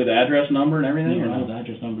Mm-hmm. with address number and everything, or No, no? the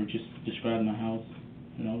address number just described my house,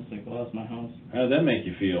 and I was like, "Oh, that's my house." How did that make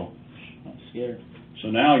you feel? I was scared. So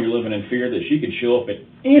now you're living in fear that she could show up at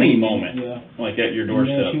any moment, Yeah. like at your And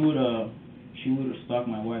doorstep. then she would stalk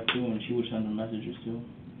my wife too, and she would send her messages too.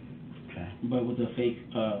 Okay. But with the fake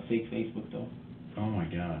Facebook though. Oh my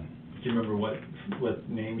God. Do you remember what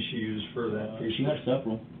name she used for that? She had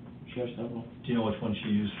several. Do you know which one she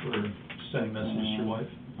used for sending messages to your wife?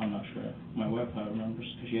 I'm not sure. My wife probably remembers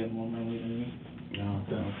because she had more memory than me. No.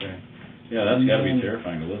 Okay. Yeah, that's got to be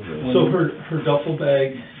terrifying to live with. So her duffel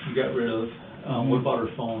bag you got rid of. Mhm. What about her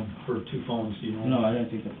phone? Her two phones, do you know? No, I didn't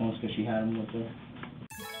take the phones because she had them with her.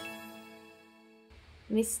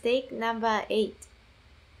 Mistake number 8.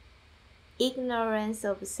 Ignorance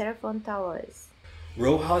of cell phone towers.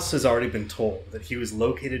 Rojas has already been told that he was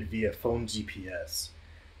located via phone GPS.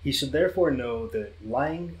 He should therefore know that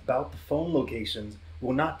lying about the phone locations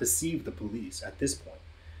will not deceive the police at this point.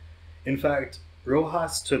 In fact,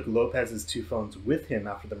 Rojas took Lopez's two phones with him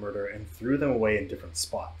after the murder and threw them away in different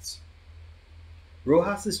spots.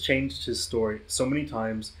 Rojas has changed his story so many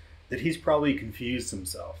times that he's probably confused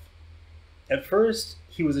himself. At first,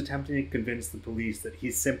 he was attempting to convince the police that he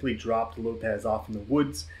simply dropped Lopez off in the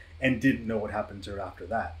woods and didn't know what happened to her after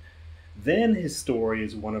that. Then his story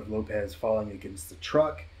is one of Lopez falling against the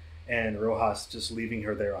truck and Rojas just leaving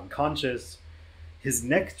her there unconscious. His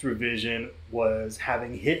next revision was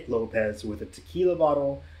having hit Lopez with a tequila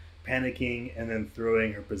bottle, panicking, and then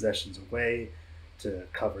throwing her possessions away to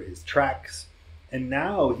cover his tracks. And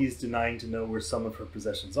now he's denying to know where some of her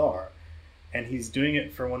possessions are. And he's doing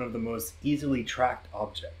it for one of the most easily tracked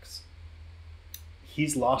objects.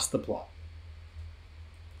 He's lost the plot.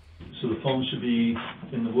 So the phone should be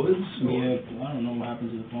in the woods? Or? Yeah, I don't know what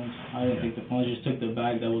happened to the phones. I didn't take the phones. I just took the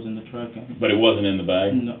bag that was in the truck. And But it wasn't in the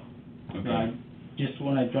bag? no. Okay. Just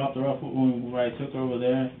when I dropped her off, where I took her over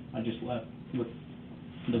there, I just left with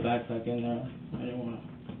the backpack in there. I didn't want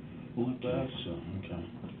to. Boot bag. So, okay.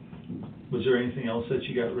 Was there anything else that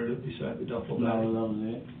you got rid of beside the duffel bag? No, that was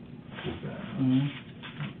it. Just that, huh? Mm-hmm.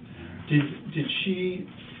 Did she,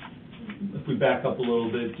 if we back up a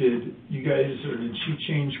little bit, did you guys, or did she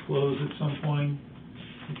change clothes at some point?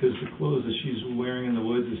 Because the clothes that she's wearing in the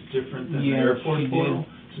woods is different than the Yeah, airport she portal.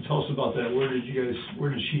 did. So tell us about that. Where did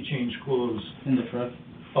she change clothes? In the truck.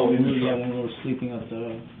 Oh, in the Yeah, truck. when we were sleeping at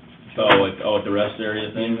the... At the rest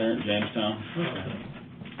area thing there at Jamestown?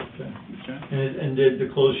 Okay. Okay. And did the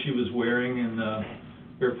clothes she was wearing in the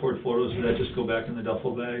airport photos, did that just go back in the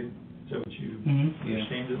duffel bag? Is that what you Yeah.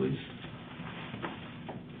 understand at least?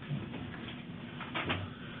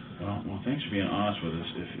 Well, thanks for being honest with us.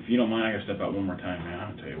 If you don't mind, I gotta step out one more time, man.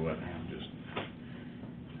 I'll tell you what, man,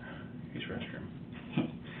 use restroom.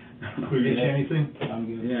 Could we get you anything? I'm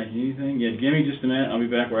good. Yeah, anything? Yeah, give me just a minute. I'll be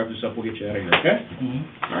back. We'll wrap this up. We'll get you out of here, okay?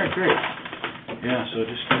 Mm-hmm. All right, great. Yeah, so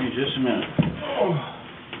just give me just a minute. Oh.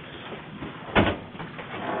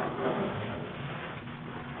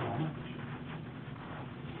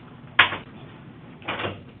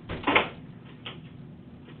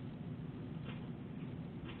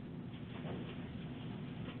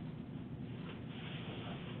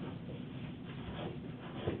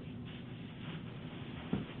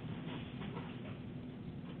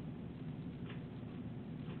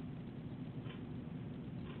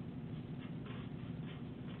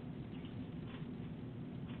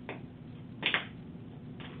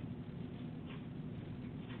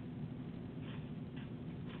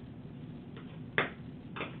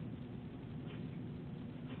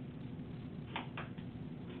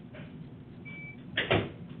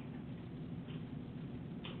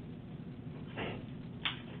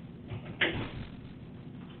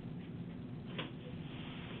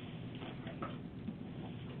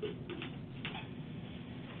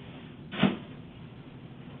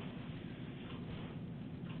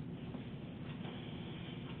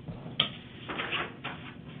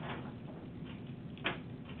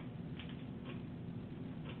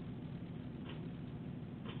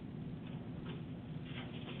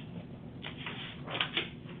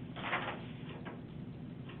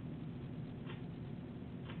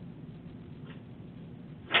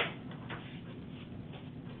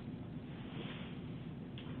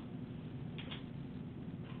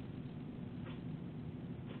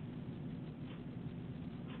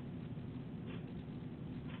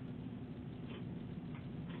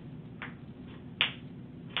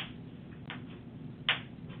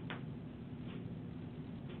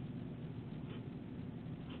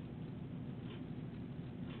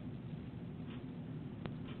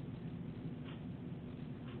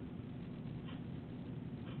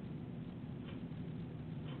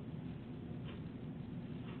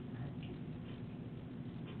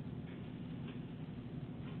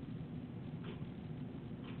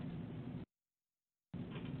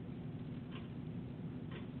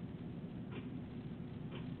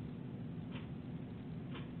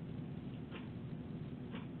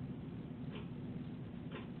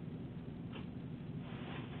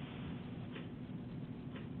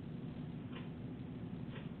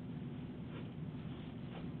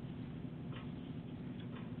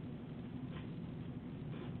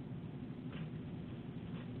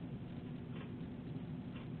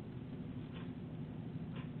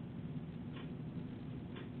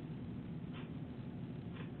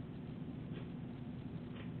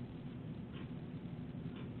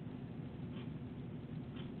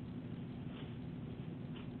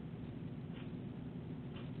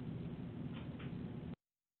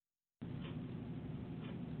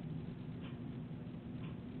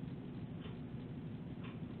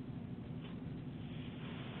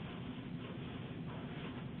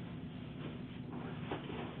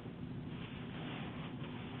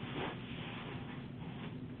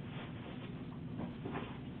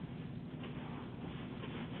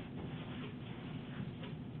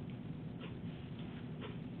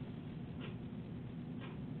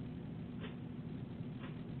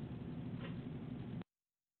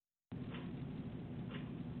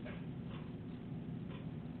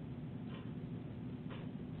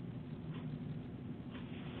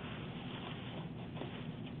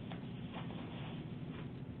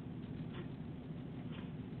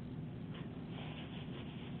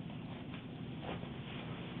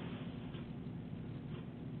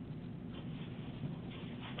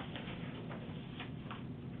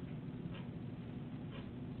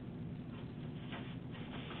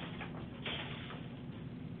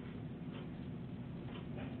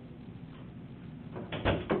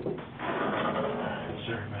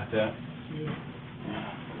 that.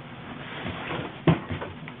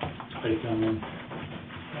 How you feeling, man?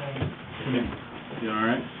 You all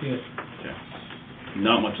right? Yes.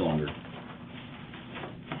 Not much longer.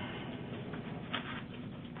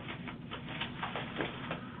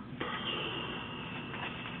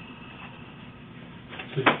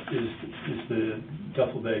 So is the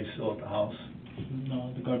duffel bag still at the house?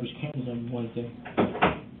 No, the garbage can was on Wednesday.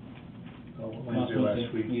 Oh, Wednesday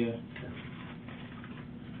last week? Yeah.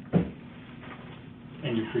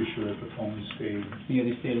 And you're pretty sure that the phone stayed? Yeah,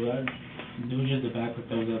 they stayed around. It was just the backpack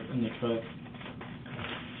that was up in the truck.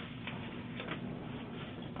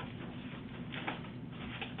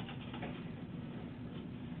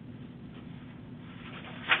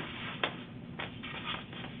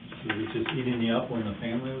 So was it just eating you up when the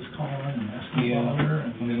family was calling and asking about her?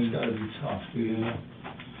 I mean, it's gotta be tough, dude. Yeah.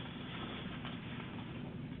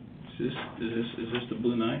 Is this the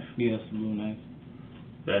blue knife? Yeah, it's the blue knife.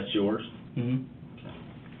 That's yours? Mhm.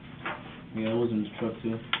 Yeah, it was in the truck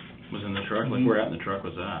too. Was in the truck? Mhm. Like where at in the truck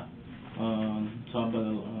was that? Top by the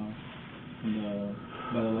lights.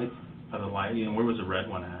 By the light? Yeah. And where was the red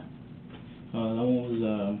one at? That one was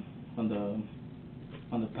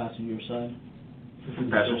on the passenger side.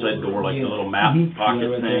 Passenger side door, like Yeah. the little map Mhm. pocket Yeah,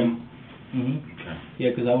 right thing? Okay. Okay. Yeah,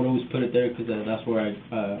 because I would always put it there because that's where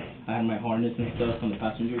I had my harness and stuff on the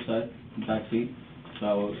passenger side, the back seat. So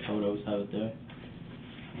I would always have it there.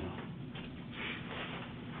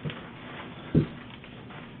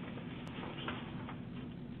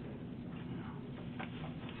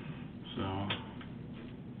 So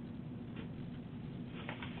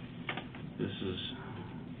this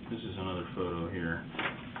is another photo here.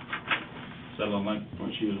 Does that look like what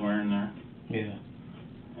she was wearing there? Yeah.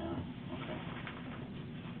 Yeah. Okay.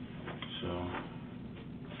 So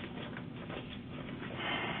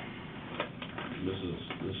this is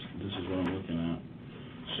what I'm looking at.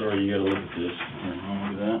 Sorry, you gotta look at this. Here,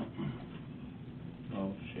 look at that.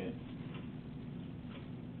 Oh shit.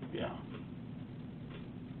 Yeah.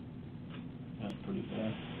 That's pretty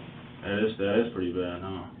bad. That is pretty bad,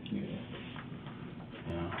 huh? Yeah.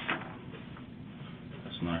 Yeah.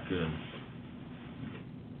 That's not good.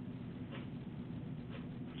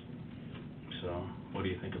 So, what do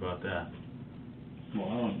you think about that?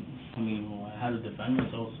 Well, I had to defend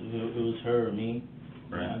myself. So it was her or me.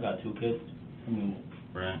 Right. I got two kids.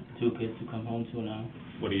 Right. Two kids to come home to now.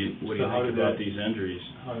 What do you So think how did about that- these injuries?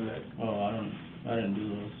 How did that? Oh, I didn't do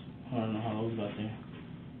those. I don't know how those got there.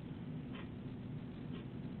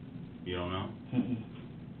 You don't know? Mm-mm.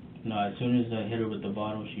 No, as soon as I hit her with the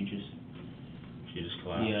bottle, she just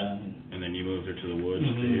collapsed? yeah. And then you moved her to the woods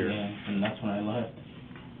to Mhm, here? yeah, and that's when I left.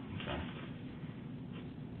 Okay.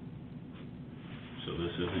 So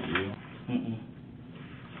this isn't you? Mm-mm.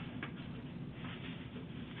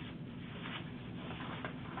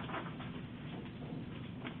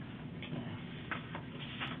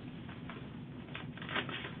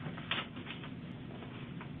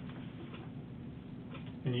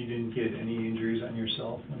 And you didn't get any injuries on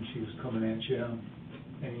yourself when she was coming at you?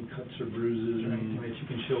 Any cuts or bruises or anything that you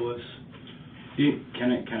can show us?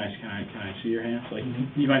 Can I see your hands? Like,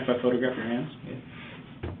 Mhm. you mind if I photograph your hands?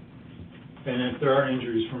 Yeah. And if there are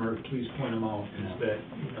injuries from her, please point them out, Yeah. because that,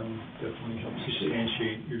 definitely helps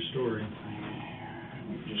substantiate your story.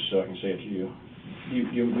 Just so I can say it's you.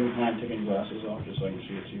 You mind taking your glasses off just so I can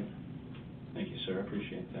see it's you? Thank you, sir. I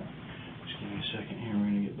appreciate that. Just give me a second here. We're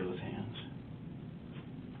going to get both hands.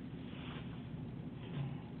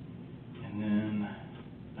 And then,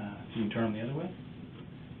 can you turn them the other way?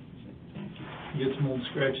 Thank you. You get some old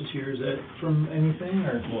scratches here, is that from anything,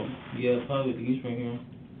 or Well, yeah, probably these right here.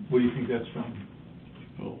 what do you think that's from?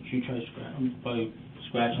 Well, she tried to scratch. I'm probably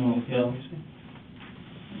scratching Oh, his yeah, tail. let me see.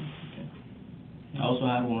 I also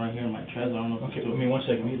had one right here in my chest. I don't know if Okay, it's give me 1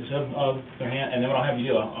 second. Let me just have their hand, and then what I'll have you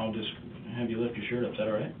do, I'll just have you lift your shirt up. Is that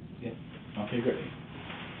all right? Yeah. Okay, great.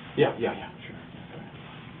 Yeah, sure.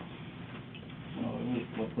 Oh,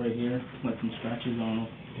 it was right here, like some scratches. I don't know.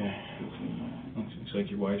 Okay. Looks like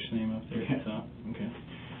your wife's name up there at the top. Okay.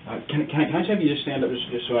 Can I just have you just stand up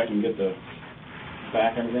just so I can get the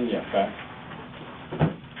back everything? Yeah, back.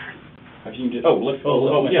 If you can just, lift. lift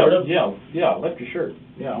my yeah, shirt up? yeah, lift your shirt.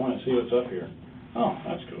 Yeah, I want to see what's up here. Oh,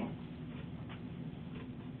 that's cool.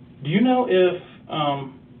 Do you know if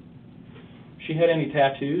she had any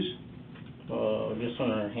tattoos? Just on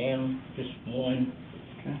her hand, just one.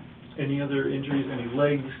 Okay. Any other injuries, any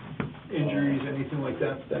leg injuries, anything like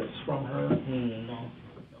that, that's from her? No.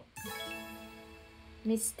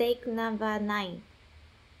 Mistake number 9.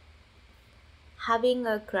 Having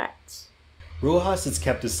a grudge. Rojas has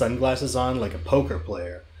kept his sunglasses on like a poker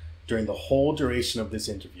player during the whole duration of this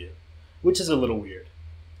interview, which is a little weird.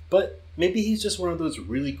 But maybe he's just one of those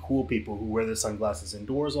really cool people who wear their sunglasses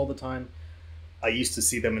indoors all the time. I used to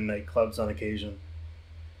see them in nightclubs on occasion.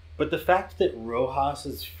 But the fact that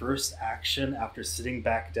Rojas's first action after sitting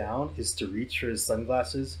back down is to reach for his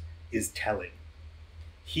sunglasses is telling.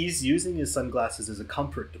 He's using his sunglasses as a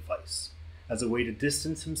comfort device, as a way to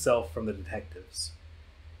distance himself from the detectives.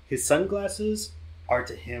 His sunglasses are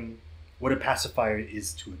to him what a pacifier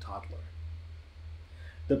is to a toddler.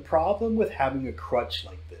 The problem with having a crutch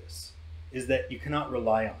like this is that you cannot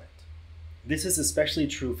rely on it. This is especially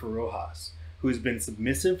true for Rojas, who has been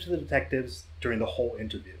submissive to the detectives during the whole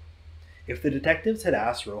interview. If the detectives had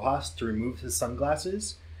asked Rojas to remove his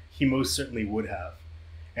sunglasses, he most certainly would have,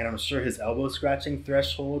 and I'm sure his elbow scratching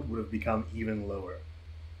threshold would have become even lower.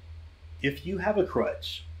 If you have a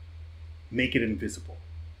crutch, make it invisible.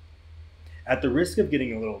 At the risk of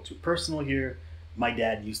getting a little too personal here, my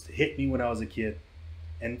dad used to hit me when I was a kid,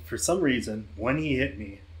 and for some reason, when he hit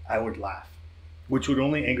me, I would laugh, which would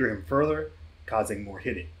only anger him further, causing more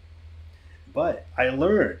hitting. But I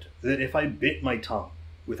learned that if I bit my tongue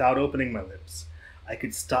without opening my lips, I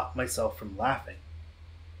could stop myself from laughing.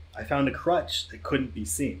 I found a crutch that couldn't be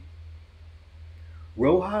seen.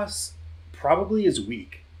 Rojas probably is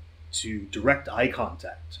weak to direct eye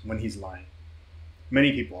contact when he's lying.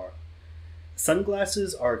 Many people are.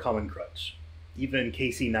 Sunglasses are a common crutch. Even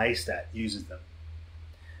Casey Neistat uses them.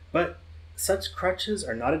 But such crutches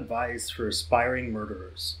are not advised for aspiring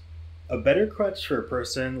murderers. A better crutch for a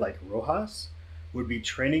person like Rojas would be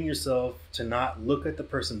training yourself to not look at the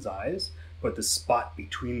person's eyes, but the spot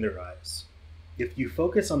between their eyes. If you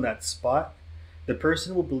focus on that spot, the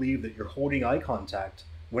person will believe that you're holding eye contact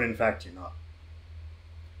when in fact you're not.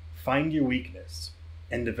 Find your weakness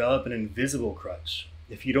and develop an invisible crutch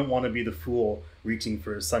if you don't want to be the fool reaching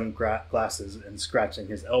for his sunglasses and scratching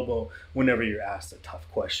his elbow whenever you're asked a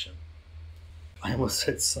tough question. I almost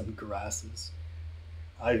said sunglasses.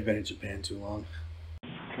 I've been in Japan too long.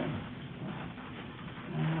 Okay.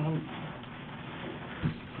 I'm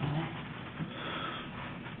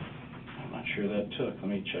not sure that took. Let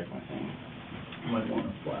me check my thing. You might want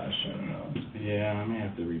to flash, I don't know. Yeah, I may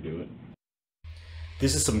have to redo it.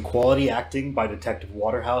 This is some quality acting by Detective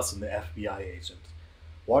Waterhouse and the FBI agent.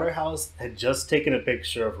 Waterhouse had just taken a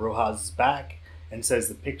picture of Rojas' back and says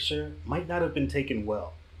the picture might not have been taken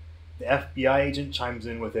well. The FBI agent chimes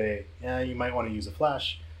in with you might want to use a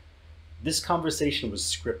flash. This conversation was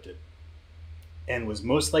scripted and was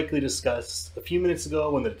most likely discussed a few minutes ago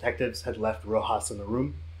when the detectives had left Rojas in the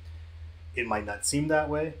room. It might not seem that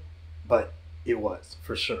way, but it was,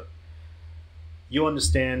 for sure. You'll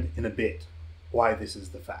understand in a bit why this is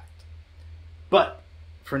the fact. But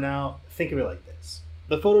for now, think of it like this.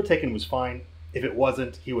 The photo taken was fine. If it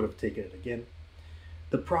wasn't, he would have taken it again.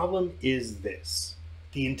 The problem is this.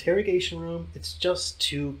 The interrogation room, it's just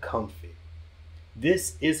too comfy.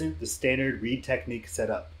 This isn't the standard Reed technique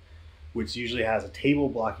setup, which usually has a table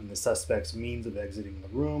blocking the suspect's means of exiting the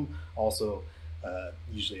room, also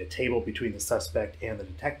usually a table between the suspect and the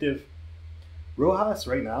detective. Rojas,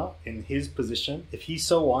 right now, in his position, if he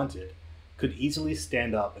so wanted, could easily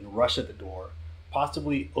stand up and rush at the door,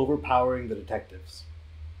 possibly overpowering the detectives.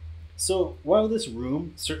 So while this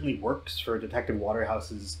room certainly works for Detective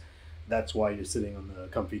Waterhouse's "that's why you're sitting on the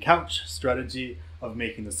comfy couch" strategy of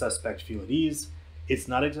making the suspect feel at ease, it's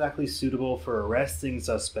not exactly suitable for arresting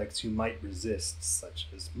suspects who might resist, such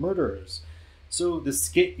as murderers. So the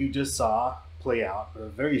skit you just saw play out, or a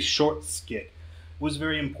very short skit, was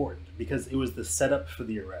very important because it was the setup for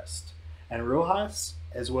the arrest. And Rojas,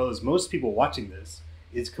 as well as most people watching this,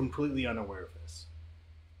 is completely unaware of this.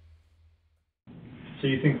 So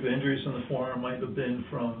you think the injuries on the forearm might have been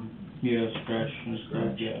from Scratch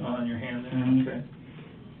yeah. on your hand there? Mhm. Okay.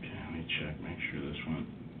 Okay, let me check, make sure this went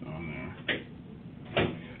on there.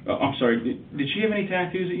 Oh, I'm sorry, did she have any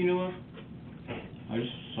tattoos that you knew of? I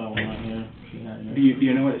just saw one on here. She had it. Do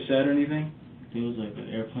you know what it said or anything? It was like an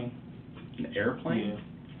airplane. An airplane? Yeah.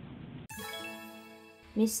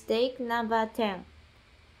 Mistake number 10.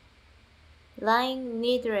 Lying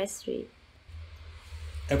needlessly.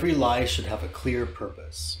 Every lie should have a clear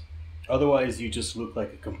purpose. Otherwise, you just look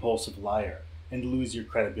like a compulsive liar and lose your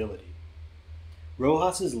credibility.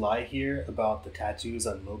 Rojas's lie here about the tattoos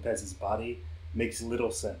on Lopez's body makes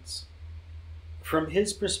little sense. From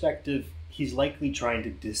his perspective, he's likely trying to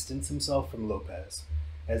distance himself from Lopez,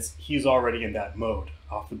 as he's already in that mode,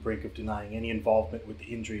 off the brink of denying any involvement with the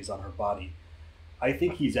injuries on her body. I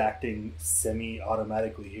think he's acting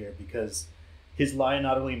semi-automatically here because his lie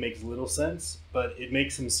not only makes little sense, but it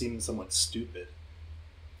makes him seem somewhat stupid.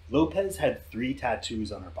 Lopez had 3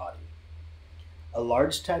 tattoos on her body. A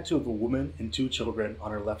large tattoo of a woman and 2 children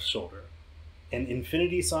on her left shoulder, an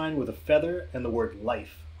infinity sign with a feather and the word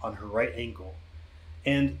life on her right ankle,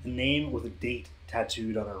 and a name with a date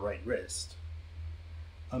tattooed on her right wrist.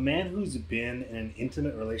 A man who's been in an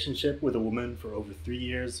intimate relationship with a woman for over 3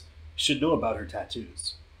 years should know about her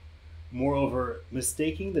tattoos. Moreover,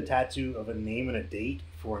 mistaking the tattoo of a name and a date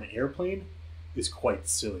for an airplane is quite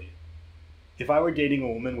silly. If I were dating a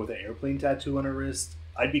woman with an airplane tattoo on her wrist,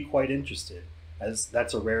 I'd be quite interested, as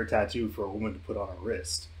that's a rare tattoo for a woman to put on her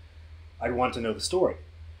wrist. I'd want to know the story.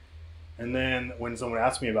 And then when someone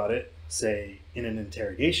asked me about it, say in an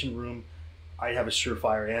interrogation room, I'd have a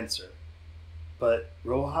surefire answer. But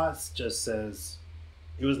Rojas just says,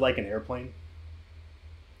 it was like an airplane,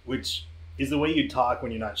 which is the way you talk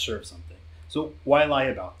when you're not sure of something. So why lie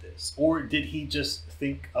about this? Or did he just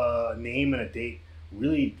think a name and a date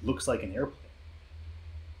really looks like an airplane?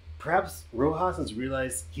 Perhaps Rojas has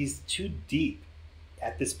realized he's too deep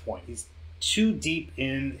at this point. He's too deep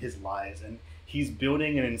in his lies, and he's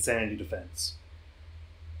building an insanity defense.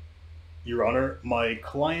 Your Honor, my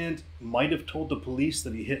client might have told the police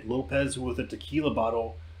that he hit Lopez with a tequila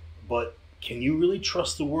bottle, but can you really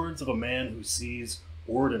trust the words of a man who sees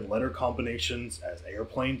word and letter combinations as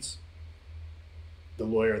airplanes? The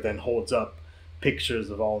lawyer then holds up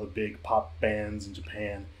pictures of all the big pop bands in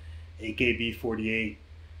Japan, AKB48,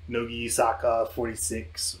 Nogi Saka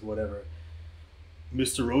 46, whatever.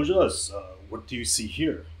 Mr. Rojas, what do you see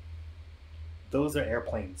here? Those are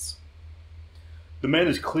airplanes. The man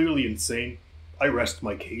is clearly insane. I rest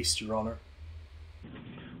my case, Your Honor.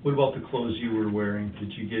 What about the clothes you were wearing?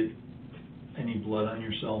 Did you get any blood on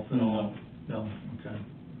yourself at all? No? Okay.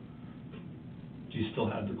 Do you still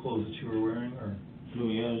have the clothes that you were wearing, or? Oh,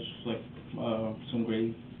 yeah, it's like some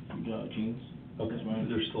gray jeans. Okay,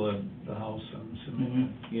 they're still at the house, I'm assuming?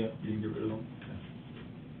 Mm-hmm. Yeah. You didn't get rid of them? Okay.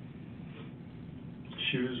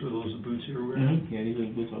 Shoes, were those the boots you were wearing? Mm-hmm. Yeah, these are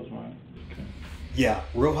the boots I was wearing. Okay. Yeah,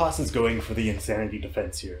 Rojas is going for the insanity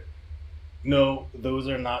defense here. No, those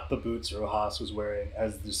are not the boots Rojas was wearing,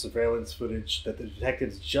 as the surveillance footage that the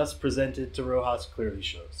detectives just presented to Rojas clearly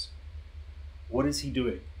shows. What is he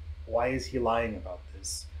doing? Why is he lying about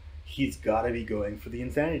this? He's got to be going for the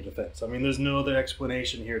insanity defense. I mean, there's no other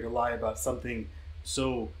explanation here to lie about something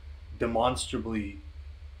so demonstrably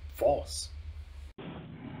false. All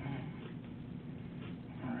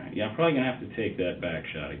right. Yeah, I'm probably going to have to take that back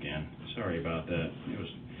shot again. Sorry about that. It was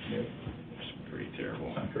pretty terrible.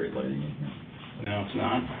 It's not great lighting in here. No, it's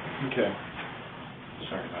not? Okay.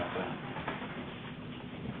 Sorry about that.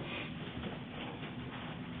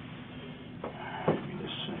 Give me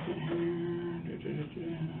just a second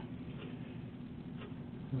here.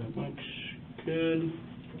 That looks good.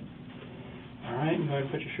 All right, go ahead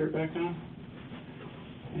and put your shirt back on.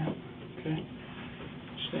 Yeah, okay.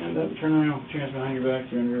 Stand up, turn around, put your hands behind your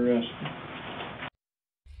back, you're under arrest.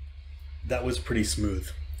 That was pretty smooth.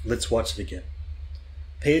 Let's watch it again.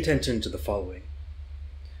 Pay attention to the following.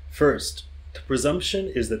 First, the presumption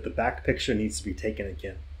is that the back picture needs to be taken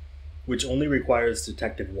again, which only requires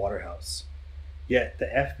Detective Waterhouse. Yet, the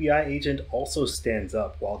FBI agent also stands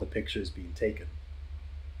up while the picture is being taken.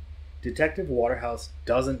 Detective Waterhouse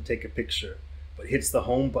doesn't take a picture, but hits the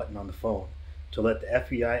home button on the phone to let the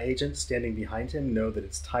FBI agent standing behind him know that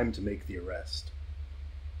it's time to make the arrest.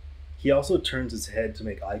 He also turns his head to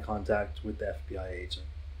make eye contact with the FBI agent.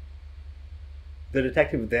 The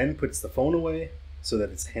detective then puts the phone away so that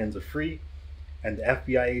its hands are free, and the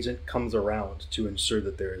FBI agent comes around to ensure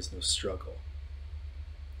that there is no struggle.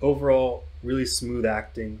 Overall, really smooth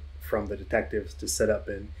acting from the detectives to set up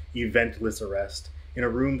an eventless arrest in a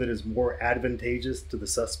room that is more advantageous to the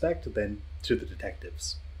suspect than to the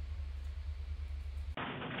detectives.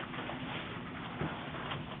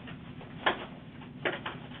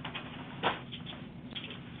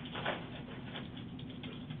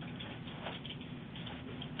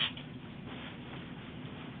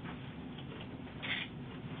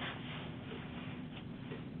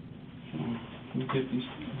 You get these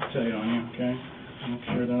tight on you, okay? Make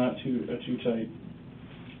sure they're not too tight.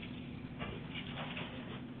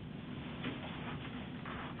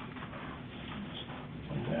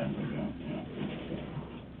 Like that, there we go, yeah.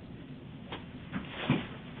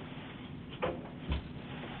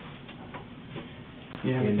 You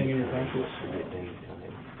have anything in your pockets?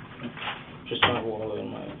 Just my wallet and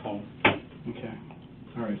my phone. Okay.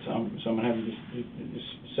 All right, so I'm gonna have you just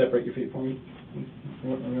separate your feet for me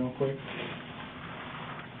real quick.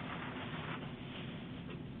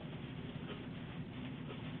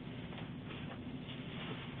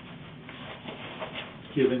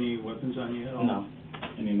 Do you have any weapons on you at all? No.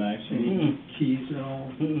 Any knives, any keys at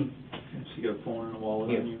all? Okay, so you got a phone and a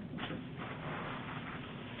wallet on you? Okay.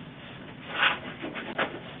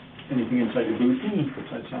 Anything inside your boot?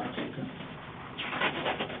 Tight socks, okay.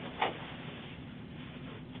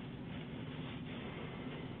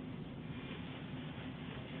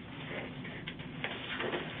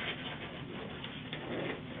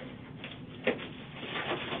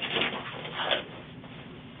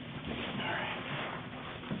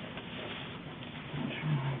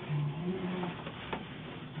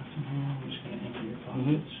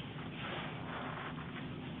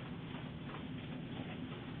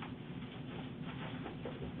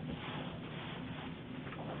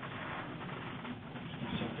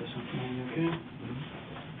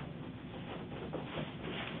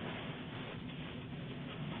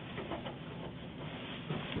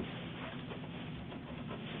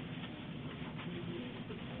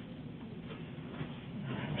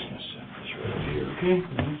 okay?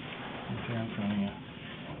 Okay, I'm front of you.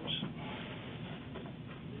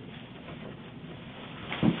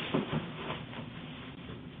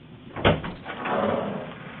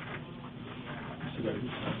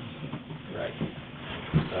 Right.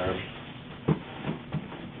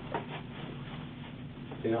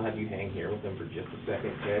 Then I'll have you hang here with them for just a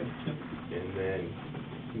second, Ted, and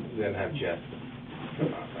then have Jeff.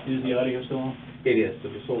 Is the audio still on? It is, so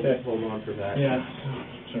just hold Okay. on for that. Yeah.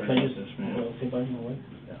 Sorry about this, man. Yeah.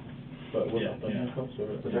 But what Yeah, about yeah. the house or?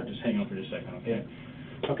 Yeah, just hang on for just a second, okay?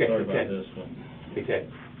 Okay, Sorry about Ted. this, but Hey, Ted.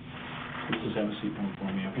 just have a seat for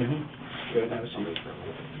me, okay? Good. Have a seat.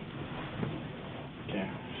 Okay,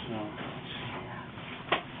 so,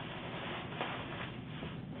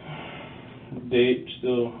 date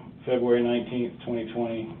still February 19th,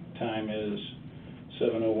 2020, time is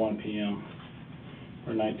 7:01 p.m.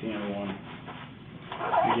 or 19:01.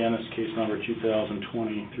 Again, this is case number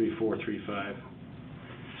 2020-3435.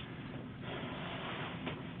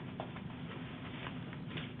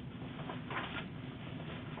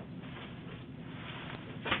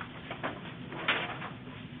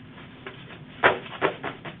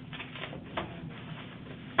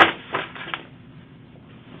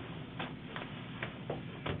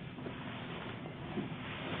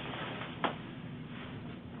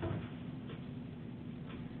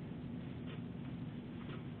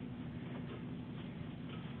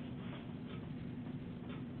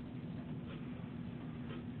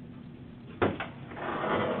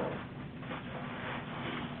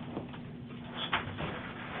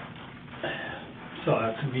 So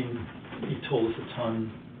that's, I mean, he told us a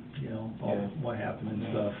ton, you know, all Yeah. what happened and Yeah.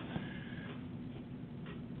 stuff.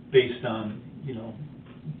 Based on, you know,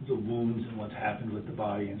 the wounds and what's happened with the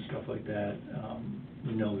body and stuff like that,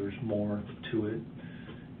 we know there's more to it.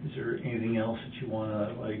 Is there anything else that you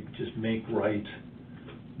wanna, like, just make right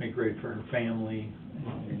for her family,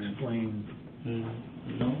 and explain?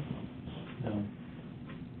 No. No.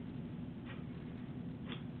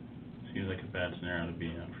 Seems like a bad scenario to be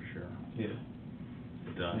in, for sure. Yeah.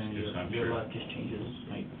 It does, And just, I'm your sure. life just changes,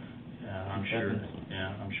 like, Yeah, I'm sure,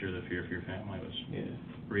 I'm sure the fear for your family was yeah.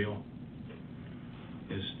 real.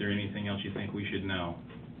 Is there anything else you think we should know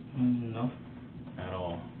No. at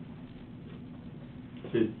all?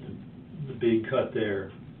 The big cut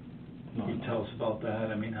there, No. can you tell us about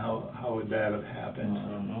that? I mean, how would that have happened? I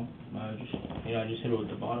don't know. I just hit it with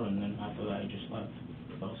the bottle, and then after that, I just left.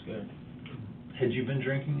 I was scared. Had you been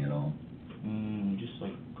drinking at all? Just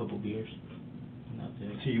like a couple beers, and that's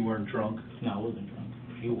it. So you weren't drunk? No, I wasn't drunk.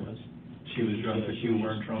 She was. She was drunk, but she you was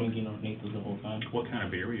weren't just drunk? drinking underneath us the whole time. What kind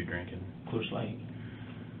of beer were you drinking? Coors Light.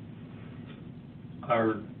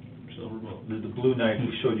 Silver Bullet. The blue knife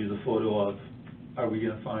we showed you the photo of, are we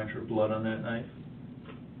gonna find her blood on that knife?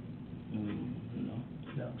 No.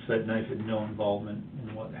 No. So that knife had no involvement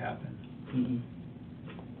in what happened?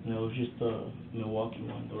 No, it was just the Milwaukee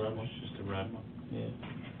one, the red one. It's just a red one. Yeah.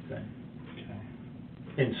 Okay. Okay.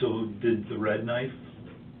 And so did the red knife,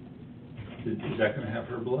 is that gonna have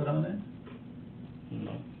her blood on it?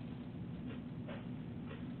 No.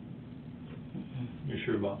 You're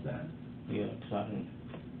sure about that? Yeah, 'cause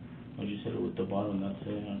I just hit it with the bottle, and that's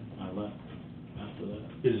it, and I left after that.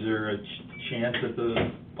 Is there a chance that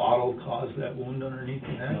the bottle caused that wound underneath the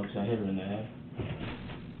neck? No, 'cause I hit her in the head.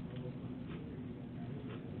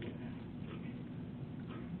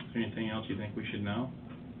 Is there anything else you think we should know?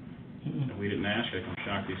 If we didn't ask, I'm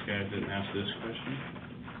shocked these guys didn't ask this question.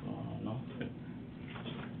 No.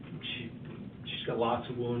 She's got lots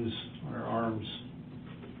of wounds on her arms.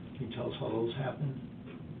 Can you tell us how those happened?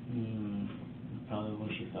 Probably when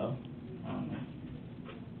she fell. I don't know.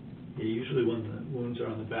 Yeah, usually when the wounds are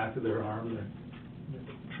on the back of their arm, they're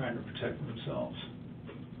trying to protect themselves.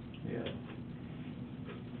 Yeah.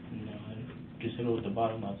 No, I just hit it with the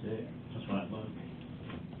bottle, that's it. That's when I left.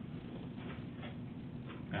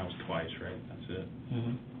 That was twice, right? That's it.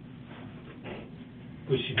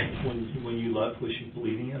 Was she, when you left, was she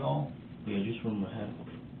bleeding at all? Yeah, just from her head.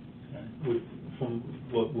 From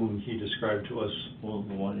what wound he described to us? Well,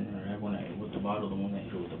 the one in her head when I hit with the bottle, the one that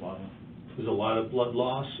hit her with the bottle. Was a lot of blood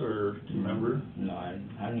loss, or do you remember? No, I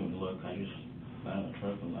didn't even look. I just got on the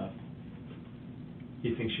truck and left.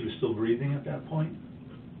 You think she was still breathing at that point?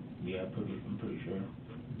 Yeah, I'm pretty sure.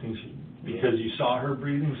 You think she, because you saw her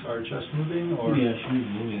breathing, saw her chest moving, or? Yeah, she was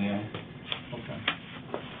moving, yeah. Okay.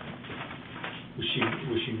 Was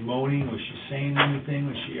she moaning? Was she saying anything?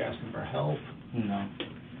 Was she asking for help? No,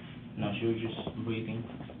 she was just breathing,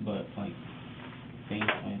 but like faint.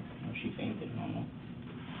 She fainted. I don't know,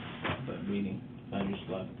 but breathing. I just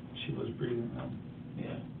left. She was breathing though.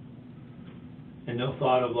 Yeah. And no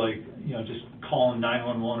thought of like, you know, just calling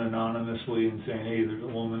 911 anonymously and saying, hey, there's a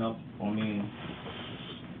woman up. I mean,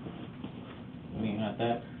 at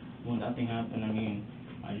that, when that thing happened, I mean,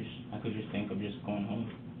 I could just think of just going home.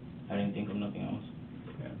 I didn't think of nothing else.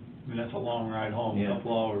 Yeah. I mean, that's a long ride home, a Yeah.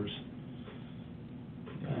 couple hours.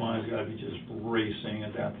 Yeah. Your mind's got to be just racing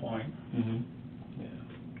at that point. Mhm.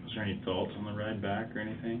 Yeah. Was there any thoughts on the ride back or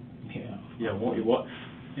anything? Yeah. Yeah, what,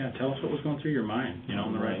 yeah, tell us what was going through your mind, you know,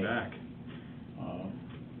 on the ride back.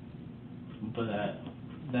 But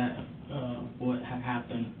what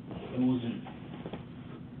happened, it wasn't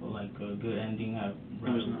like a good ending. I'd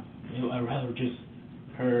rather just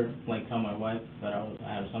her like tell my wife that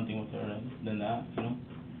I have something with her than that, you know.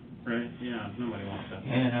 Right, yeah, nobody wants that.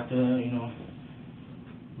 And after, you know,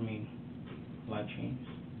 I mean, life changed.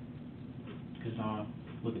 Because now,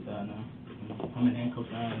 look at that now. I'm in handcuffs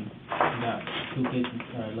now and I got 2 kids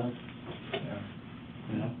that I left. Yeah.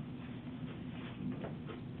 You know?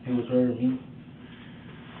 It was her and me.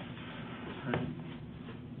 Right.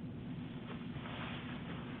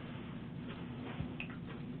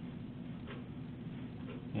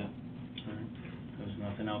 Yeah. All right. There's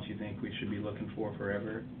nothing else you think we should be looking for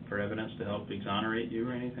evidence to help exonerate you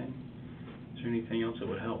or anything? Is there anything else that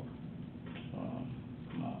would help?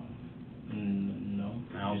 No.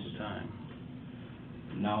 Now's the time.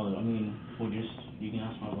 Now, I mean, you can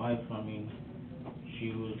ask my wife, I mean,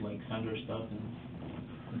 she would like send her stuff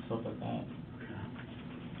and stuff like that.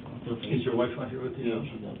 Okay. Is your wife out here with you? Yeah,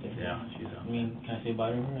 she's out there. Yeah, she's out. I mean, can I say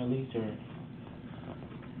bye to her at least, or?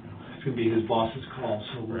 It's going to be his boss's call,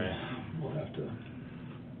 so Right. we'll have to,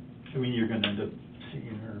 I mean, you're going to end up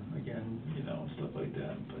seeing her again, you know, stuff like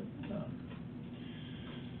that, but,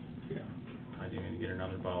 yeah. I do need to get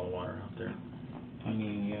another bottle of water out there. I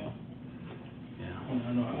mean, yeah. Yeah. I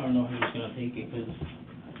don't know how she's gonna take it, because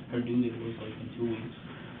her due date was like in 2 weeks.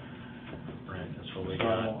 Right, that's what we So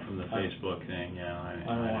got from the Facebook thing, yeah, I I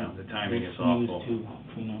don't know. want The timing this is awful. news too,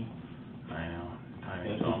 you know. I know,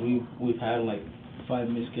 timing is Because awful. we've had like 5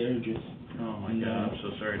 miscarriages. Oh my God, I'm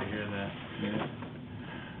so sorry to hear that. Yeah.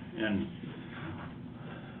 And,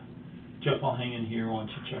 Jeff, I'll hang in here, why don't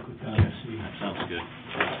you check with them okay, and see. that sounds good.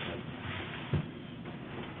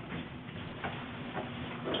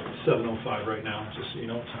 7:05 right now, just so you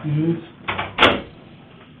know what time Mhm. it is.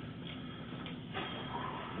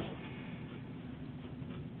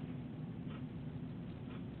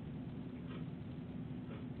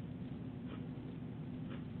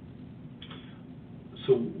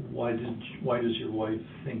 So why does your wife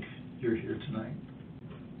think you're here tonight?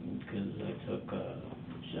 Because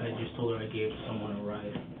I just told her I gave someone a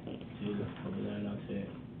ride to over there, and that's it.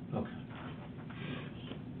 Okay.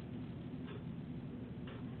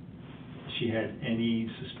 She had any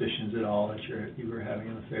suspicions at all that you were having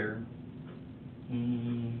an affair?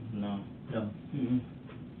 No. No. Mm-hmm.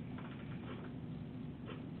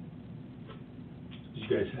 Did you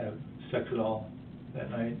guys have sex at all that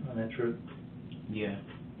night on that trip? Yeah.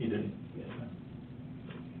 You did? Yeah.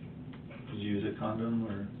 Did you use a condom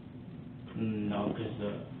or? No, because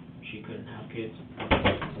she couldn't have kids.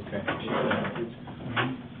 Okay. She couldn't have kids.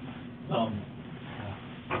 Mm-hmm.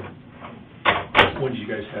 When did you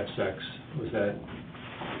guys have sex? Was that?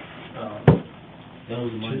 That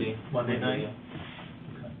was Monday. Monday night? Yeah.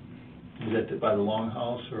 Okay. Was that by the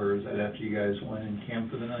Longhouse, or is that after you guys went and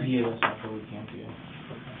camped for the night? Yeah, that's after we camped, yeah.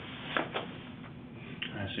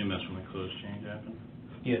 I assume that's when the clothes change happened?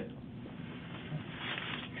 Yeah.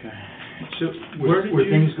 Okay. So, Where did were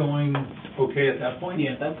you- things going okay at that point?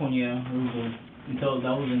 Yeah, at that point, yeah. It was,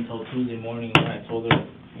 until Tuesday morning when I told her,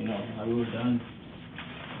 you know, that we were done.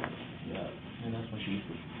 Yeah, and that's when she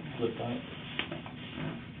flipped out.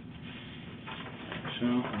 So,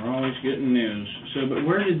 we're always getting news. So, but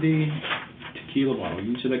where did the tequila bottle,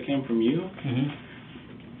 you said that came from you?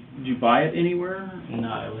 Mm-hmm. Did you buy it anywhere? No,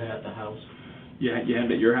 I was at the house. You had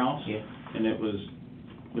it at your house? Yeah. And it was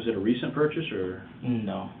it a recent purchase or?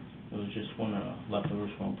 No, it was just one leftovers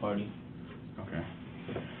from a party. Okay.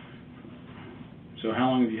 So how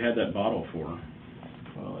long have you had that bottle for?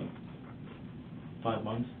 For like 5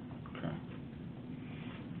 months. Okay.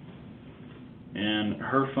 And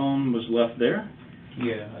her phone was left there?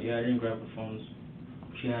 Yeah, I didn't grab her phones.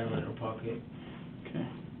 She had them in her pocket. Okay.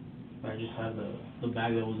 I just had the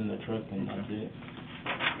bag that was in the truck, and that's it.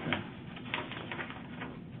 Okay.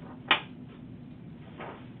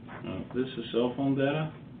 This is cell phone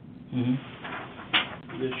data.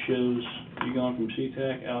 Mm-hmm. This shows you going from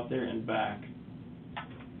SeaTac out there and back.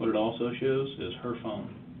 What it also shows is her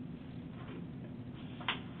phone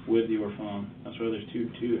with your phone. That's why there's two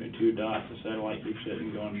dots, a satellite you're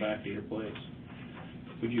sitting going back to your place.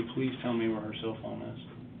 Would you please tell me where her cell phone is?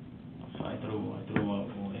 So I threw it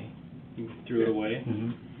away. You threw it away?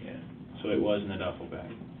 Mhm. Yeah. So it was in the duffel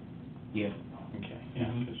bag? Yeah. Okay, yeah,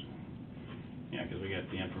 Mhm. because we got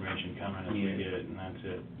the information coming as we Yeah. get it, and that's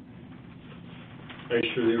it. Are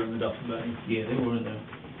you sure they were in the duffel bag? Yeah, they were in there.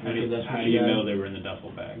 How do you know they were in the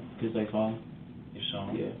duffel bag? Because I saw them. You saw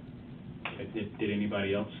them? Yeah. Okay, did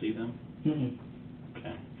anybody else see them? Mm-mm.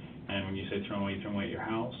 Okay. And when you say throw them away, you throw them away at your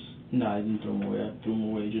house? No, I didn't throw them away. I threw them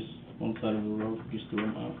away just on the side of the road. Just threw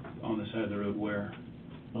them out. On the side of the road where?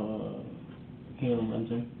 Here in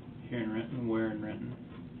Renton. Here in Renton? Where in Renton?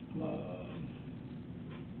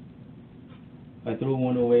 I threw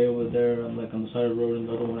one away over there, like on the side of the road, and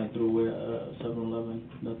the other one I threw away at 7-Eleven.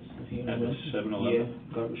 That's here in At the Renton. 7-Eleven?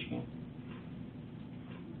 Yeah, garbage can.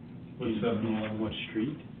 What's 7-Eleven? What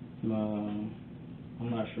street? I'm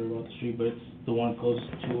not sure about the street, but it's the one close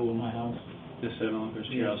to my house. The 7-Eleven close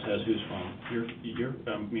to your house has whose phone?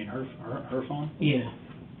 Her phone? Yeah.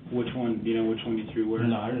 Which one, do you know which one you threw where?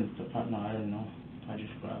 No, I didn't know. I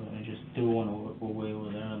just grabbed it. I just threw one away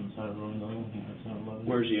over there on the side of the road, and the other one here at 7-Eleven.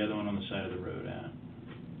 Where's the other one on the side of the road at?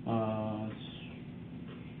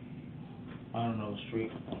 I don't know the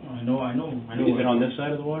street. I know. Is it on this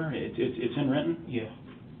side of the water? It's in Renton? Yeah.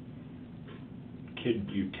 Could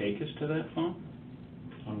you take us to that phone?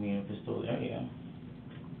 I mean, if it's still there, yeah.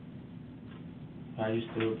 I just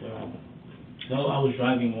threw it there. No, I was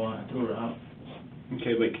driving when I threw it out.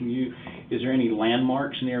 Okay, but is there any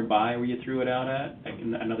landmarks nearby where you threw it out at? Like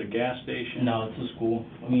another gas station? No, it's a school.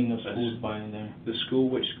 I mean, the school's by there. The school?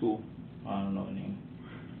 Which school? I don't know the name.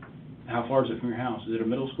 How far is it from your house? Is it a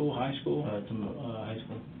middle school, high school? It's a high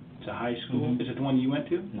school. It's a high school? Mhm. Is it the one you went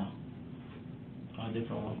to? No. A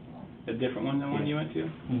different one. A different one than the one you went to?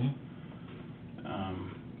 Mm-hmm.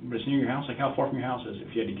 But it's near your house? Like how far from your house is it,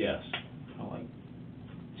 if you had to guess? Like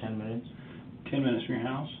 10 minutes. 10 minutes from your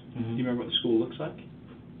house? Mm-hmm. Do you remember what the school looks like?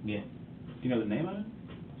 Yeah. Do you know the name of it?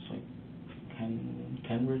 It's like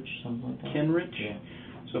Kenridge, something like that. Kenridge? Yeah.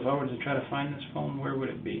 So if I were to try to find this phone, where would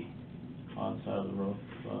it be? On the side of the road.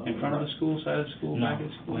 In front of the school, side of the school, No, back of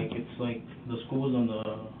the school? like it's like the school is on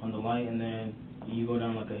the light, and then you go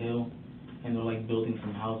down like a hill, and they're like building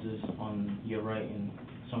some houses on your right and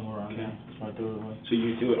somewhere around Okay. there. So I threw it away. So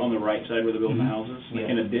you threw it on the right side where they're building the Mhm. houses? Like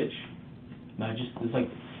Yeah. in a ditch? No, it's like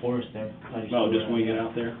forest there. I Oh, threw just it when you away. get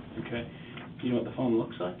out there? Okay. Do you know what the phone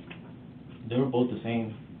looks like? They were both the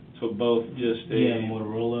same. So both just a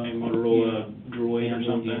Motorola. a Motorola Yeah. Droid or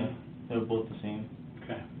something? Yeah, they were both the same.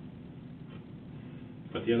 Okay.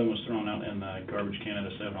 But the other one was thrown out in the garbage can at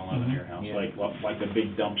a 7-Eleven near your house, Yeah. like a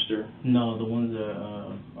big dumpster No, the ones that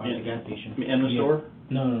are at the gas station. in the Yeah. store?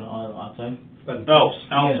 No, outside. Oh,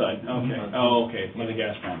 outside. Yeah. Okay. Mhm. Oh, okay. By the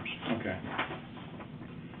Yeah. gas pumps. Okay.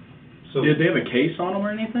 So Did they have a case on them or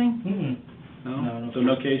anything? Mm-hmm. No. No So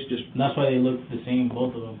no case, just. That's why they look the same,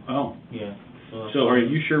 both of them. Oh. Yeah. So are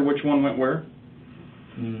you sure which one went where?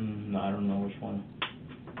 No, I don't know which one.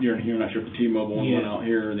 You're not sure if the T-Mobile one went Yeah. out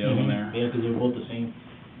here or the other one there. Yeah, because they're both the same.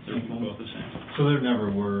 They're both the same. So there never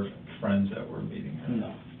were friends that were meeting her?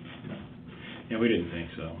 No. Yeah, we didn't think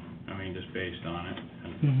so. I mean, just based on it.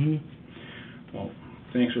 And, Mm-hmm. well,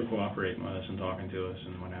 thanks for cooperating with us and talking to us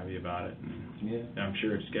and what have you about it. And Yeah. I'm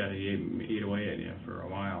sure it's got to eat away at you for a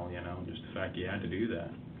while, just the fact you had to do that.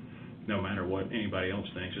 No matter what anybody else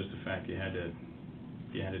thinks, just the fact you had to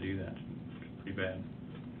do that. It's pretty bad.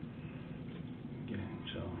 Yeah,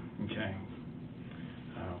 so, okay.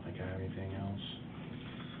 I don't think I have anything else.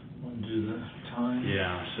 Want to do the time?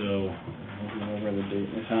 Yeah, so, we'll go over the date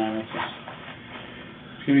and the time.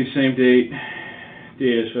 It's going to be the same date.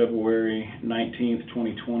 Date is February 19th,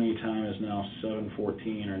 2020. Time is now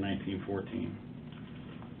 7:14 or 19:14.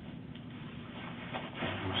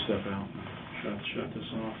 I'll step out and shut this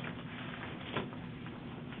off.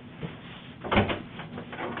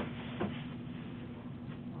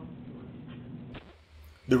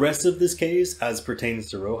 The rest of this case, as pertains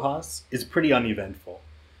to Rojas, is pretty uneventful.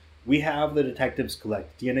 We have the detectives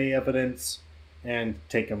collect DNA evidence and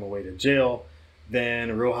take him away to jail.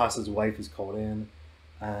 Then Rojas's wife is called in,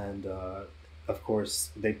 and of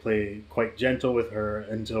course they play quite gentle with her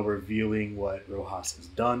until revealing what Rojas has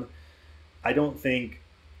done. I don't think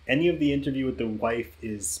any of the interview with the wife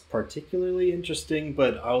is particularly interesting,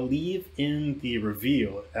 but I'll leave in the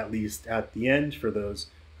reveal, at least at the end, for those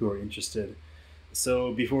who are interested.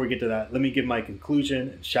 So before we get to that, let me give my conclusion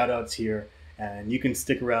and shoutouts here, and you can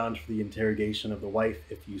stick around for the interrogation of the wife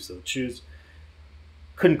if you so choose.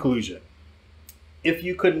 Conclusion. If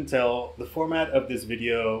you couldn't tell, the format of this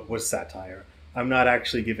video was satire. I'm not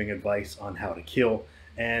actually giving advice on how to kill,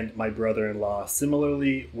 and my brother-in-law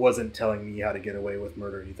similarly wasn't telling me how to get away with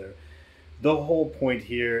murder either. The whole point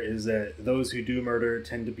here is that those who do murder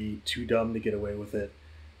tend to be too dumb to get away with it.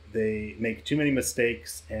 They make too many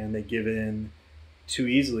mistakes and they give in too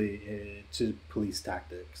easily to police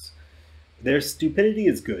tactics. Their stupidity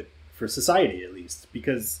is good, for society at least,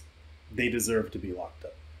 because they deserve to be locked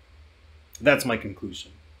up. That's my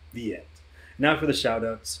conclusion. The end. Now for the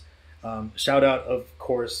shoutouts. Shout out, of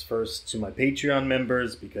course, first to my Patreon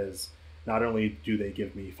members, because not only do they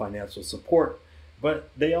give me financial support, but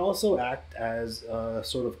they also act as a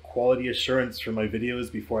sort of quality assurance for my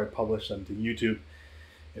videos before I publish them to YouTube.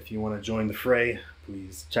 If you want to join the fray,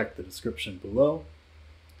 please check the description below.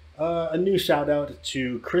 A new shout out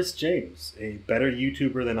to Chris James, a better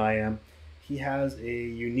YouTuber than I am. He has a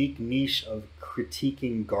unique niche of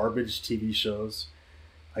critiquing garbage TV shows.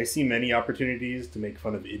 I see many opportunities to make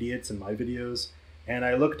fun of idiots in my videos, and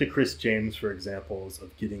I look to Chris James for examples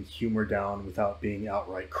of getting humor down without being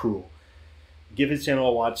outright cruel. Give his channel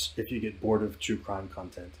a watch if you get bored of true crime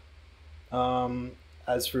content.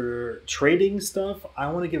 As for trading stuff, I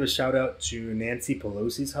want to give a shout out to Nancy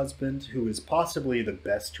Pelosi's husband, who is possibly the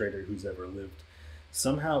best trader who's ever lived.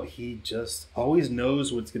 Somehow he just always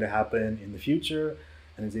knows what's going to happen in the future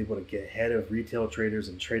and is able to get ahead of retail traders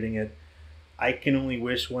and trading it. I can only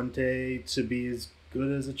wish one day to be as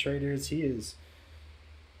good as a trader as he is.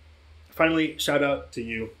 Finally, shout out to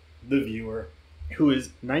you, the viewer, who is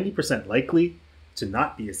 90% likely to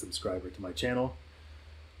not be a subscriber to my channel.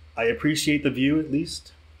 I appreciate the view, at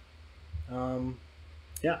least.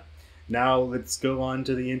 Yeah. Now let's go on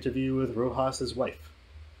to the interview with Rojas' wife.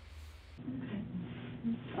 Okay.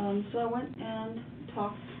 So I went and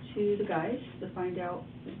talked to the guys to find out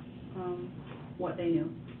what they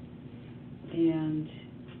knew. And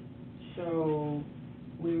so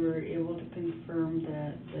we were able to confirm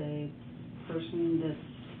that the person that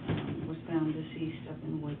was found deceased up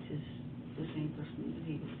in the woods is the same person that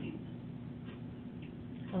he was seen.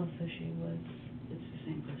 Oh, so she was... It's the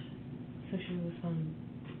same person. So she was found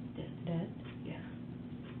dead? Yeah.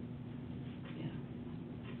 Yeah.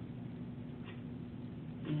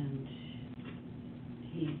 And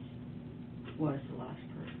he was the last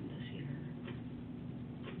person to see her.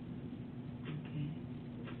 Okay.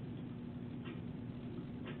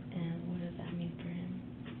 And what does that mean for him?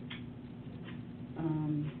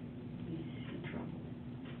 He's in trouble.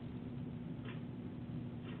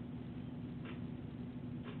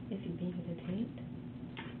 Is he being detained?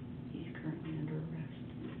 He's currently under arrest.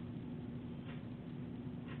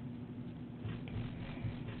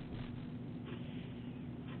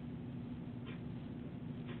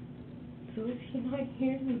 So is he not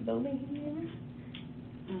here in the building anymore?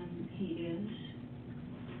 He is.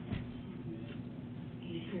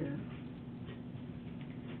 He's here.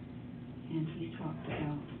 And he's talked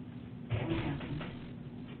about what happened.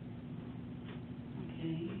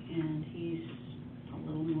 Okay, and he's a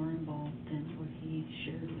little more involved than what he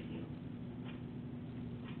shared with you.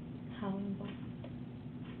 How involved?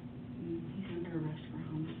 He's under arrest for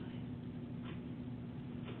homicide.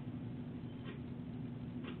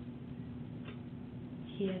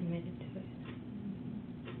 He admitted to it.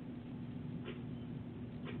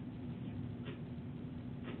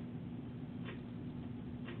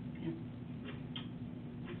 Yep.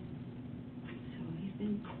 So he's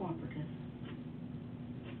been cooperative.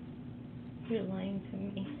 You're lying to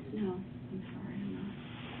me. No, I'm sorry, I'm not.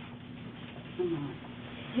 I'm not.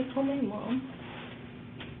 I told my mom.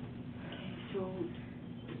 Okay, so,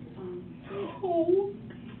 Oh.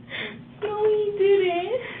 No, he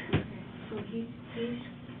didn't. okay, so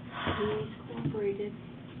he's cooperated.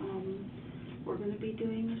 We're gonna be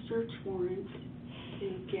doing a search warrant to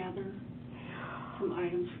gather some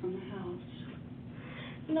items from the house.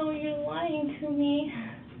 No, you're lying to me.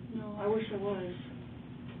 No, I wish I was.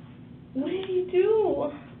 What did he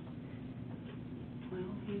do?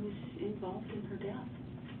 Well, he was involved in her death.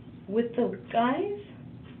 With the guys?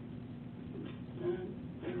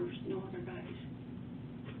 There was no other guys.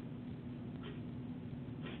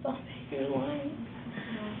 Stop it, you're lying.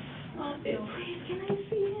 Stop it, please, can I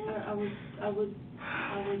see him?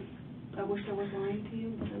 I wish I was lying to you,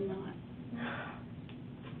 but I'm not.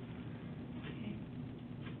 Okay.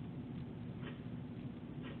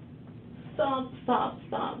 Stop.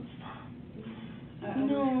 I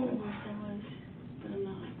No. wish I was, but I'm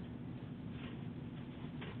not.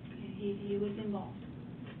 Okay, he was involved.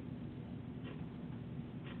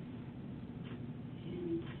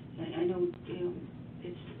 And I know,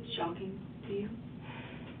 it's shocking to you.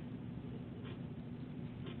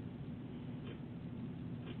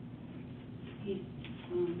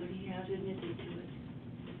 But he has admitted to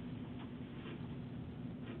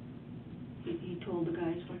it. He told the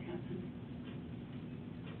guys what happened.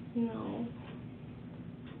 No.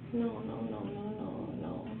 No, no, no, no, no,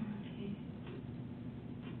 no. Okay.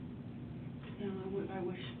 Yeah, I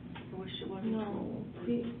wish it wasn't. No,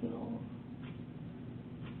 please, no.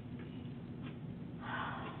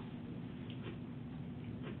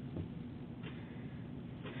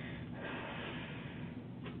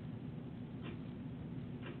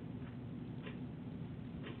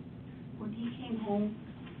 When he came home,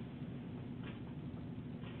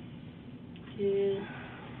 did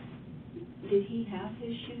he have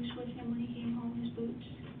his shoes with him when he came home, his boots?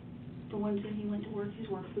 The ones that he went to work, his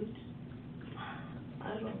work boots?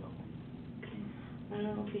 I don't know. Okay. I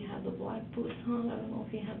don't know if he had the black boots on. I don't know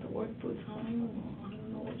if he had the work boots on. I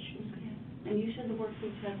don't know what shoes. Okay. And you said the work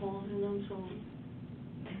boots had holes in them, so.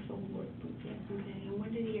 They're so work boots, yeah. Okay. And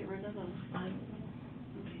when did he get rid of those? I don't know.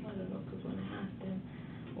 Okay. I don't know, because when I asked him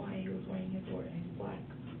why he was wearing his black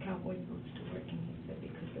cowboy boots to work, and he said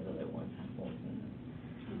because the other ones had holes in them.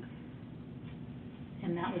 Okay.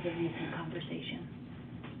 And that was a recent conversation.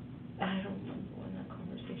 I don't remember when that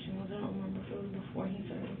conversation was. I don't remember if it was before he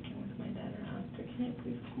started working with my dad or after. Can I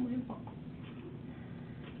please call my mom?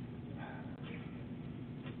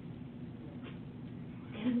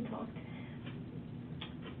 Can I talk to him?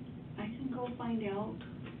 I can go find out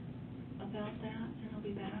about that, and I'll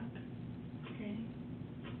be back. Okay.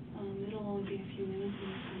 It'll only be a few minutes.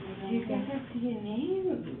 Do you guys have DNA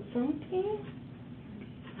or something?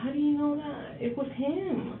 How do you know that? It was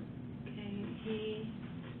him. Okay, he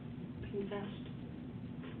confessed.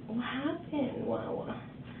 What happened? What?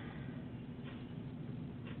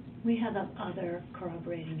 We have other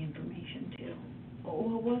corroborating information too.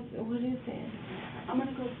 What is it? I'm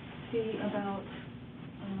gonna go see about,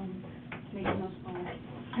 making those phones.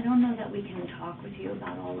 I don't know that we can talk with you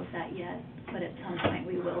about all of that yet, but at some point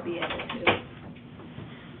we will be able to.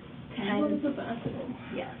 Can I go to the bathroom?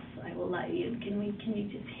 Yes, I will let you. Can you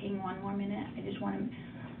just hang one more minute?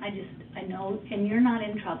 I know, and you're not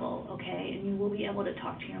in trouble, okay? And you will be able to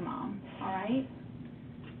talk to your mom, all right?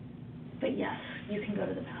 But yes, you can go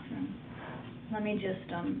to the bathroom. Let me just,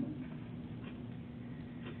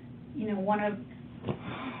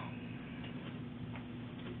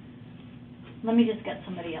 let me just get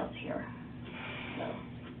somebody else here. So,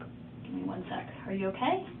 give me one sec. Are you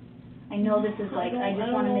okay? I know this is like, I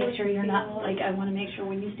just want to make sure you're not, like, I want to make sure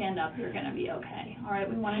when you stand up, you're going to be okay. All right,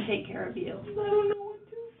 we want to take care of you. I don't know what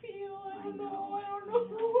to feel. I don't know.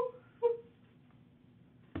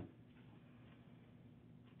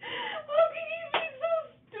 How can you be so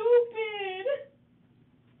stupid?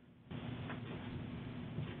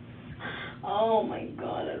 Oh my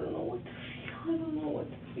God, I don't know what to feel. I don't know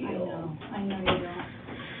what to feel. I know you don't.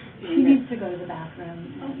 He needs to go to the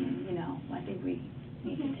bathroom, and, I think we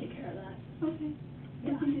need to take care of that. Okay.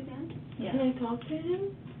 Yeah. We can do that. Yeah. Can I talk to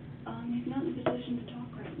him? He's not in a position to talk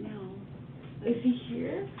right now. Is he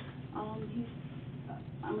here?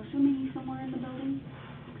 I'm assuming he's somewhere in the building,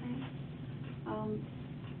 okay?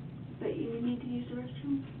 But you need to use the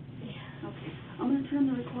restroom? Yeah. Okay. I'm gonna turn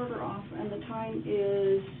the recorder off, and the time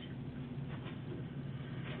is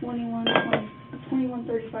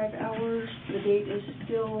 21:35 hours. The date is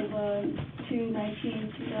still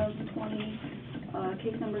 2/19/2020.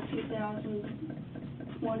 Case number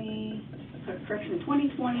 2020.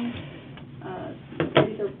 2020.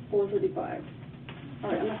 4:35. All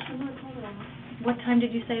right, I'm gonna turn the recorder off. What time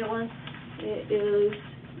did you say it was? It is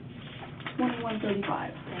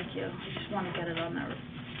 21:35. Thank you. I just want to get it on there.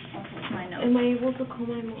 Okay. My notes. Am I able to call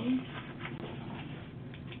my mom?